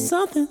needed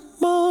something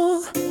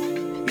more.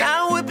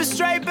 Now whip it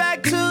straight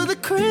back to the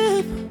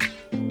crib.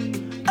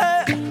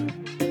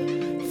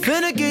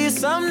 Finna give you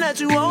something that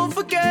you won't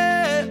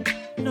forget.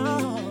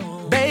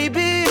 No,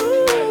 baby.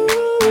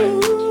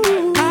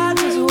 I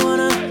just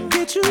wanna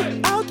get you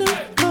out the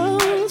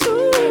clothes.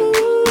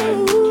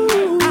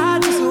 Ooh, I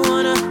just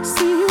wanna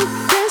see you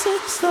dancing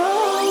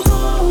slow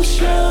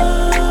motion.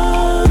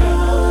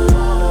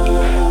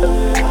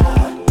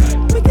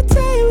 We can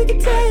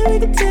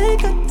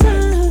take our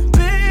time,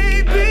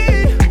 baby,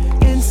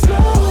 in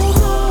slow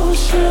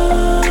motion.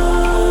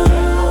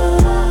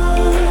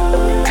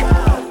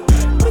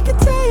 We can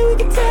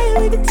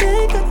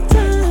take our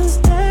time,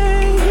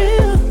 stay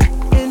here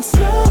in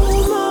slow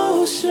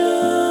motion.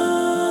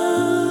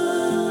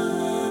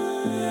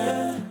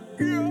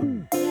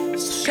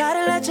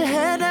 Let your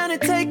head down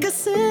and take a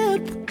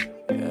sip.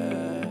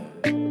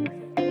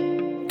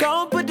 Go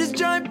and put this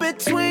joint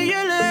between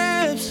your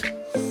lips,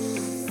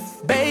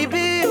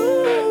 baby.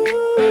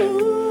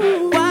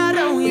 Ooh, why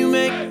don't you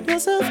make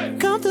yourself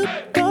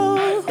comfortable?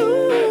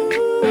 Ooh,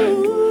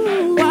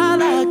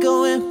 while I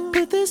go and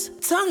put this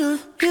tongue on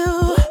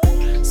you.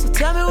 So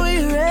tell me when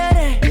you're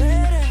ready.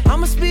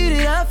 I'ma speed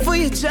it up for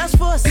you just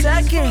for a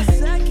second.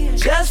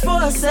 Just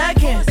for a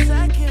second.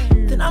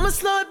 Then I'ma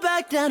slow it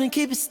back down and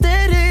keep it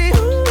steady.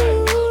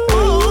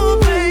 Ooh,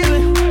 baby,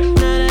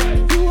 now that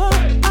you are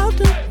out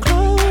the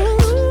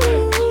clothes,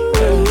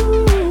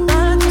 I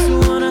just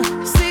wanna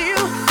see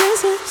you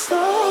dancing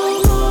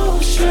slow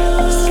motion.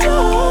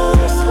 Slow.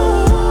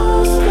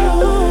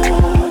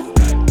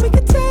 We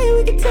can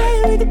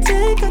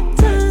take our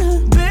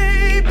time,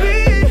 baby,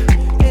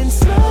 in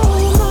slow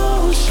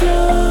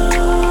motion.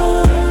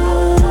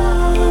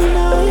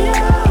 Oh,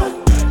 yeah.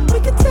 We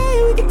can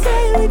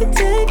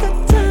take our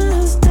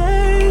time,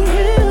 stay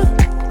here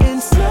in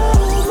slow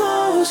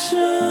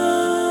motion.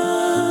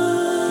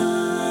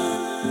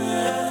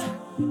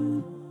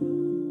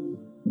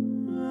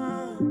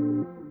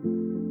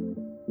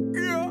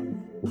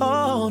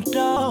 Oh,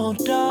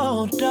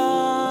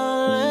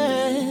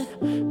 darling,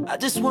 I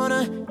just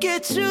wanna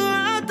get you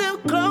out them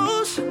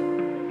clothes. Oh,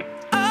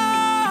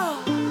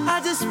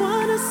 I just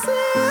wanna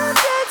see you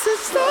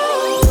dancing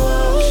slow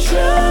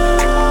motion.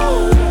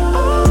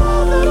 Oh,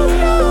 no.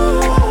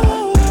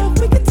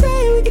 We can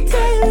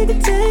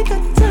take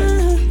our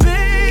time,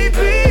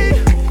 baby.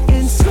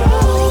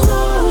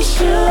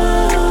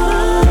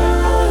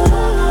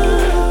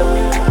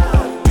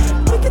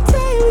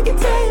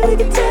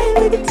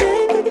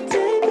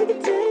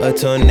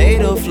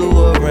 tornado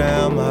flew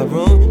around my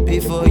room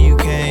before you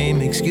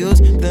came.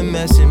 Excuse the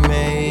mess it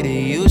made.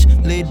 It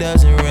usually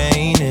doesn't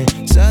rain in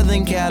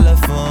Southern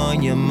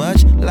California,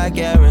 much like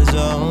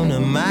Arizona.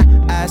 My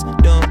eyes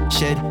don't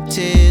shed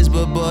tears,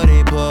 but boy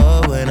they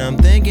pour when I'm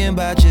thinking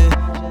about you.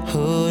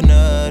 Oh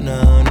no,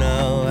 no,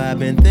 no, I've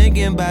been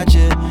thinking about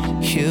you.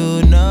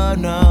 You no,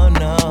 no,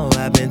 no,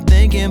 I've been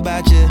thinking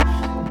about you.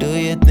 Do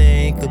you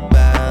think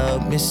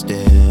about me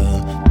still?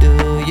 Do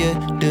you,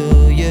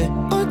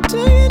 or do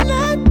you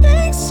not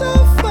think so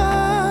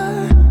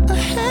far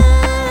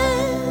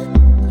ahead?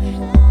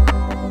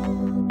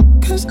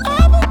 'Cause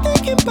I've been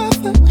thinking about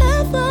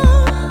forever.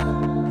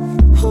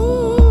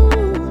 Ooh.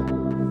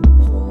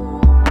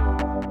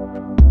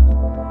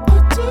 Or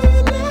do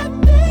you not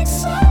think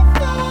so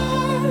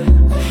far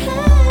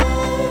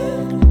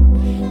ahead?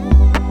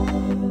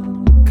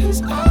 'Cause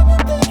I've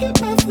been thinking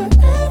about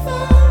forever.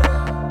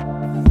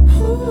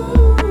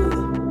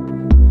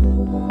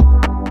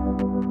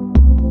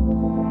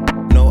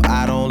 No,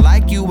 I don't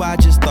like you, I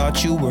just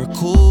thought you were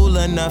cool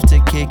enough to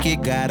kick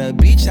it. Got a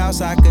beach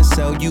house I could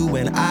sell you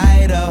in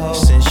Idaho.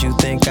 Since you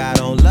think I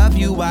don't love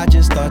you, I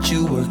just thought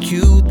you were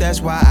cute,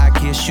 that's why I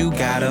kiss you.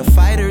 Got a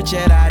fighter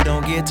jet, I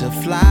don't get to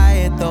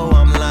fly it, though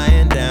I'm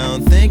lying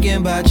down thinking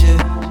about you.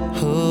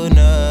 Oh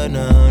no,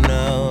 no,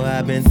 no,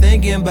 I've been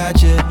thinking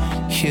about you.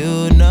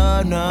 You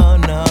no, no,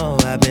 no,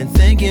 I've been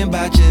thinking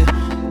about you.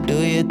 Do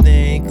you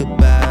think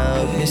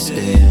about me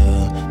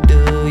still? Do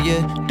you,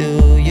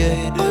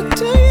 or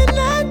do you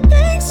not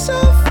think so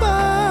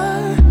far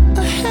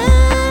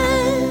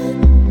ahead?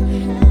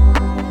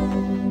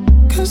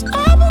 'Cause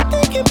I've been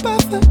thinking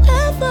about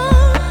forever.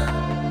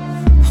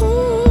 Ooh.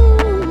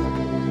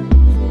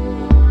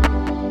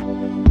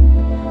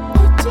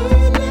 Or do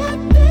you not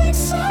think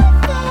so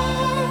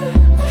far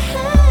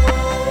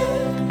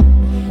ahead?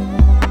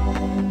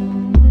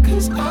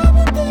 'Cause I've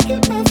been thinking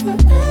about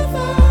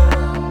forever.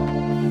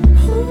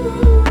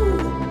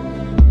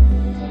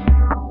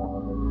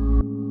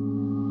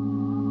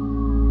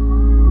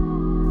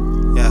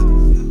 Yeah.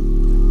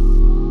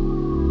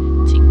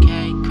 TK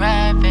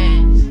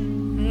Kravitz.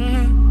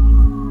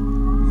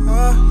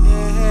 Oh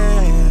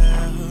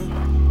yeah.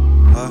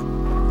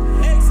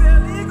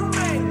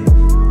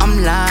 I'm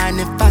lying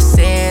if I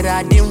said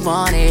I didn't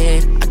want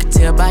it. I could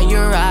tell by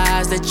your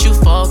eyes that you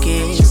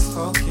focus.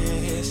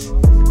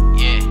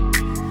 Yeah.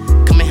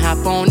 Come and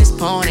hop on this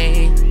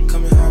pony.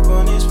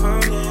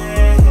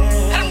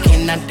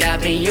 Can I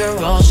dive in your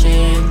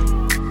ocean?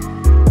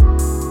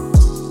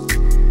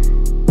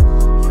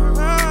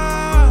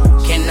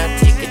 Can I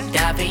take a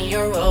dive in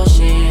your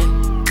ocean?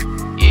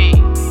 Yeah.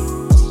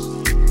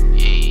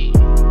 Yeah.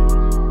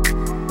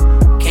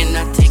 Can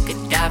I take a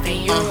dive in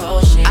your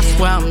ocean? I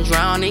swear I'm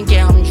drowning,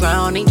 yeah, I'm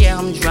drowning, yeah,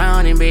 I'm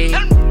drowning, babe.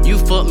 You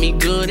fuck me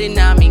good and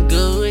I mean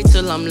good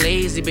till I'm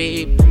lazy,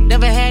 babe.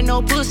 Never had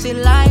no pussy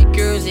like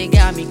yours, it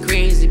got me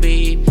crazy,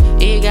 babe.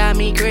 It got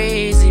me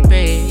crazy,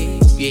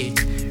 babe. Yeah.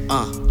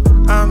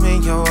 I'm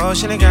in your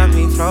ocean, it got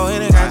me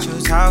floating, it got you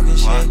talking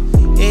shit.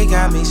 It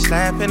got me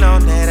slapping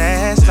on that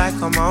ass like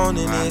I'm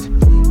owning it.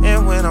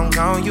 And when I'm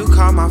gone, you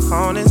call my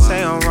phone and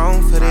say I'm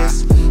wrong for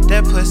this.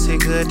 That pussy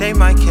good, they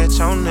might catch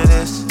on to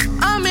this.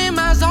 I'm in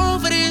my zone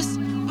for this,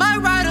 might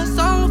write a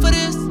song for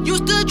this.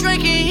 Used to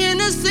drinking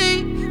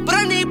Hennessy, but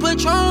I need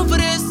Patron for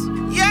this.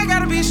 Yeah, I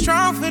gotta be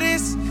strong for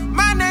this.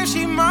 My name,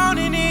 she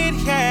moaning it,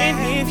 yeah. And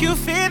if you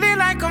feeling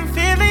like I'm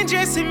feeling,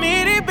 just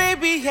admit it,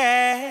 baby,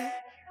 yeah.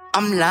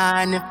 I'm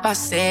lying if I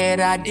said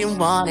I didn't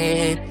want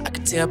it. I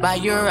could tell by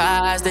your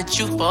eyes that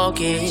you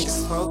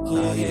focus.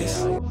 Oh, yeah.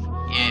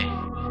 Yeah.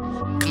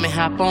 Come and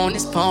hop on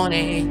this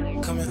pony.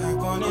 Come and hop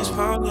on this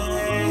pony.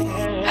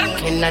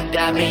 Can I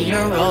dive in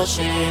your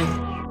ocean?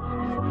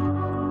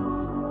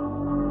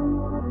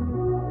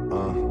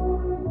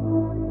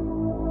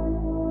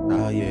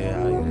 Oh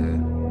yeah, oh yeah.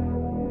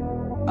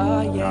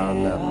 Oh yeah.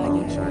 Call up on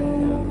the train.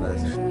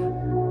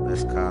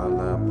 Let's call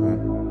up.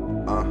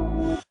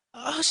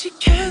 All she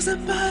cares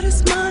about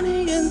is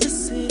money in the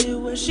city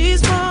where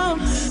she's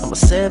from. I'ma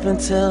sip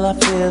until I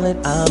feel it,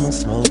 I'ma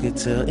smoke it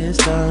till it's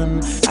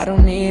done. I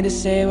don't need to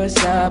say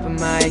what's up, and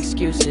my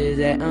excuse is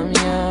that I'm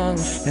young.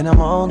 And I'm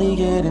only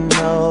getting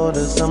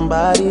older,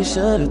 somebody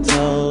should've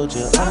told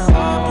you I'm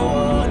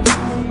on.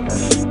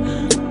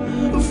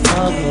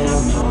 Fuck it,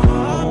 I'm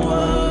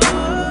on.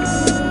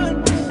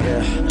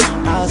 Yeah,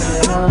 I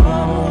said I'm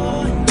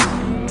on.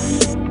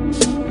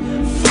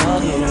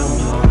 Fuck it,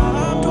 I'm on.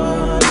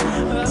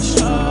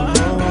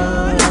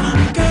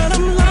 Girl,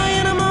 I'm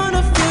lying, I'm on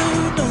a few.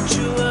 Don't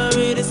you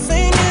worry, this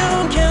ain't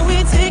new. Can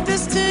we take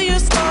this to your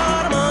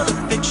spot? I'm on a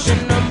fiction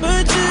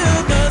number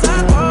 2, 'cause I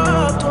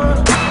walked one.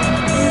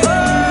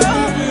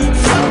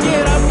 Fuck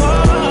it, I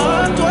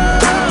walked one.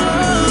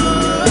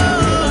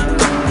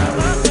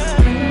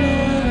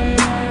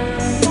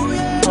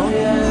 Oh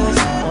yes,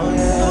 oh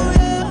yes.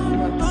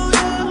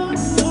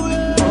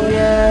 Oh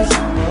yes,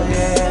 oh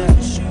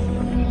yes.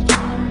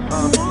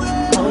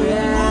 Oh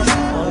yes,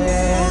 oh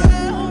yeah.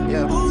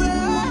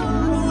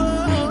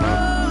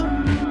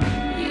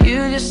 You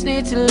just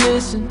need to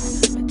listen.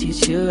 I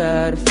teach you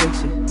how to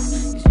fix it.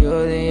 'Cause you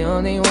you're the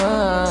only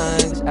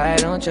one. Cause I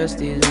don't trust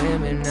these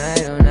women,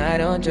 I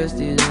don't trust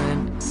these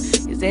women.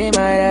 Cause they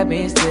might have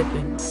me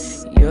slipping.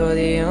 You're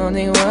the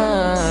only one.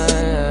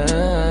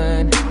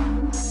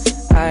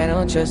 I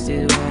don't trust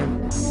these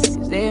women.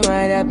 Cause they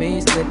might have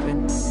me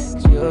slipping.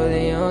 Cause you're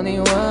the only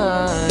one.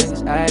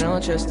 Cause I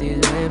don't trust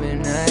these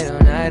women,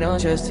 I don't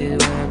trust these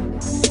women.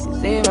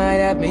 Cause they might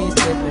have me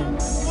slipping.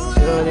 Cause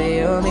you're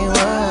the only one.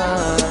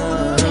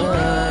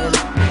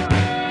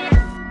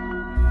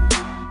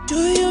 Do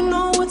you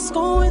know what's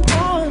going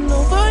on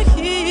over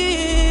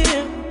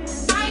here?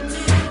 I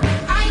do.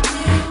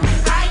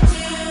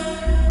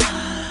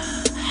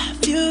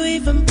 Have you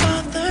even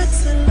bothered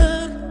to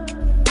look?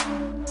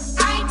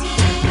 I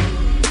did.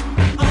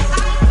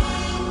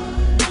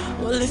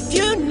 Well, if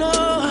you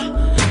know,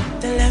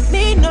 then let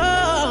me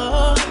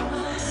know.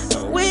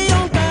 We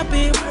don't gotta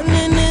be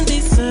running in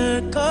these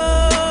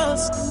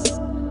circles.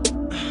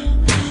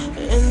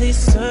 In these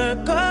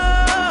circles.